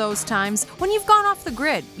episodes for those times when you've gone off the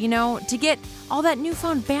grid, to get all that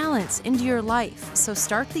newfound balance into your life. So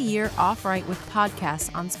start the year off right with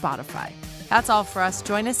podcasts on Spotify. That's all for us.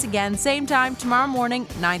 Join us again, same time tomorrow morning,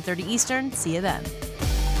 9:30 Eastern. See you then.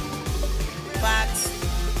 Fox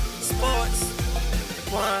Sports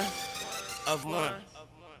 1 of 1.